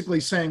basically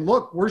saying,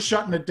 look, we're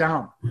shutting it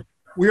down.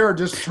 We are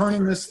just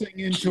turning this thing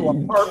into a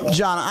park.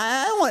 John,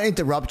 I don't want to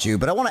interrupt you,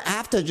 but I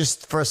have to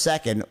just for a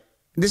second.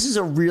 This is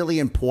a really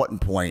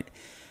important point.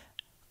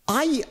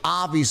 I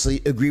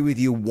obviously agree with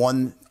you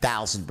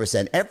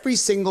 1,000%. Every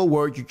single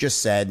word you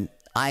just said,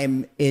 I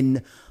am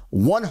in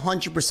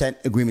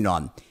 100% agreement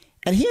on.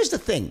 And here's the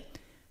thing.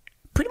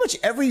 Pretty much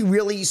every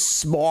really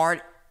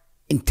smart,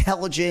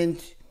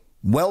 intelligent,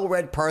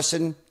 well-read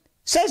person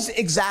says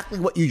exactly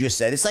what you just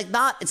said. It's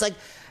like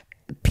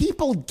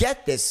people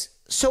get this.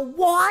 So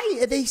why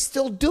are they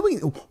still doing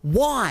it?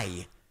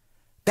 Why?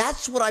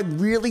 That's what I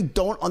really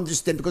don't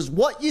understand, because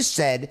what you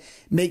said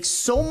makes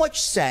so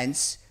much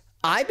sense.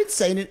 I've been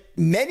saying it.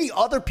 Many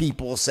other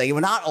people say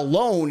we're not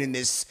alone in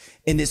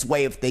this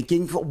way of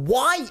thinking. But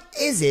why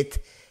is it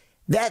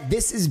that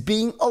this is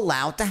being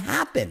allowed to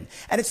happen?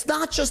 And it's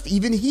not just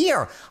even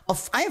here.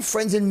 I have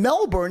friends in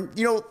Melbourne,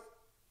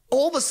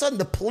 all of a sudden,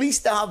 the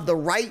police now have the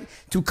right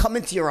to come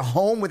into your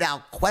home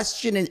without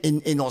question.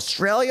 In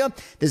Australia,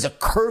 there's a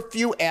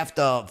curfew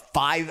after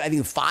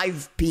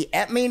 5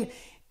 p.m. I mean,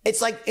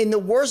 It's like in the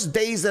worst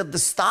days of the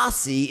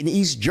Stasi in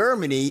East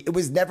Germany, it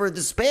was never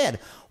this bad.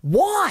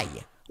 Why?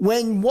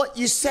 When what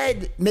you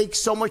said makes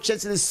so much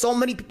sense and there's so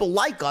many people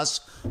like us,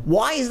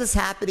 why is this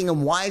happening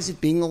and why is it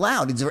being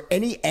allowed? Is there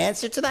any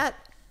answer to that?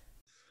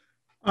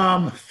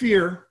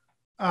 Fear.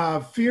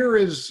 Fear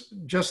is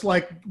just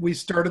like we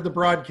started the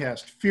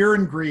broadcast, fear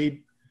and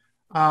greed.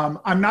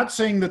 I'm not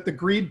saying that the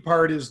greed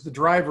part is the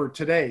driver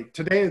today.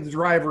 Today, the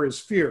driver is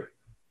fear.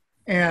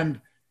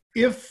 And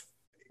if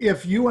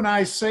you and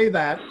I say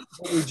that,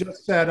 what we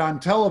just said on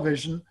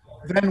television,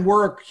 then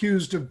we're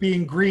accused of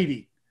being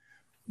greedy.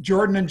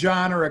 Jordan and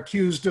John are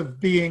accused of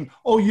being,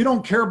 oh, you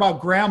don't care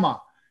about grandma.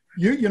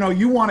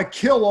 You want to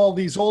kill all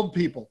these old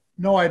people.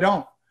 No, I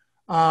don't.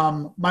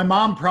 My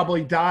mom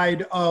probably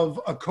died of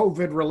a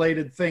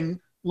COVID-related thing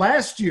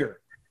last year.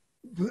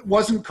 It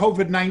wasn't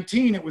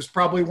COVID-19. It was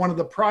probably one of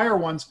the prior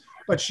ones,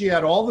 but she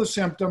had all the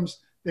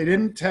symptoms. They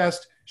didn't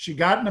test. She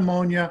got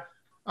pneumonia.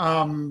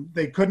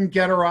 They couldn't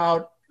get her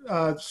out.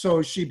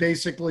 So she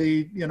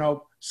basically,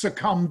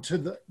 succumbed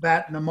to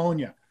that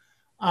pneumonia.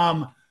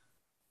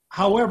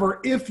 However,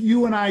 if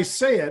you and I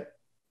say it,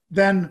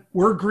 then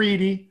we're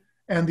greedy,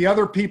 and the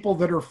other people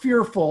that are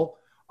fearful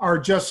are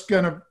just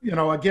going to,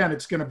 again,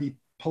 it's going to be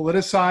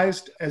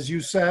politicized, as you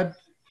said.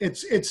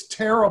 It's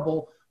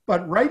terrible.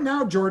 But right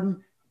now,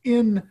 Jordan,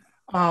 in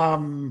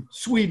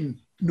Sweden,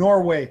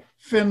 Norway,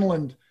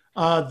 Finland,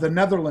 the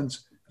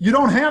Netherlands, you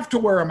don't have to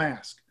wear a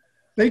mask.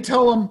 They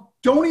tell them,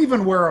 don't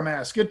even wear a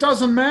mask. It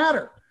doesn't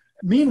matter.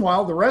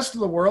 Meanwhile, the rest of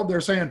the world, they're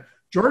saying,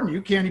 Jordan,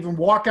 you can't even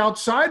walk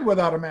outside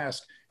without a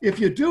mask. If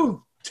you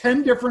do,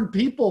 10 different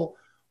people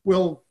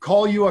will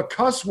call you a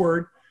cuss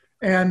word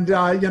and,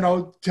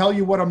 tell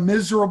you what a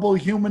miserable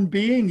human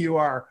being you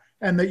are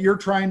and that you're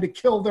trying to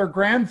kill their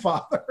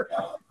grandfather.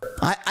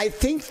 I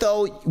think,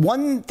 though,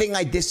 one thing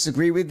I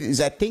disagree with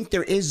is I think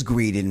there is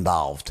greed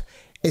involved.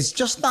 It's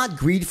just not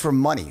greed for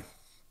money.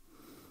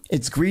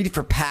 It's greed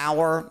for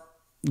power,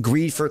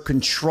 greed for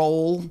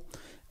control.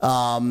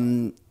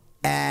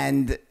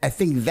 And I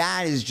think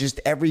that is just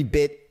every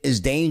bit as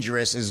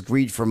dangerous as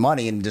greed for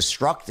money and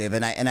destructive.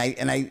 And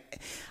I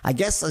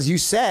guess, as you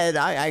said,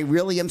 I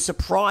really am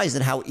surprised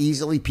at how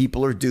easily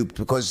people are duped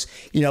because,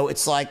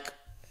 it's like,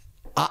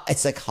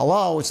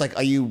 hello, it's like,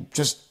 are you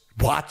just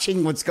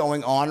watching what's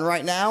going on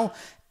right now?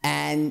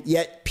 And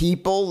yet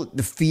people,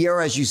 the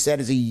fear, as you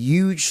said, is a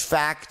huge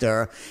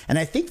factor. And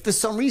I think for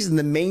some reason,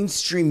 the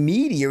mainstream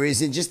media is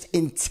just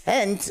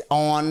intent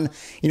on,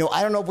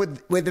 I don't know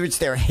whether it's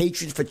their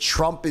hatred for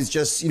Trump is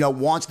just,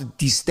 wants to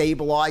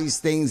destabilize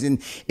things.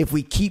 And if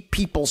we keep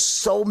people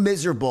so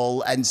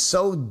miserable and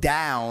so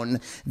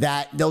down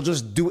that they'll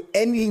just do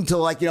anything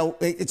to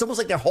it's almost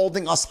like they're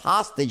holding us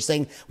hostage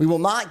saying, we will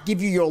not give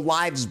you your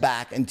lives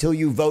back until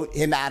you vote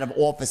him out of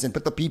office and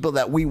put the people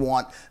that we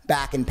want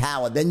back in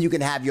power. Then you can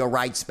have your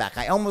rights back.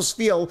 I almost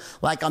feel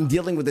like I'm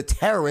dealing with a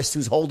terrorist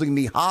who's holding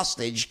me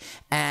hostage.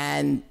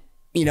 And,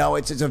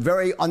 it's a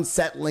very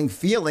unsettling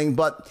feeling,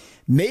 but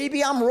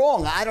maybe I'm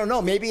wrong. I don't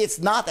know. Maybe it's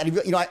not that.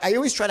 I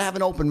always try to have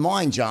an open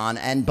mind, John,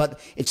 but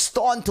it's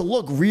starting to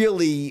look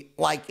really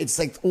like it's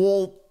like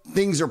all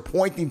things are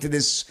pointing to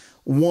this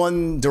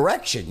one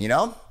direction,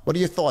 What are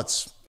your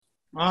thoughts?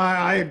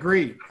 I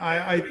agree.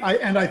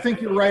 And I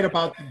think you're right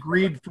about the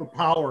greed for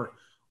power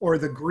or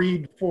the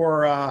greed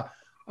for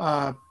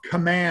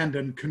command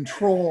and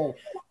control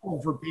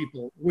over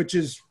people, which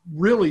is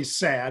really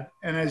sad.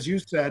 And as you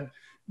said,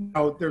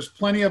 there's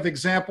plenty of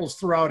examples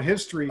throughout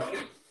history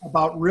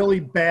about really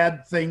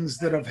bad things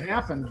that have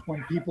happened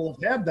when people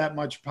have had that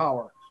much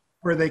power,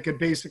 where they could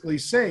basically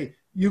say,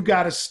 you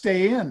got to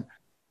stay in.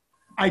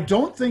 I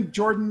don't think,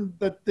 Jordan,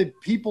 that the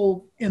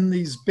people in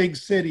these big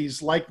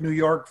cities like New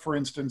York, for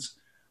instance,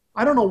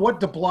 I don't know what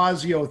de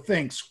Blasio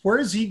thinks. Where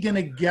is he going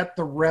to get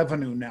the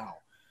revenue now?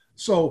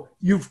 So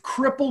you've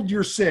crippled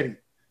your city.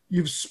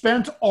 You've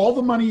spent all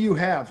the money you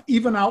have,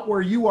 even out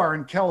where you are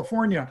in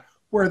California,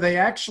 where they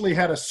actually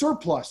had a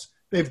surplus.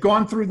 They've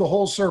gone through the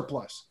whole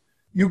surplus.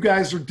 You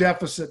guys are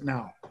deficit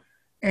now.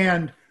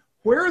 And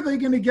where are they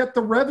going to get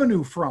the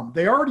revenue from?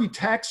 They already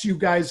tax you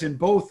guys in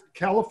both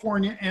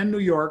California and New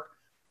York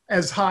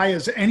as high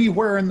as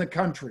anywhere in the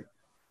country.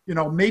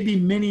 Maybe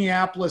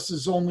Minneapolis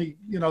is only,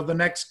 the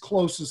next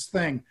closest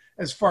thing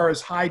as far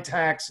as high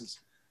taxes.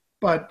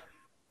 But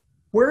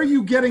where are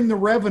you getting the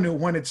revenue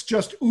when it's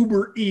just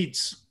Uber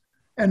Eats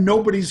and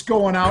nobody's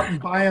going out and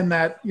buying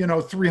that,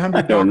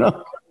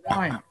 $300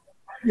 wine?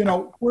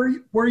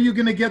 Where are you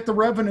going to get the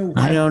revenue?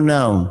 I don't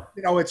know.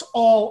 It's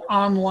all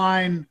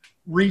online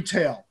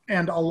retail,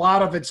 and a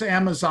lot of it's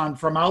Amazon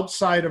from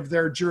outside of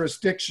their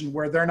jurisdiction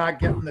where they're not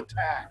getting the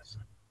tax.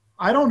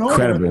 I don't know where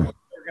they're going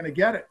to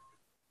get it.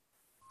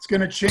 It's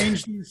going to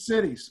change these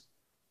cities.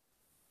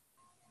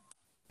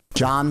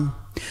 John,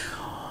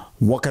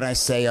 what can I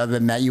say other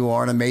than that you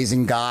are an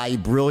amazing guy,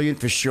 brilliant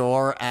for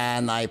sure,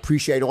 and I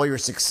appreciate all your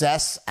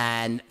success,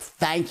 and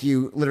thank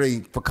you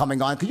literally for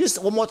coming on. Could you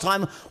just one more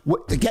time,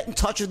 to get in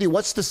touch with you,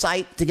 what's the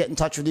site to get in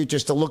touch with you,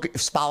 just to look at,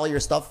 follow your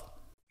stuff?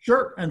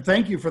 Sure, and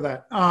thank you for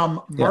that.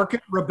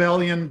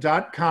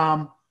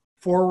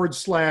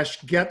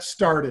 Marketrebellion.com/get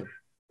started.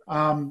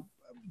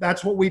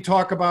 That's what we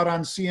talk about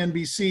on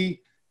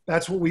CNBC.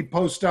 That's what we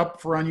post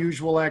up for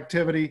Unusual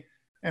Activity.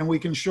 And we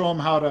can show them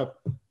how to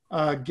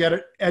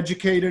get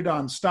educated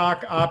on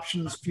stock,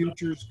 options,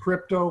 futures,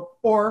 crypto,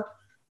 or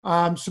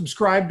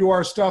subscribe to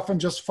our stuff and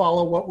just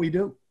follow what we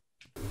do.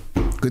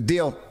 Good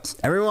deal.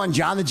 Everyone,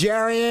 Jon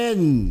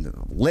Najarian,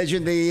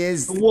 legend he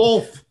is. The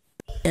Wolf.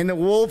 In the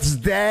Wolf's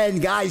Den.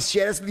 Guys,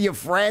 share this with your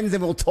friends,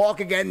 and we'll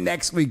talk again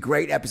next week.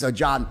 Great episode.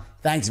 Jon,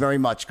 thanks very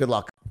much. Good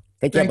luck.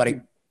 Take care,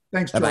 buddy.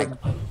 Thanks, Jordan.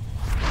 Bye-bye.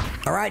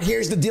 All right,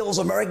 here's the deal. As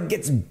America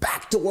gets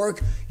back to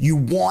work, you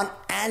want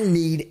and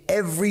need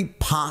every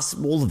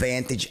possible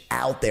advantage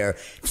out there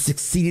to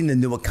succeed in the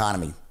new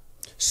economy.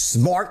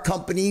 Smart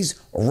companies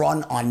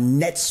run on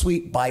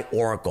NetSuite by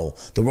Oracle,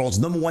 the world's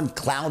 #1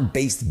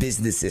 cloud-based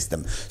business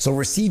system. So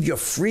receive your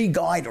free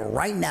guide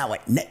right now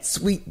at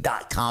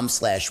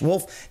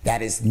netsuite.com/wolf.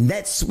 That is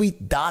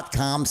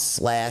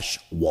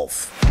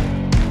netsuite.com/wolf.